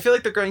bad. But I feel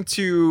like they're going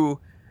to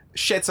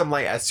shed some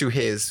light as to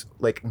his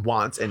like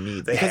wants and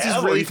needs They because have,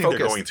 he's or really you think they're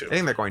focused. going to? I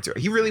think they're going to.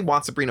 He really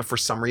wants Sabrina for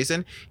some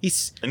reason.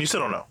 And you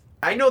still don't know.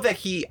 I know that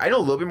I know a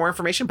little bit more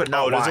information, but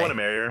not does he why. want to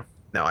marry her?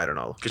 No, I don't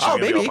know. Because she's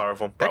gonna be all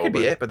powerful. That could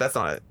be Probably. it, but that's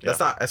not it. That's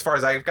Yeah. not as far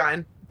as I've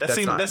gotten. That that's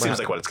seems not like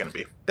happened. what it's gonna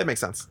be. That makes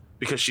sense.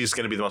 Because she's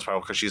gonna be the most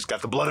powerful because she's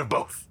got the blood of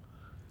both.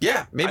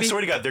 Yeah, I maybe.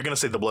 swear to God, they're gonna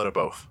say the blood of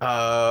both.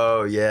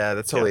 Oh yeah,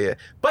 that's totally it.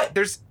 But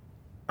there's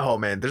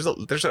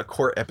a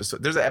court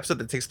episode. There's an episode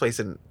that takes place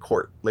in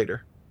court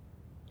later.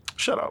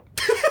 Shut up.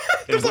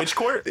 In which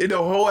court? In a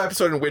whole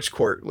episode in witch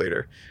court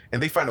later,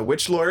 and they find a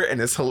witch lord,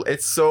 and it's so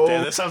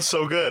Damn, that sounds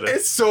so good.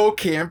 it's so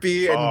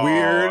campy and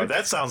weird.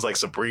 That sounds like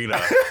Sabrina.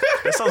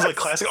 That sounds like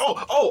classic.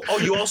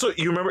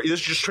 You remember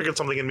this just triggered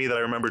something in me that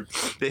I remembered.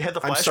 They had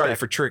the flashback. I'm sorry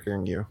for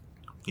triggering you.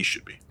 You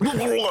should be.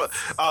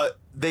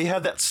 They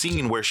had that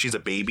scene where she's a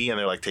baby and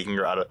they're like taking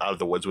her out of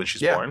the woods when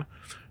she's Yeah. born.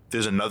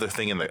 There's another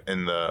thing in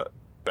the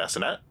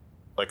bassinet,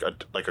 like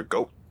a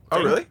goat.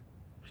 Oh, really?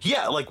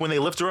 Yeah, like when they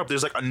lift her up,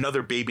 there's like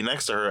another baby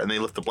next to her, and they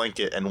lift the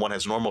blanket, and one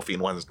has normal feet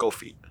and one has goat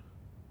feet.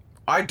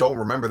 I don't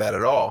remember that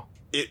at all.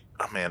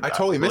 Man, I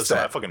totally missed listen,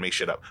 that. I fucking make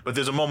shit up. But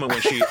there's a moment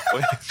when she...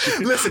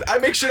 Listen, I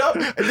make shit up,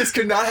 and this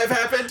could not have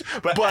happened.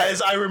 But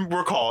as I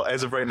recall,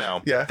 as of right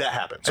now, Yeah. that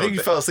happened. I think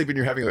you fell asleep and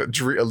you're having a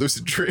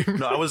lucid dream.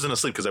 No, I wasn't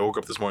asleep because I woke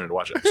up this morning to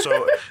watch it.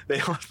 So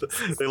they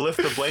lift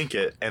the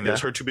blanket, and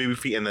there's her 2 baby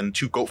feet and then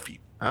 2 goat feet.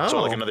 So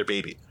Oh. like another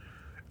baby.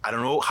 I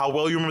don't know how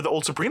well you remember the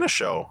old Sabrina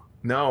show.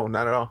 No,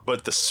 not at all.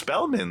 But the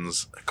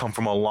Spellmans come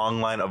from a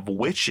long line of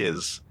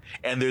witches.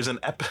 And there's an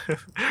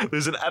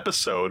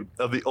episode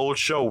of the old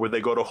show where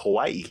they go to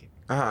Hawaii.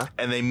 Uh-huh.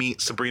 And they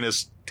meet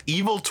Sabrina's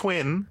evil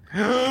twin.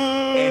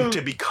 And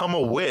to become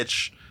a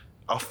witch,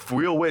 a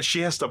real witch,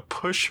 she has to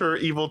push her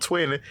evil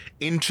twin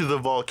into the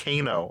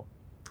volcano.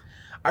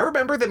 I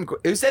remember them.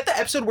 Was that the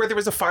episode where there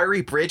was a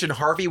fiery bridge and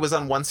Harvey was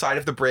on one side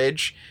of the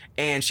bridge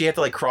and she had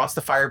to like cross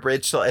the fire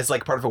bridge as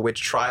like part of a witch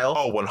trial?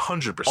 Oh,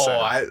 100%. Oh,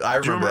 I remember.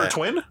 Do you remember her that.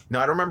 twin? No,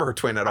 I don't remember her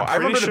twin at all. I'm I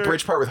remember pretty the sure-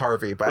 bridge part with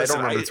Harvey, but Listen,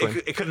 I don't remember the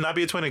twin. It could not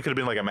be a twin. It could have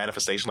been like a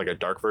manifestation, like a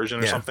dark version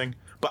or Yeah. something.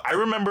 But I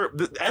remember,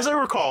 as I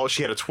recall,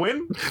 she had a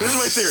twin. This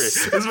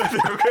is my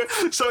theory.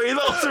 Okay? So in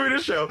the Sabrina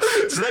show,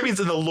 so that means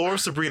in the lore of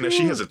Sabrina,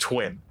 she has a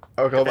twin.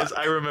 Okay, hold on. As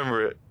I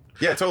remember it.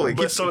 Yeah, totally.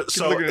 But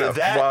Keep looking it up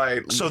while I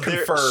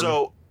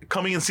confirm.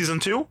 Coming in season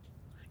 2,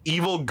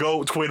 evil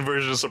goat twin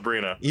version of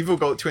Sabrina. Evil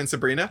Goat Twin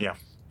Sabrina? Yeah.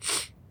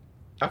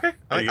 Okay. There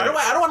I you don't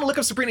go. want to look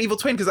up Sabrina Evil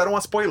Twin because I don't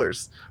want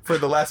spoilers for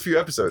the last few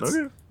episodes.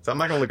 Okay. So I'm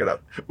not going to look it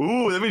up.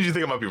 Ooh, that means you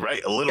think I might be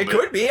right a little It bit.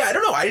 could be. I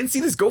don't know. I didn't see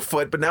this goat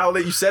foot, but now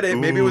that you said it,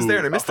 maybe it was there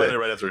and I missed I'll find it. it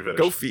right after we finish.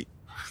 Goat feet.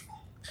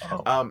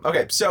 Oh.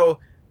 Okay, so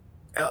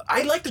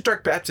I like the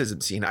dark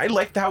baptism scene. I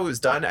liked how it was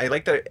done. I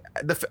like that.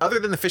 Other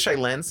than the fisheye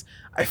lens,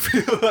 I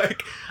feel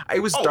like it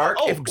was dark.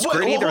 It was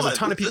gritty. There was a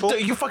ton of people.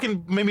 You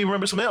fucking made me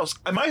remember something else.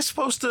 Am I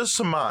supposed to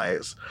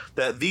surmise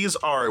that these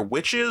are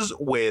witches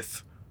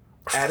with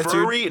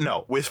Attitude?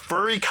 with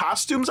furry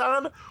costumes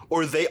on,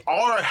 or they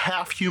are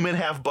half human,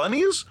 half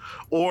bunnies,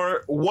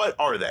 or what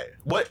are they?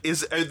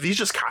 Are these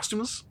just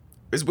costumes?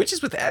 Is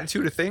witches with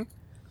attitude a thing?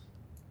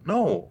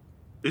 No.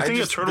 You're I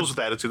thinking of just- turtles with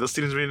attitude. That's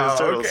Teenage Mutant Oh, Ninja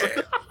Turtles.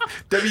 okay.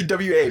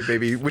 WWA,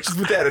 baby. Witches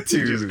with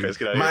attitude. Jesus Christ,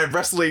 get out of My here.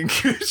 wrestling.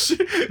 No,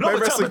 my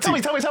but wrestling tell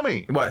team.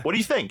 me. What? What do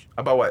you think?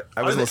 About what?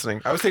 I was they-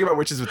 listening. I was thinking about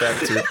witches with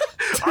attitude.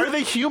 Are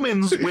they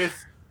humans with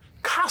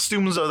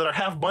costumes that are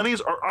half bunnies,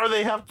 or are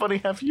they half bunny,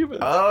 half human?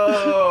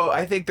 Oh,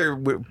 I think they're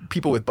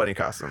people with bunny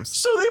costumes.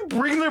 So they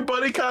bring their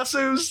bunny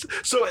costumes.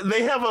 So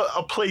they have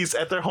a place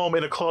at their home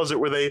in a closet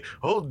where they,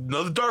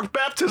 another dark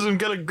baptism,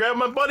 gotta grab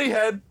my bunny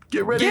head.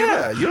 Get ready.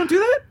 Yeah, you don't do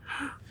that?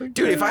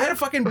 Dude, if I had a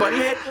fucking bunny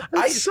head,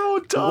 That's so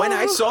dumb. When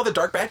I saw the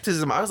dark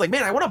baptism, I was like,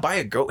 man, I want to buy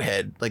a goat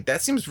head. Like,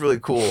 that seems really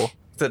cool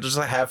to just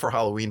have for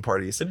Halloween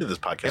parties. I did this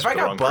podcast If with I the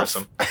got wrong buff,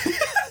 person.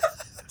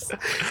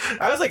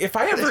 I was like, if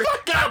I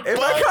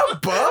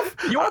got buff,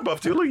 You are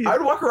buff too. Look at you.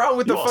 I'd walk around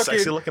with You the all fucking.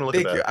 sexy looking. Look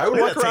Thank at you. that. I would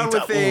Look walk at that around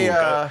tank with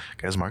top. a.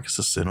 Ooh, guys, Marcus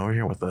is sitting over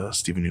here with a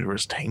Steven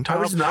Universe tank top. I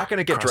was not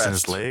gonna get crossing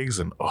dressed. his legs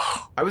and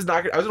I was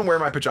gonna wear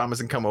my pajamas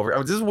and come over.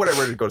 This is what I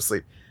wear to go to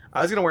sleep.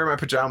 I was gonna wear my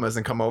pajamas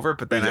and come over,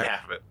 but then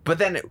half of it. But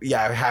then,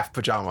 yeah, half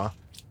pajama.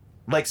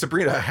 Like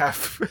Sabrina,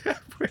 half.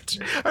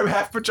 I'm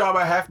half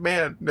pajama, half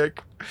man,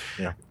 Nick.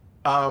 Yeah.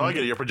 I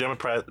get it. Your pajama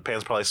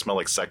pants probably smell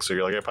like sex, so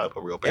you're like, I probably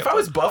put real pants. If I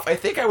was buff, I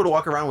think I would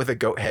walk around with a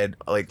goat head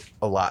like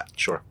a lot.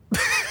 Sure.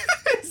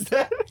 Is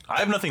that I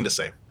have nothing to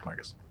say,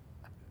 Marcus.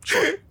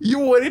 Sure. you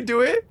wouldn't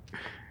do it?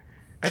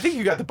 I think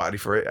you got the body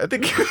for it. I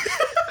think.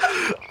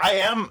 I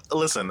am.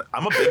 Listen,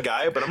 I'm a big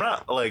guy, but I'm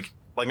not like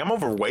I'm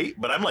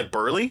overweight, but I'm like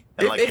burly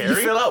and like if you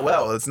hairy. fill out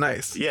well, it's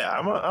nice. Yeah,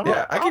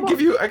 I can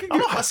give you. I'm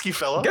a husky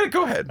fella. Get a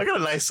goat head. I got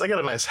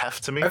a nice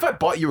heft to me. If I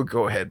bought you a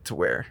goat head to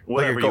wear,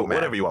 Whatever like a goat man,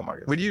 whatever you want,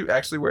 Marcus. would you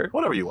actually wear it?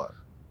 Whatever you want,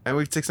 And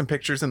we take some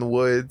pictures in the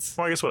woods.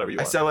 Marcus. Whatever you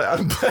I want. sell it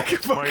on Black and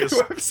Fucking Marcus.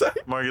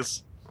 website.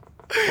 Marcus.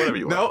 Whatever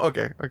you want. No,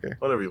 okay.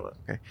 Whatever you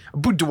want.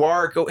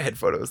 Boudoir goat head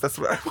photos. That's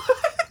what I want.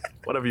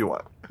 Whatever you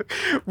want.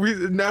 We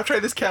now try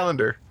this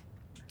calendar.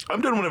 I'm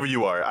done whenever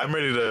you are. I'm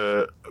ready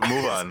to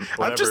move on.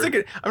 I'm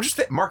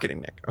just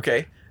marketing, Nick.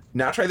 Okay.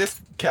 Now try this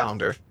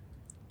calendar,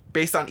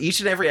 based on each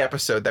and every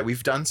episode that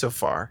we've done so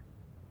far,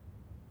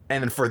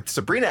 and then for the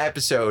Sabrina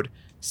episode,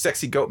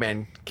 sexy goat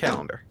man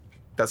calendar.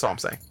 That's all I'm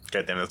saying.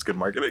 God damn, that's good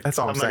marketing. That's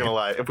all I'm not saying. gonna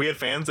lie. If we had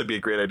fans, that'd be a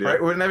great idea.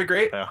 Right? Wouldn't that be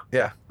great? Yeah.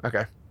 Yeah.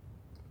 Okay.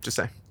 Just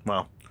saying.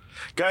 Well,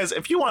 guys,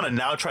 if you want to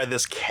now try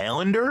this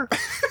calendar,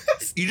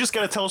 you just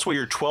got to tell us what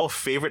your 12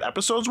 favorite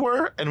episodes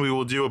were, and we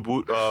will do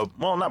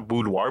not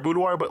boudoir,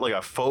 but like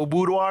a faux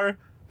boudoir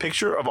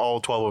picture of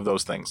all 12 of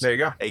those things. There you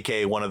go.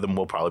 AKA one of them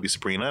will probably be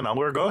Sabrina, and I'll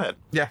wear a goat head.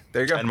 Yeah.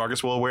 There you go. And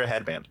Marcus will wear a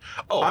headband.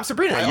 Oh, I'm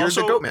Sabrina. You're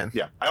the goat man.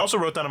 Yeah. I also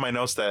wrote down in my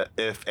notes that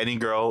if any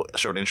girl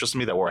showed interest in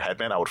me that wore a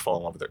headband, I would fall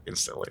in love with her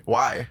instantly.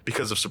 Why?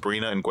 Because of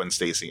Sabrina and Gwen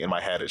Stacy. In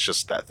my head, it's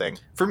just that thing.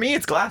 For me,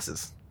 it's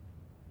glasses.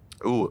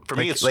 Ooh, for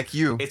me, it's like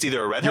you. It's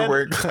either a You're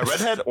wearing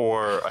redhead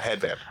or a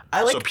headband.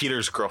 I like- so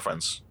Peter's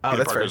girlfriends. Oh, Peter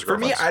that's Parker's right. For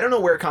me, girlfriends. I don't know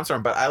where it comes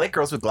from, but I like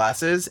girls with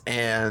glasses,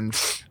 and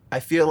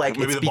I feel like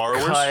Maybe it's the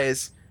borrowers?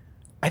 because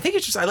I think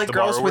it's just I like The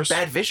girls Borrowers? with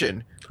bad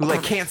vision who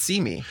like can't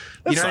see me. You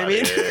That's know what I not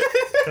mean? it.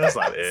 That's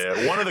not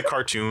it. One of the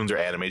cartoons or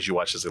animes you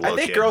watch as a little I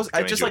think kid. girls. I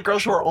giving just you like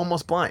girls who are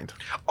almost blind.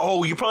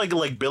 Oh, you probably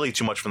like Billy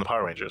too much from the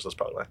Power Rangers. That's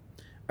probably why.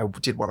 I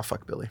did want to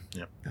fuck Billy.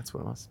 Yeah. That's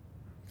what it was.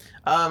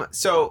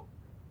 So,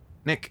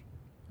 Nick,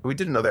 we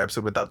did another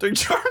episode without doing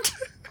Charmed.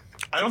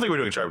 I don't think we're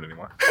doing Charmed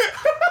anymore.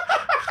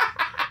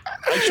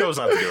 I chose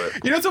not to do it.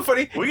 You know what's so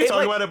funny? We can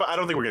talk about it, but I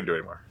don't think we're gonna do it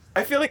anymore.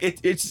 I feel like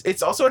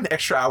it's also an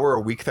extra hour a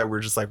week that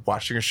we're just like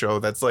watching a show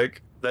that's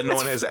like That no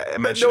one has that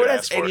mentioned. no or one has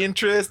asked for. any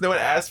interest. No one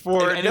asked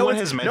for. If No anyone one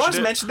has No one's mentioned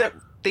it- mentioned that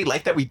they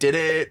like that we did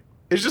it.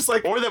 It's just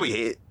like Or that we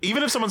hate.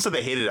 Even if someone said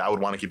they hated it, I would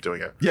want to keep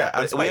doing it. Yeah,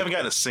 But that's we fine. haven't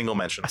gotten a single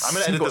mention. I'm gonna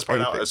edit single this part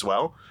out anything. as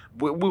well.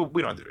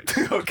 We don't do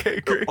it. okay,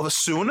 great. Although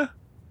soon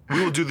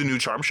we will do the new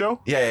Charm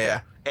show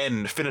Yeah.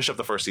 and finish up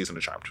the first season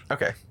of Charmed.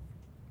 Okay,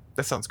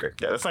 that sounds great.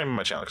 Yeah, that's not even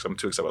my channel because I'm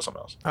too excited about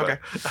something else. Okay,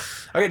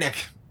 okay, Nick.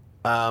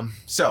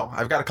 So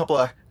I've got a couple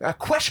of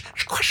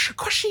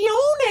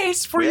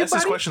questiones for We you, ask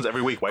these buddy. questions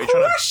every week. Why are you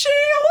trying to?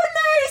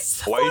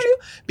 Questiones Why for are you- you.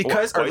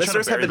 Because why our are you trying to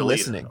listeners have bury been the lead?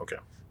 listening Okay.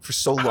 for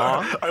so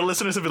long. Our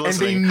listeners have been And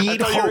they listening.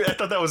 need hope. I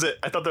thought that was it.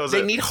 I thought that was They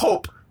it. need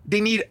hope.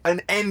 They need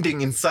an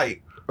ending in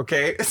sight.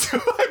 Okay, so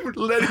I'm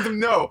letting them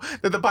know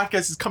that the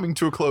podcast is coming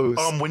to a close.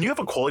 When you have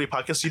a quality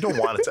podcast, you don't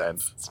want it to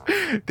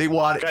end. They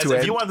want it Guys, to if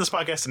end. you want this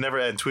podcast to never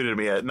end, tweet at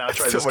me at now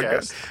try Oh this my God.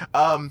 cast.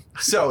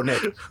 So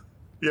Nick,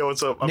 Yeah,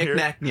 what's up? I'm Nick here.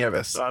 Nack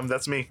Nieves,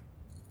 That's me.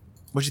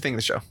 what'd you think of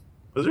the show?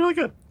 It was really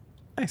good.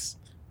 Nice.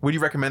 Would you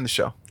recommend the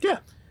show? Yeah. A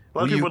lot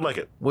Will of people you- would like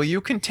it. Will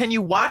you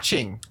continue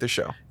watching the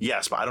show?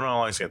 Yes, but I don't know how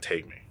long it's going to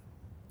take me.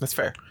 That's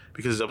fair.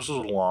 Because these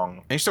episodes are long.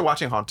 And you're still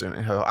watching Haunted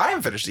Hill. I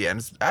haven't finished the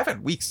end. I've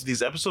had weeks.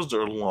 These episodes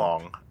are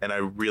long, and I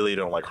really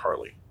don't like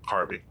Harvey.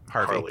 Harvey.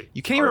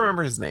 You can't even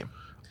remember his name.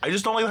 I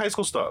just don't like the high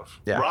school stuff.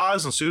 Yeah.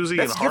 Roz and Susie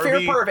That's and your Harvey.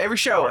 favorite part of every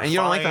show, are and you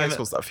don't like the high fine.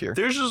 school stuff here.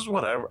 There's just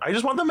whatever. I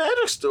just want the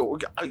magic still.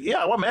 Yeah,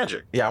 I want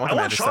magic. Yeah, I want the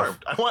magic stuff.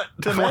 Charmed. I want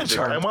the I want magic.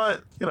 Charmed. I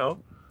want,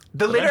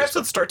 The later magic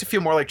episodes start to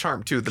feel more like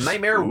Charmed too. The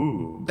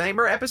Ooh.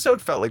 Nightmare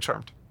episode felt like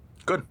Charmed.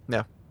 Good.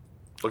 Yeah.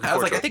 Looking I was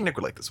forward like, to I it. think Nick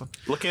would like this one.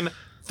 Looking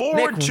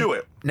forward Nick, to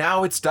it.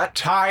 Now it's that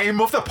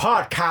time of the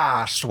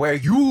podcast where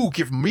you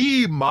give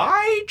me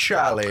my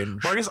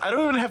challenge. Marcus, I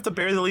don't even have to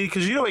bury the lead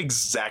because you know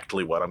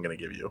exactly what I'm going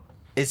to give you.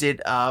 Is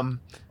it I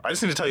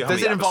just need to tell you how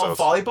does many it involve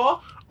episodes.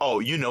 volleyball? Oh,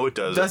 you know it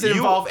does. Does it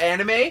involve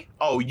anime?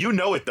 Oh, you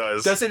know it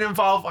does. Does it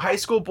involve high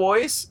school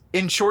boys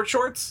in short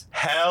shorts?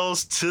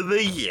 Hells to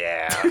the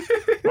yeah.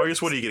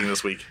 Marcus, what are you getting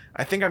this week?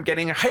 I think I'm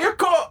getting a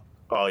haircut.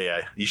 Oh,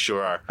 yeah, you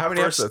sure are. How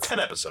many First episodes? 10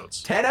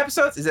 episodes. 10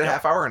 episodes? Is it a Yeah.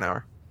 half hour or an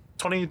hour?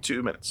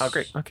 22 minutes. Oh,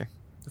 great. Okay.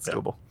 That's Yeah.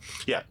 doable.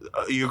 Yeah,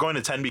 you're going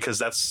to 10 because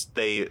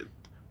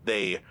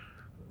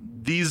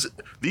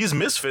these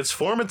misfits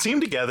form a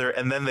team together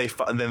and then they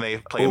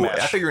play a Ooh, match.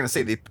 I thought you were going to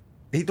say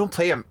they don't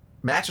play a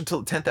match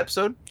until the 10th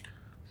episode?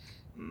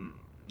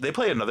 They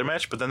play another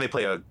match, but then they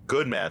play a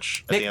good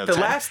match at Nick, the end the of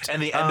 10. last,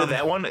 and the end of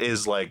that one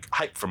is like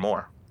hype for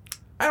more.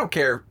 I don't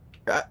care.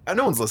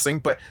 No one's listening,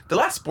 but the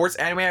last sports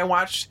anime I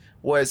watched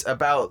was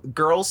about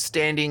girls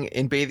standing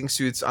in bathing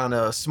suits on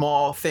a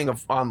small thing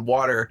on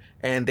water,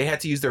 and they had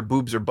to use their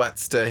boobs or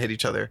butts to hit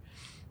each other.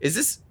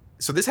 This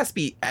has to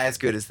be as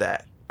good as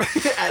that,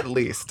 at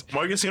least.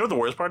 Marcus, you know what the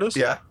worst part is?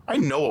 Yeah. I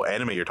know what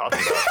anime you're talking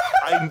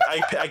about.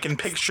 I can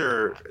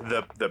picture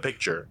the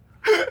picture.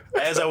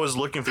 As I was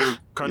looking through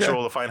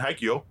Crunchyroll to find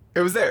Haikyuu,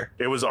 It was there.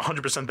 it was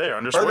 100% there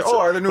under Are there- sports.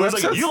 are there new It was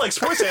like, episodes? you like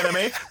sports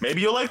anime,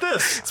 maybe you'll like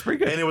this. It's pretty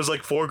good. And it was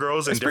like 4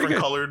 girls in It's pretty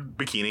different good. colored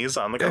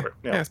bikinis on the Yeah, cover.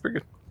 yeah, it's pretty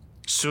good.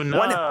 Suna,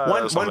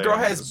 One something. girl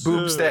has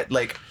boobs that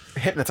like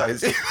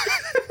hypnotize you.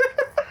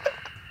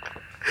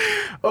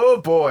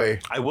 Oh boy.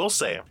 I will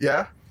say,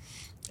 Yeah.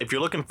 if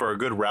you're looking for a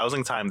good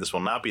rousing time, this will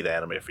not be the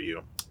anime for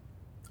you.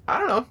 I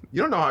don't know.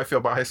 You don't know how I feel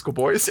about high school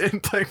boys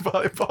and playing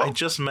volleyball. I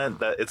just meant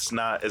that it's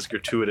not as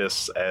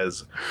gratuitous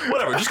as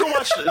whatever. Just go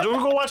watch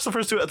the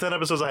first 10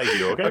 episodes of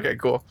Haikyuu. Okay. Okay,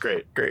 cool.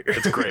 Great. Great.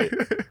 It's great.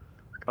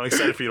 I'm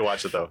excited for you to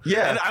watch it though.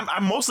 Yeah. And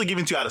I'm mostly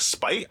giving it to you out of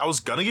spite. I was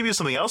gonna give you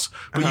something else,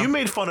 but you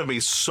made fun of me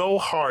so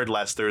hard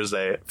last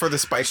Thursday. For the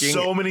spiking.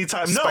 So many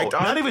times. No, Spiked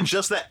on? not even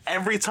just that.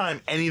 Every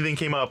time anything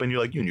came up and you're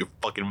like, you and your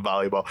fucking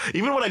volleyball.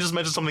 Even when I just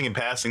mentioned something in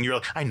passing, you're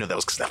like, I know that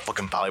was because of that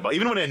fucking volleyball.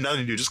 Even when it had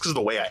nothing to do, just because of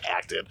the way I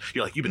acted.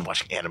 You're like, you've been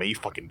watching anime, you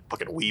fucking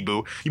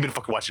weeboo. You've been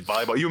fucking watching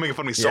volleyball. You were making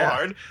fun of me so Yeah.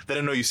 hard that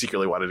I know you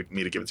secretly wanted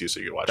me to give it to you so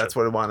you could watch That's it.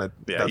 what I wanted.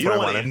 Yeah, That's you what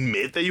don't I want to wanted.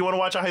 admit that you want to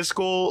watch a high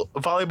school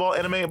volleyball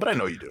anime, but I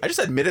know you do. I just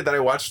admitted that I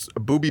watched a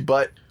booby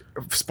butt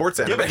sports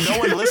Yeah, anime. but no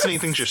one listening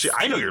thinks you're serious.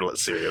 I know you're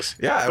serious.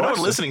 Yeah, I but no watched one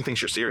it. listening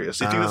thinks you're serious.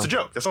 They think that's a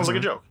joke. That sounds like a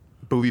joke.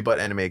 Booby butt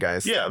anime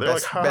guys. Yeah, they're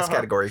best, like, ha, best ha, ha.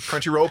 category.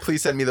 Crunchyroll,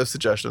 please send me those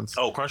suggestions.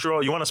 Oh,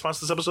 Crunchyroll, you want to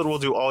sponsor this episode? We'll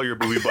do all your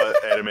booby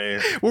butt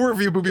anime. We'll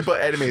review booby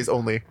butt animes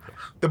only.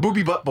 The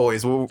Booby Butt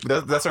Boys.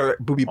 That's our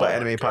Booby Butt Oh my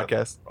anime God.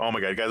 podcast. Oh my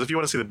god, guys! If you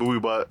want to see the booby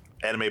butt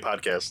anime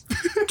podcast,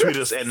 tweet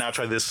us at Now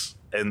Try This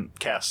and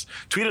Cast.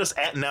 Tweet us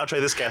at Now Try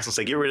This Cast and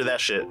say, get rid of that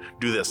shit.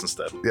 Do this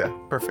instead. Yeah,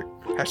 perfect.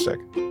 Hashtag.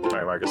 All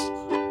right, Marcus.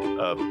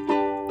 I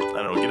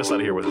don't know. Get us out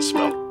of here with a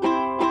spell.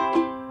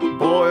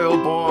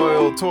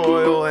 Boil,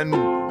 toil, and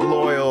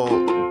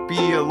loyal.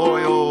 Be a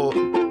loyal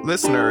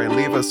listener and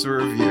leave us a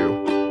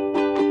review.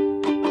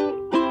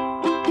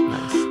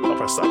 Nice. I'll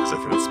press stop because I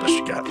think that's the best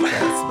you got.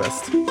 Yeah,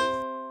 that's the best.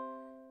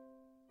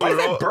 Why does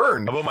that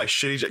burn? About my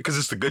shitty, because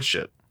it's the good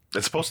shit.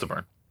 It's supposed to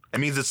burn. It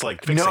means it's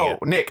like fixing it.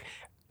 Nick.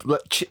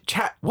 What?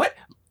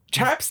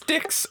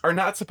 Chapsticks are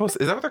not supposed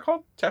to... Is that what they're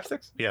called?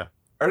 Chapsticks? Yeah.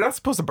 Are not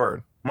supposed to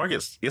burn.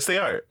 Marcus, yes they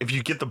are. If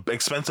you get the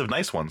expensive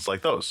nice ones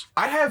like those.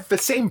 I have the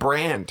same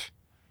brand.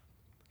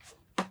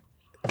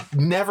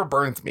 Never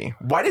burns me.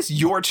 Why does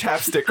your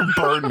chapstick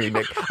burn me,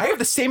 Nick? I have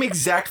the same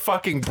exact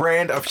fucking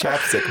brand of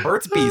chapstick.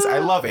 Burt's Bees. I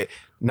love it.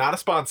 Not a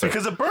sponsor.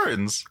 Because it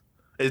burns.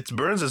 It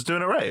burns, it's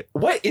doing it right.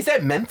 What? Is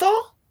that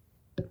menthol?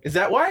 Is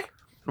that why?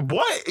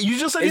 What? You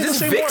just said Is you have this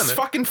the same Vicks one.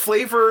 fucking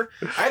flavor?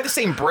 I have the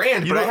same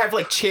brand, You but I know- have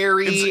like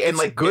cherry it's- and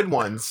like good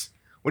ones.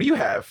 What do you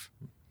have?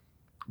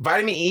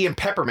 Vitamin E and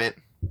peppermint.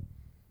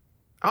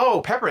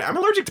 Oh, peppermint. I'm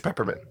allergic to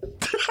peppermint.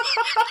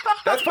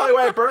 That's probably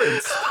why it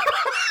burns.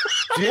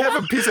 Do you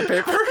have a piece of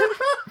paper?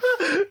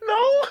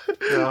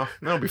 No,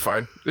 that'll be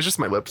fine. It's just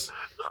my lips.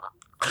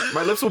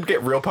 My lips will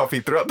get real puffy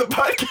throughout the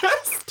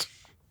podcast.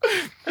 I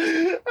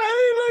didn't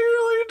know you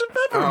were allergic to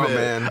peppermint. Oh,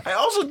 man. I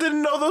also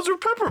didn't know those were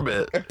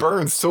peppermint. It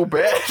burns so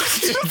bad.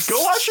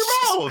 Go wash your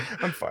mouth.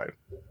 I'm fine.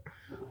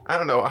 I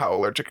don't know how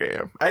allergic I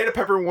am. I ate a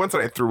peppermint once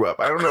and I threw up.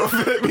 I don't know if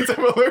that means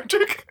I'm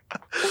allergic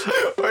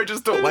or I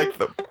just don't like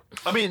them.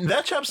 I mean,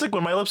 that chapstick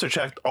when my lips are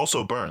chapped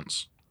also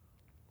burns.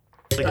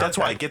 Like, that's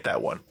why I get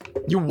that one.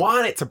 You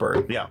want it to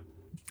burn Yeah.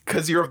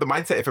 because you're of the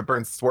mindset if it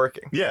burns, it's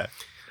working. Yeah.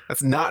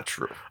 That's not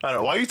true. I don't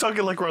know. Why are you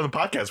talking like we're on the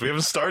podcast? We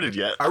haven't started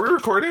yet. Are we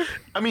recording?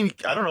 I mean,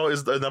 I don't know.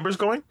 Is the numbers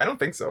going? I don't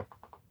think so.